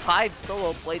 5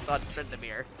 solo plates on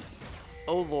Tryndamere.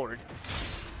 Oh lord.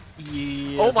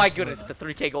 Yes. Oh my goodness, it's a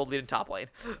 3k gold lead in top lane.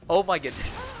 Oh my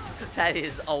goodness. That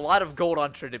is a lot of gold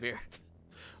on Tryndamere.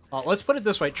 Let's put it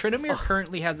this way. Tryndamere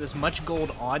currently has as much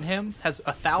gold on him, has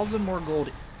 1,000 more gold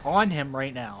on him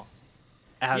right now.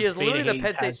 He is literally the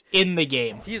Penn has State in the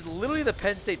game. He is literally the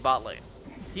Penn State bot lane.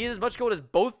 He has as much gold as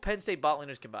both Penn State bot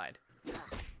laners combined.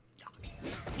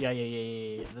 Yeah.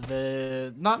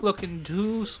 The not looking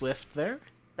too swift there.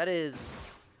 That is,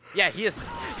 yeah. He is.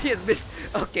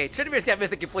 Okay, Tryndamere's got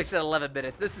mythic completion at 11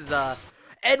 minutes. This is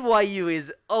NYU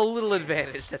is a little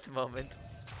advantaged at the moment.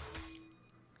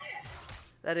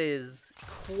 That is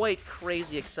quite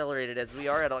crazy accelerated as we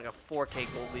are at like a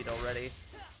 4k gold lead already.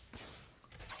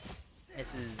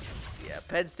 This is, yeah,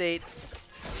 Penn State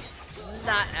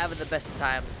not having the best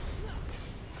times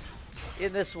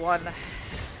in this one.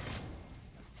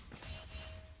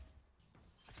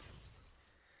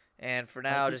 And for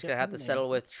now, just gonna have to settle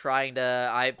with trying to.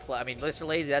 I mean, Mr.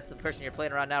 Lazy, that's the person you're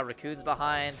playing around now. Raccoon's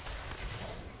behind.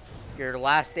 Your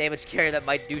last damage carry that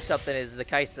might do something is the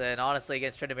Kaisa, and honestly,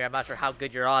 against Tryndamere, I'm not sure how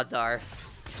good your odds are.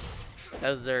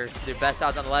 Those are their best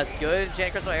odds nonetheless. Good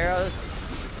Chain Crystal Arrow.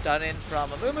 Stunning from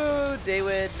Amumu.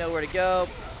 Daywid, nowhere to go.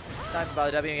 Time to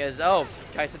bother Wing is, oh,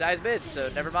 Kai'Sa dies mid, so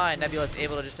never mind. Nebula's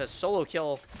able to just solo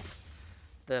kill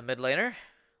the mid laner.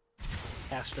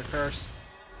 Caster Curse.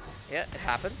 Yeah, it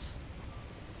happens.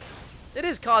 It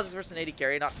is Causes versus an 80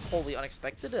 carry, not wholly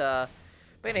unexpected.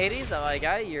 Bane Hades, my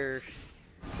guy,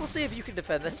 we'll see if you can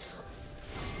defend this.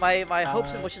 My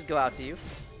hopes and wishes go out to you.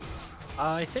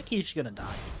 I think he's gonna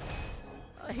die.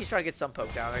 He's trying to get some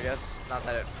poke down, I guess. Not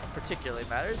that it particularly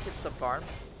matters. Get some farm.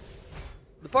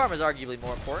 The farm is arguably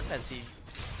more important as he...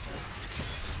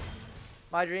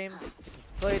 My Dream, taking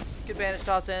some plates, good bandage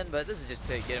toss in, but this is just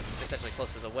to get him essentially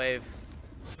close to the wave.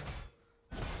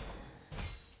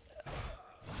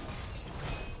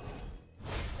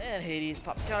 And Hades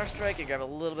pops Counter-Strike and grab a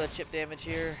little bit of chip damage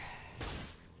here.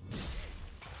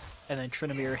 And then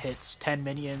Tryndamere hits 10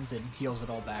 minions and heals it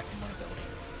all back in one ability.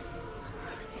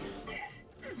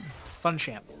 Fun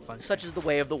champ. Such is the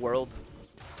way of the world.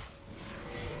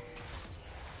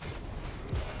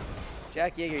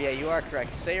 Jack Yeager, yeah, you are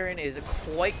correct. Seirin is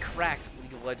quite cracked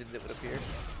League of Legends, it would appear.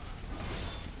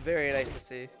 Very nice to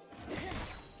see.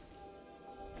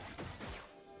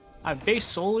 I'm based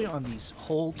solely on these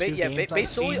whole two games.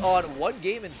 Based solely on 1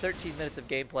 game and 13 minutes of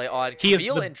gameplay on He is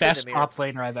Camille the and best Tryndamere. top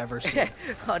laner I've ever seen.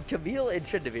 On Camille and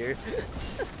Tryndamere.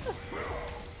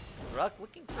 Ruck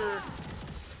looking for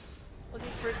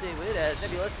Daywid.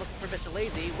 Nebulous looking for Mr.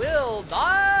 Lazy. Will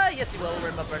not. Yes, he will.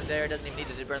 Burn up burn there. Doesn't even need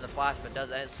to burn the flash, but does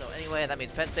that. So anyway, and that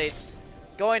means Penn State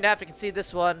going to have to concede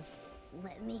this one.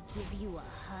 Let me give you a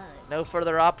hug. No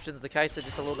further options. The Kai'Sa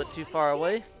just a little bit too far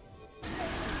away.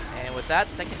 And with that,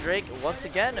 second Drake once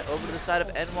again over to the side of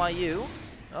NYU.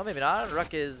 Oh, maybe not.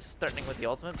 Ruck is threatening with the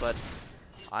ultimate, but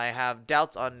I have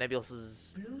doubts on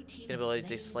Nebulous's inability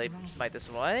to smite this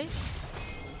one away.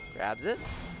 Grabs it.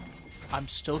 I'm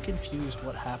still confused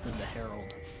what happened to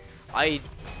Herald.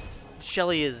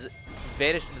 Shelly is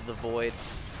vanished into the void.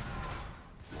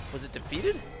 Was it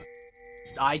defeated?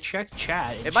 I checked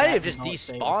chat. It might have just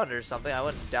despawned or something. I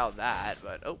wouldn't doubt that,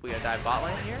 but oh, we got to dive bot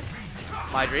lane here.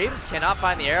 My Dream cannot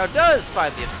find the arrow. Does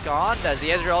find the abscond as the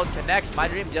Ezreal ult connects. My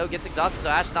Dream gets exhausted, so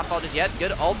Ash is not followed in yet.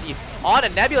 Good ulti on a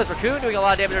Nebulous Raccoon doing a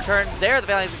lot of damage return. There, the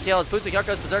Valiant kill is boosting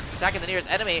Yarko's Berserk, attacking the nearest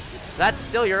enemy. That's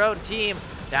still your own team.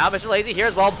 Now Mr. Lazy here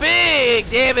as well. Big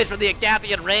damage from the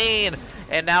Agathian Rain.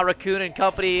 And now Raccoon and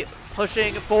company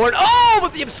pushing forward. Oh,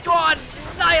 with the abscond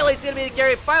annihilates the enemy to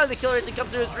carry. Finally, the killer instinct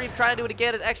comes through his Dream, trying to do it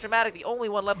again as Extramatic, the only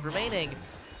one left remaining.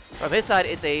 From his side,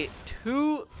 it's a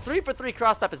 3-for-3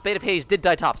 cross map as Beta Page did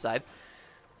die topside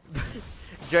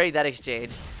during that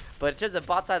exchange. But in terms of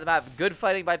bot side of the map, good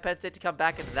fighting by Penn State to come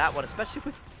back into that one, especially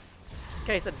with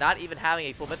Kai'Sa not even having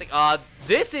a full mythic.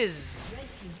 This is...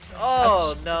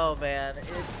 Oh, no, man.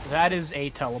 That is a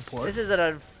teleport. This is an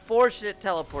unfortunate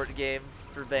teleport game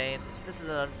for Bane. This is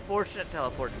an unfortunate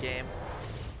teleport game.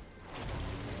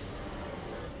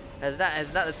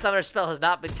 The Summoner spell has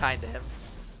not been kind to him.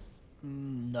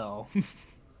 No.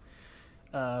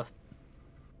 Either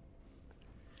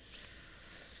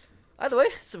way,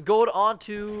 some gold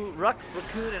onto Ruck,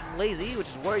 Raccoon, and Lazy, which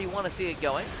is where you want to see it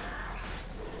going.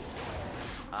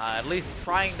 At least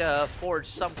trying to forge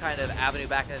some kind of avenue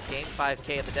back in this game.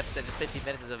 5k at the deficit, just 15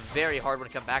 minutes is a very hard one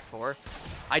to come back for.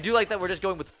 I do like that we're just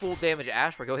going with full damage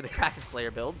Ash. We're going the Kraken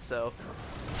Slayer build, so...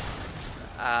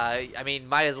 I mean,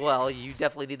 might as well. You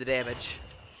definitely need the damage.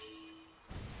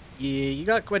 Yeah, you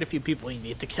got quite a few people you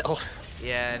need to kill.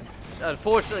 Yeah, and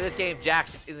unfortunately this game,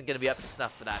 Jax just isn't going to be up to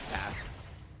snuff for that task.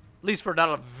 At least for not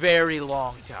a very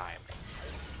long time.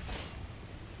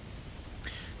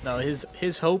 No,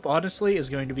 his hope, honestly, is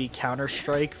going to be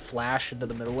Counter-Strike, flash into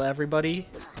the middle of everybody,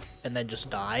 and then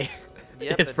just die.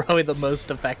 Yep, it's probably the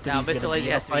most effective now he's going Mr. to Lazy be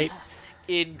in a has to fight.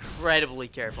 be incredibly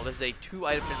careful. This is a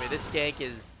 2-item Tryndamere. This gank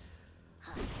is...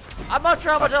 I'm not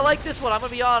sure how much I like this one, I'm going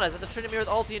to be honest. That's a Tryndamere with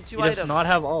ulti and 2 items. He does not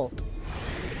have ult.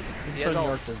 He has ult.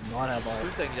 York does not have ult.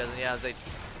 Who's saying he doesn't? Yeah,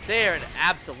 Seirin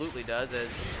absolutely does.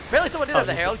 Apparently someone did have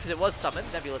the Herald because it was summoned.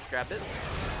 Nebulous grabbed it.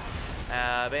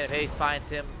 Bane of Haste finds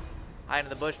him hiding in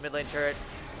the bush, mid lane turret.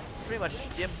 Pretty much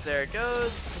gimps. There it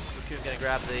goes. Raccoon gonna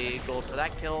grab the gold for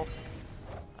that kill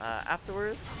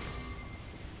afterwards.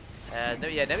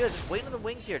 Yeah, Nebulous just waiting on the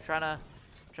wings here, trying to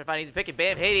find an easy pick. And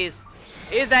Bam Hades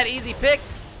is that easy pick.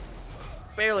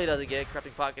 Barely doesn't get it.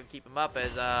 Corrupting Pot can keep him up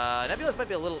as Nebulous might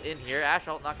be a little in here. Ash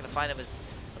ult not gonna find him as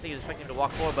I think he was expecting him to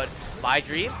walk forward, but My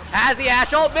Dream has the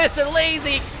Ash ult. Mr.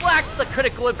 Lazy lacks the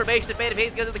critical information. The Bane of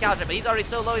Hades goes to the counter, but he's already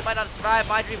so low he might not survive.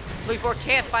 My Dream looking for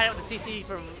can't find it with the CC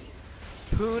from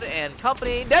Poon and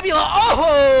company. Nebula,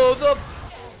 oh,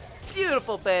 the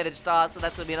beautiful bandage toss, and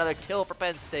that's gonna be another kill for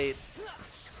Penn State.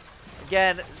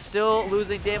 Again, still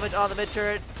losing damage on the mid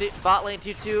turret. Bot lane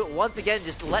 2-2. Once again,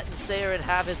 just letting Saren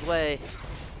have his way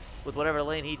with whatever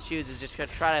lane he chooses. Just gonna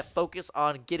try to focus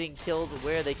on getting kills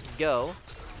where they can go.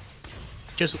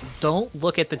 Just don't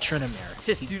look at the Tryndamere.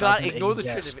 Just do not ignore the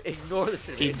Tryndamere. Ignore the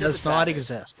Tryndamere. He does not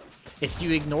exist. If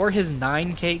you ignore his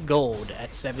 9k gold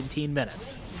at 17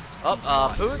 minutes.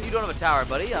 Oh, Poon, you don't have a tower,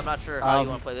 buddy. I'm not sure how you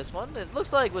want to play this one. It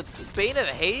looks like with Bane of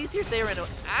Hades here, Saren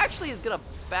actually is going to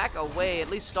back away,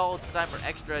 at least stall for time for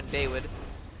Extra and Daywid.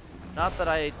 Not that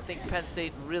I think Penn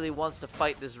State really wants to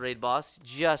fight this raid boss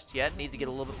just yet. Needs to get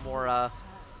a little bit more,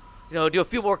 you know, do a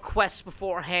few more quests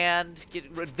beforehand,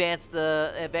 advance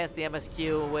the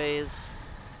MSQ ways,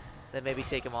 then maybe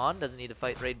take him on. Doesn't need to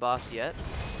fight raid boss yet.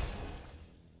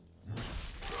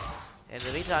 In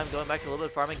the meantime, going back to a little bit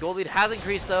of farming. Gold lead has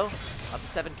increased, though, up to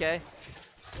 7k.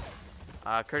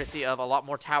 Courtesy of a lot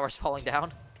more towers falling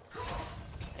down.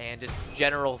 And just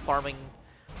general farming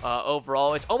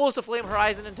overall. It's almost a Flame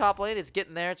Horizon in top lane. It's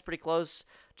getting there. It's pretty close.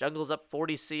 Jungle's up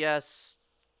 40 CS.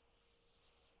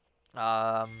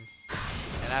 And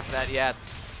after that, yeah,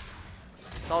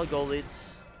 solid gold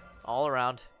leads all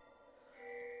around.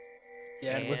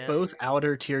 Yeah, and with both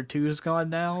outer tier 2s gone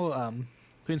now,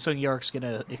 Poonsung York's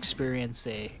gonna experience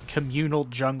a communal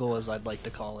jungle, as I'd like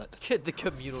to call it. The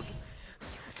communal.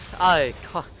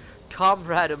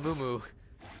 Comrade Amumu.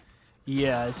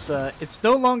 Yeah, it's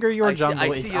no longer your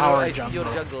jungle, it's our jungle.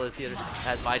 Your jungle is here.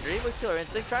 Has my dream with Killer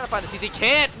Instinct, trying to find the CC.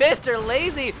 Can't! Mr.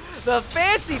 Lazy! The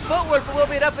fancy footwork will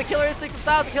be enough. The Killer Instinct from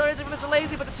Styles, the Killer Instinct from Mr.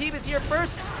 Lazy, but the team is here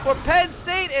first for Penn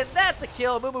State, and that's a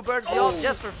kill. Mumu burns the ult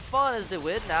just for fun as they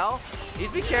win now. Needs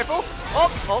to be careful.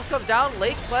 Oh, ult comes down,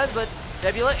 late cleanse, but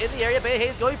Nebula in the area. Bane of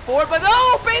Hades going forward, but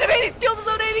no! Bane of Hades kills his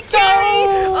own AD carry!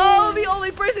 Oh, the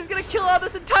only person who's gonna kill on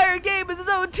this entire game is his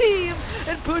own team!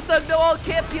 And Poonsung no all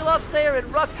can't peel off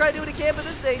Saren. Ruck try to do what he can, but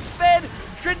this stage Fed,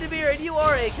 Tryndamere, and you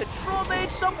are a control mage.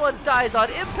 Someone dies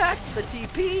on impact. The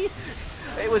TP.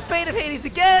 It was Bane of Hades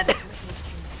again!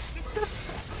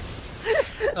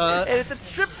 And it's a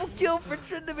triple kill for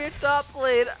Tryndamere top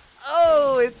lane.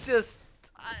 Oh, it's just...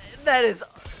 that is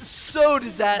so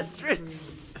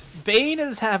disastrous. Bane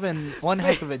is having one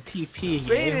heck of a TP game.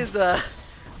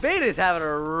 Bane is having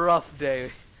a rough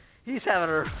day. He's having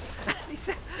a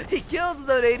he kills his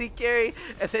own AD carry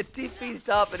and then TP's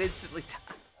top and instantly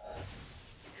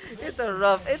dies. It's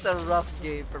a rough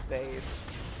game for Bane.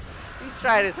 He's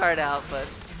trying his heart out, but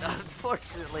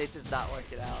unfortunately it's just not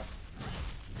working out.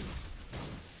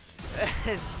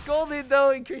 Golden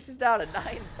though increases down to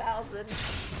 9,000.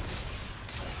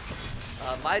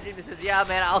 My dream says, yeah,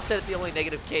 man, I'll set it the only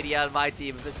negative KD on my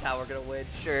team if this is how we're going to win.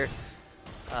 Sure.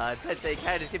 Penn State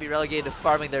kind of just going to be relegated to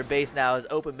farming their base now as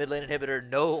open mid lane inhibitor.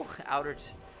 No outer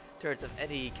turrets of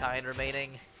any kind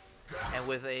remaining. And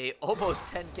with a almost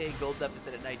 10k gold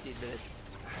deficit at 19 minutes.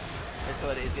 This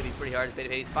one is going to be pretty hard. Bane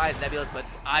of Hades finds Nebulous, but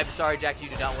I'm sorry, Jack, you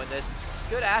do not win this.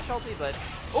 Good Ashe ulti, but...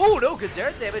 oh, no, good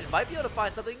Zereth damage. Might be able to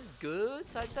find something good.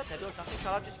 Sidestep. Nebulous not getting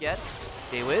caught off just yet.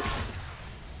 Daywid.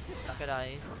 Not gonna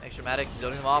die. Extra Matic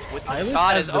zoning them off with the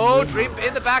shot. Oh, Dream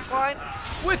in the back line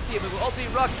with the Amumu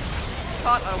ulti. Ruck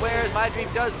caught unawares. My Dream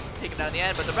does take him down in the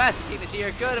end, but the rest of the team is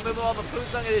here. Good Amumu on the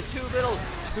Poonsung. It is too little,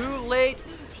 too late,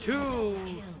 too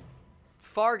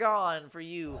far gone for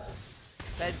you,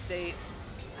 Penn State.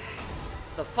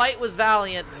 The fight was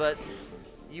valiant, but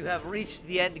you have reached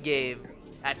the end game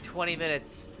at 20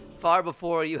 minutes, far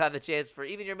before you have the chance for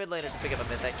even your mid laner to pick up a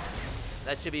mythic.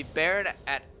 That should be Baron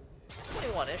at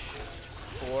 21-ish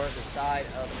for the side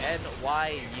of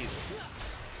NYU.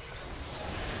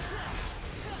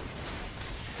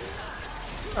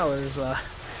 Oh, there's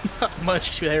not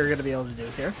much they're going to be able to do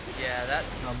here. Yeah, that's...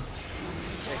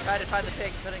 they tried to find the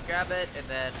pick, couldn't grab it, and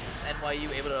then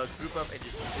NYU able to group up and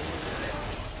just...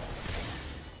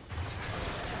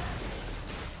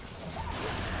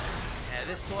 and at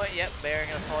this point, yep, Baron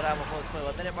going to fall down before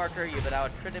the 21-minute marker. You have it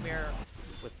out Tryndamere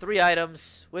with 3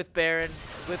 items, with Baron,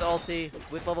 with ulti,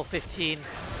 with level 15.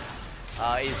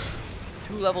 Is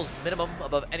 2 levels minimum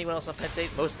above anyone else on Penn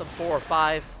State, most of them 4 or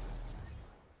 5.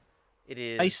 It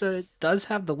is... Isa does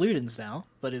have the Ludens now,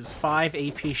 but is 5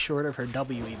 AP short of her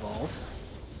W evolve.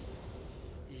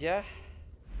 Yeah.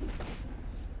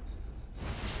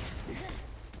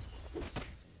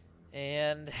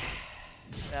 And...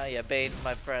 now, yeah, Bane,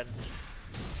 my friend.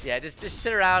 Yeah, just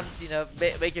sit around, you know,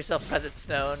 make yourself presence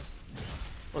known.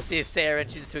 We'll see if Saren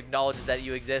chooses to acknowledge that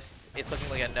you exist. It's looking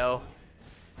like a no.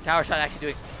 Tower shot actually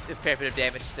doing a fair bit of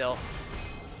damage still.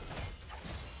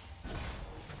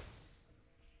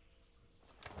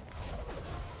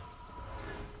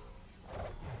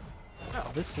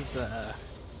 Oh, this is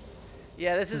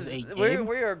yeah, this is a we game?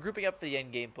 are grouping up for the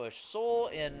end game push. Soul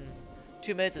in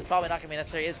 2 minutes is probably not going to be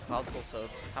necessary. Is Cloud Soul, so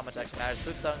how much actually matters.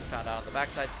 Bootsung found out on the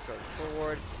backside, going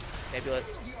forward.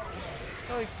 Nebulous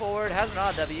going forward, has an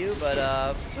odd W, but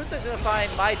Bootsung's going to find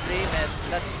My Dream, and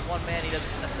that's one man he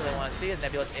doesn't necessarily want to see, as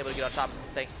Nebulous able to get on top of him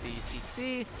thanks to the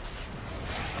CC.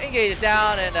 Engage it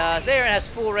down, and Zarin has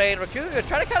full reign. Raccoon going to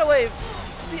try to cut away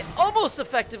almost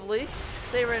effectively.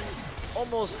 Zarin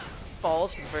almost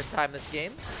falls for the first time this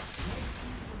game.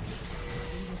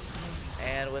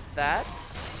 And with that,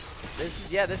 this is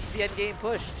the end game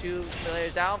push. 2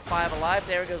 players down, 5 alive.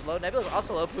 Zarin goes low. Nebula's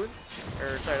also low. Poon,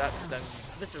 or sorry, not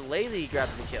Mr. Lazy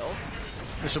grabs the kill.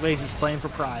 Mr. Lazy's playing for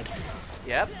pride.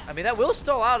 Yep. I mean, that will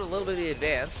stall out a little bit of the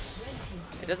advance.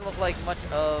 It doesn't look like much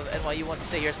of NYU wants to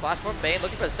stay here. Splash from Bane,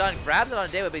 looking for a stun. Grabs it on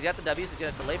Dayway, but he's got the W, so he's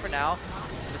going to delay for now.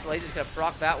 Mr. Lazy's going to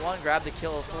proc that one. Grab the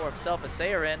kill for himself as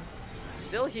Zarin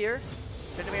still here.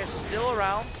 Tryndamere still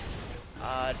around.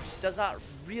 Just does not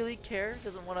really care.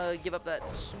 Doesn't want to give up that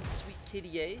sweet, sweet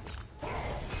KDA.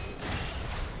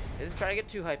 Isn't trying to get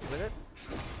too hyped with it.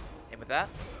 And with that,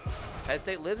 Penn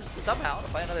State lives somehow to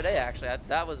fight another day, actually.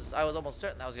 I was almost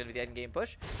certain that was going to be the end game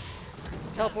push.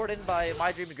 Teleport in by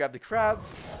My Dream to grab the crab.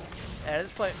 And at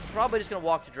this point, probably just going to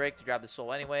walk to Drake to grab the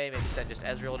soul anyway. Maybe send just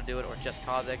Ezreal to do it, or just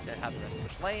Kha'Zix and have the rest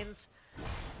push lanes.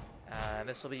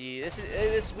 This will be,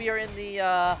 we are in the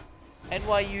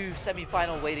NYU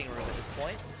semifinal waiting room at this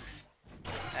point,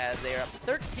 as they are up to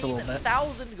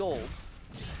 13,000 gold.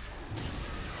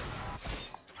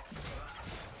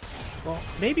 Well,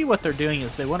 maybe what they're doing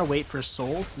is they want to wait for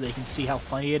Soul so they can see how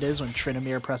funny it is when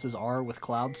Tryndamere presses R with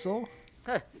Cloud Soul.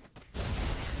 Huh.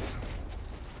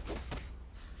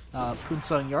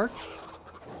 Poonsung Yark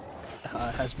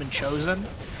has been chosen.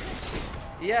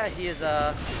 Yeah, he is,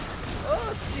 oh,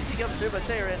 CC comes through, but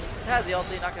Zarin has the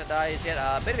ulti, not gonna die. He's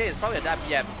yet, Beta is probably gonna die,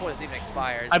 yeah, before this even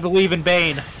expires. I believe in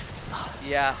Bane.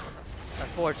 Yeah,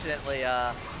 unfortunately,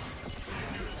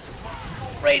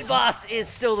 Raid Boss is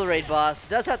still the Raid Boss.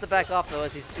 Does have to back off, though,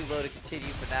 as he's too low to continue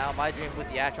for now. My Dream with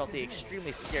the Ashe ulti,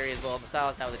 extremely scary as well. In the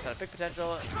silence now with a ton of pick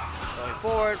potential. Going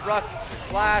forward, Ruck,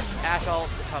 Flash, Ashe ult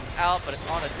comes out, but it's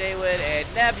on a Daywid, and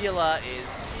Nebula is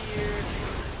here.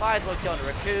 Finds one kill on the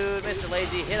Raccoon. Mr.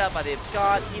 Lazy hit up by the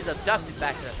Abscond. He's abducted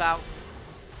back to the fountain.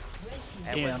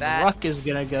 And with that, Ruck is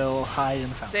gonna go hide in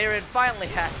the fountain. Zarin finally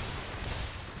has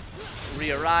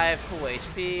re-arrived, full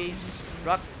HP.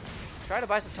 Ruck trying to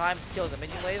buy some time to kill the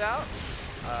minion wave out.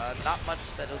 Not much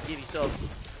that it'll give you. So,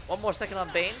 one more second on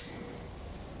Bane.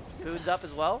 Poon's up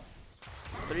as well.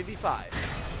 3v5.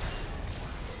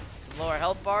 Some lower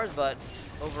health bars, but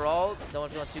overall, no one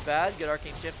feeling too bad. Good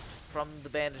arcane shift from the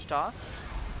bandage toss.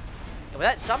 And with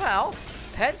that, somehow,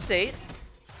 Penn State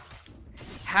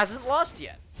hasn't lost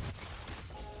yet.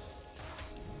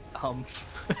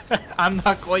 I'm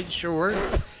not quite sure.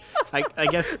 I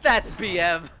guess that's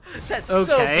BM. That's okay.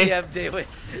 So BM, David.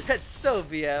 That's so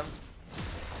BM.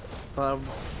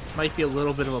 Might be a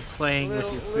little bit of a playing with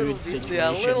your food situation.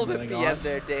 Yeah, a little bit BM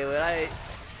there, David.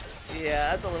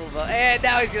 Yeah, that's a little bit. And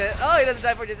now he's gonna. Oh, he doesn't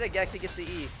die for it. He actually gets the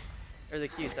E. Or the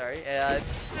Q, sorry.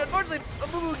 Unfortunately,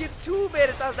 Amumu gets 2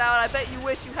 mana down. I bet you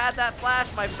wish you had that flash,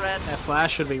 my friend. That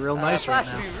flash would be real nice right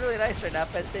now. Flash would be really nice right now.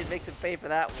 Penn State makes him pay for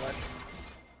that one.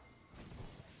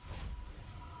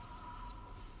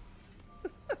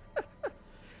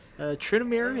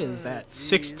 Tryndamere is at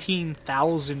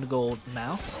 16,000 gold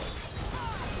now.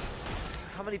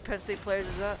 How many Penn State players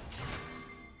is that?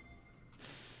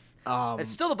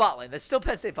 It's still the bot lane. That's still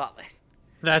Penn State bot lane.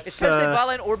 It's Penn State bot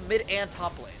lane or mid and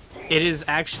top lane. It is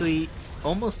actually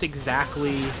almost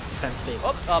exactly Penn State.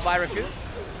 Oh, by Raccoon.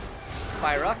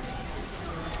 By Ruck.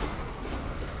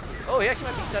 Oh, he actually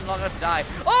might be stunned long enough to die.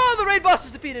 Oh, the raid boss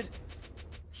is defeated.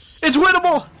 It's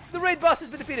winnable. The raid boss has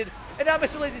been defeated, and now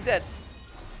Mr. Lazy's dead.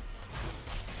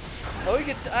 Oh, he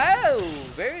gets. Oh,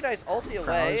 very nice ulti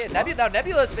away. And now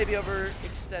Nebula's maybe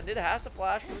overextended. Has to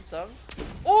flash. Moonsung.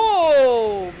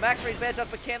 Oh, max range bad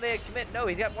jump, but can they commit? No,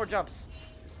 he's got more jumps.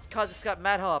 Kha'Zix got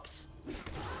mad hops.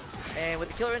 And with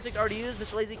the Killer Instinct already used,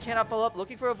 Mr. Lazy cannot follow up.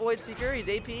 Looking for a Void Seeker. He's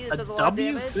AP. This does a lot of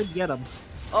damage. Could get him.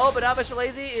 Oh, but now Mr.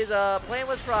 Lazy is playing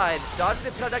with pride. Dodging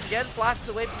the contact again. Flashes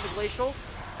away from the Glacial.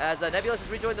 As Nebulous has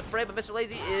rejoined the fray, but Mr.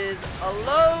 Lazy is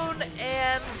alone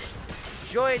and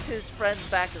joins his friends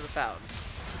back to the fountain.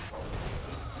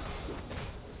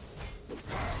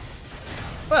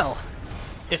 Well,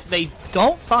 if they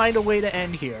don't find a way to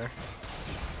end here,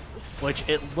 which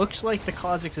it looks like the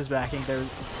Kha'Zix is backing, they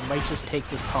might just take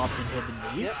this top and hit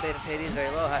and leave. Yep, Beta Payday is very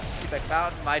low. Has to keep back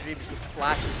fountain. My Dream just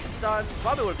flashes and stuns.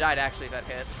 Probably would have died actually if that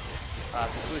hit.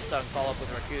 Bootsung follow up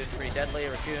with Raccoon, pretty deadly.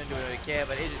 Raccoon doing what he can,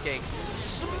 but he's just getting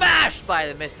smashed by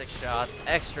the Mystic shots.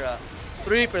 Extra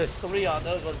 3 for 3 on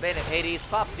those ones. Bandit Hades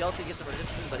pops the ulti, gets some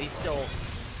resistance, but he's still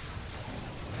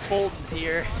folding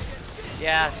here.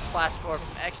 Yeah, flash forward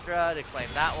from extra to explain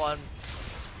that one.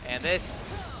 And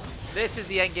this is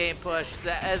the end game push.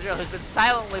 Ezreal has been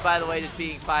silently, by the way, just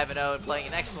being 5-0 and playing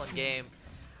an excellent game.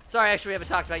 Sorry, actually, we haven't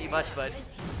talked about you much, but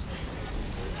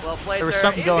well played, There was sir.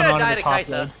 something He's going gonna on in die the to top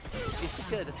Kaisa. lane. He's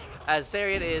good. As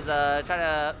Sarian is trying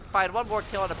to find one more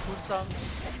kill on a Poonsung.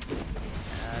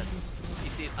 You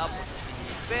see it up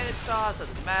with the advantage toss,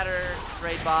 doesn't matter.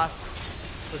 Raid boss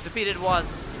was defeated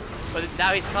once, but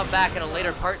now he's come back in a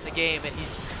later part in the game and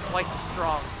he's twice as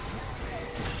strong.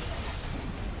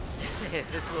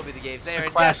 This will be the game. It's the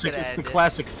classic. It's the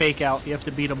classic fake out. You have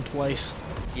to beat them twice.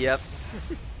 Yep.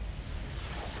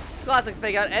 Classic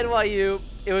fake out. NYU.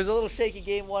 It was a little shaky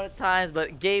game 1 at times,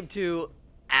 but game 2,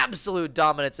 absolute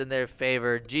dominance in their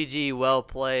favor. GG, well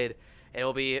played. And it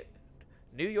will be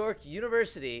New York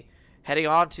University heading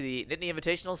on to the Nittany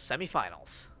Invitational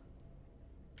semifinals.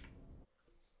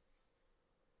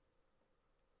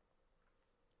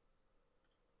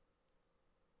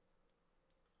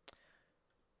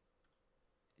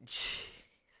 Jeez.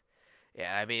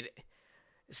 Yeah, I mean,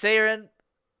 Saren,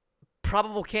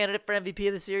 probable candidate for MVP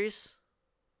of the series.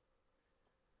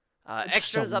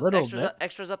 Extras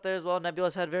up there as well.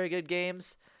 Nebula's had very good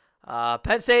games.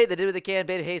 Penn State, they did what they can.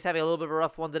 Beta Hayes having a little bit of a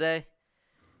rough one today.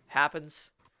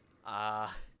 Happens. Mr.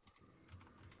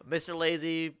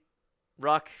 Lazy,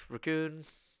 Raccoon.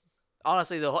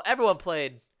 Honestly, everyone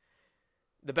played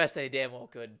the best they damn well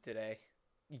could today.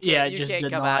 You can't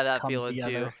come out of that feeling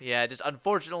too. Yeah, just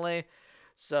unfortunately,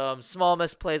 some small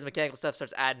misplays, mechanical stuff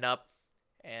starts adding up,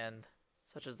 and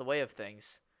such is the way of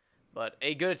things. But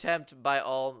a good attempt by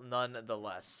all,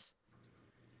 nonetheless.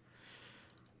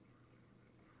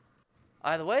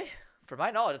 Either way, for my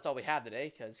knowledge, that's all we have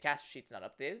today, because caster sheet's not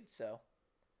updated, so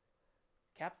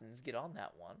captains, get on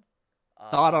that one.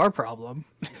 Not our problem.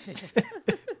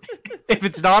 If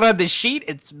it's not on the sheet,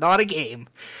 it's not a game.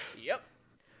 Yep.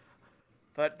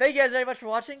 But thank you guys very much for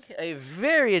watching. A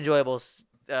very enjoyable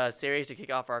series to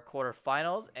kick off our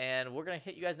quarterfinals, and we're going to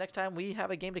hit you guys next time we have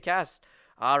a game to cast.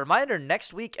 Reminder,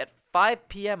 next week at 5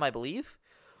 p.m., I believe,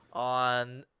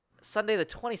 on Sunday the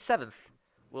 27th,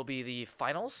 will be the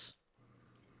finals.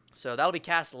 So that'll be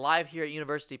cast live here at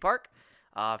University Park.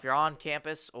 If you're on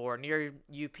campus or near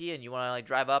UP and you want to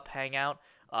drive up, hang out,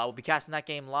 we'll be casting that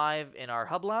game live in our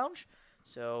hub lounge.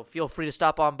 So feel free to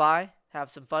stop on by,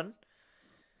 have some fun.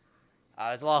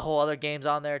 There's a lot of whole other games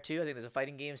on there too. I think there's a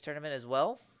fighting games tournament as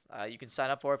well. You can sign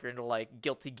up for if you're into like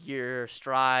Guilty Gear,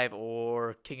 Strive,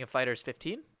 or King of Fighters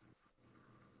 15.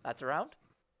 That's around.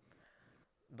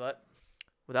 But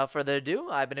without further ado,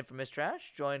 I've been Infamous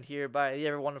Trash, joined here by the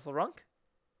ever wonderful Runk.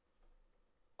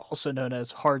 Also known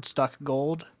as Hard Stuck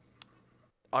Gold.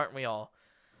 Aren't we all?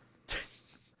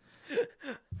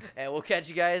 And we'll catch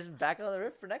you guys back on the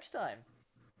rift for next time.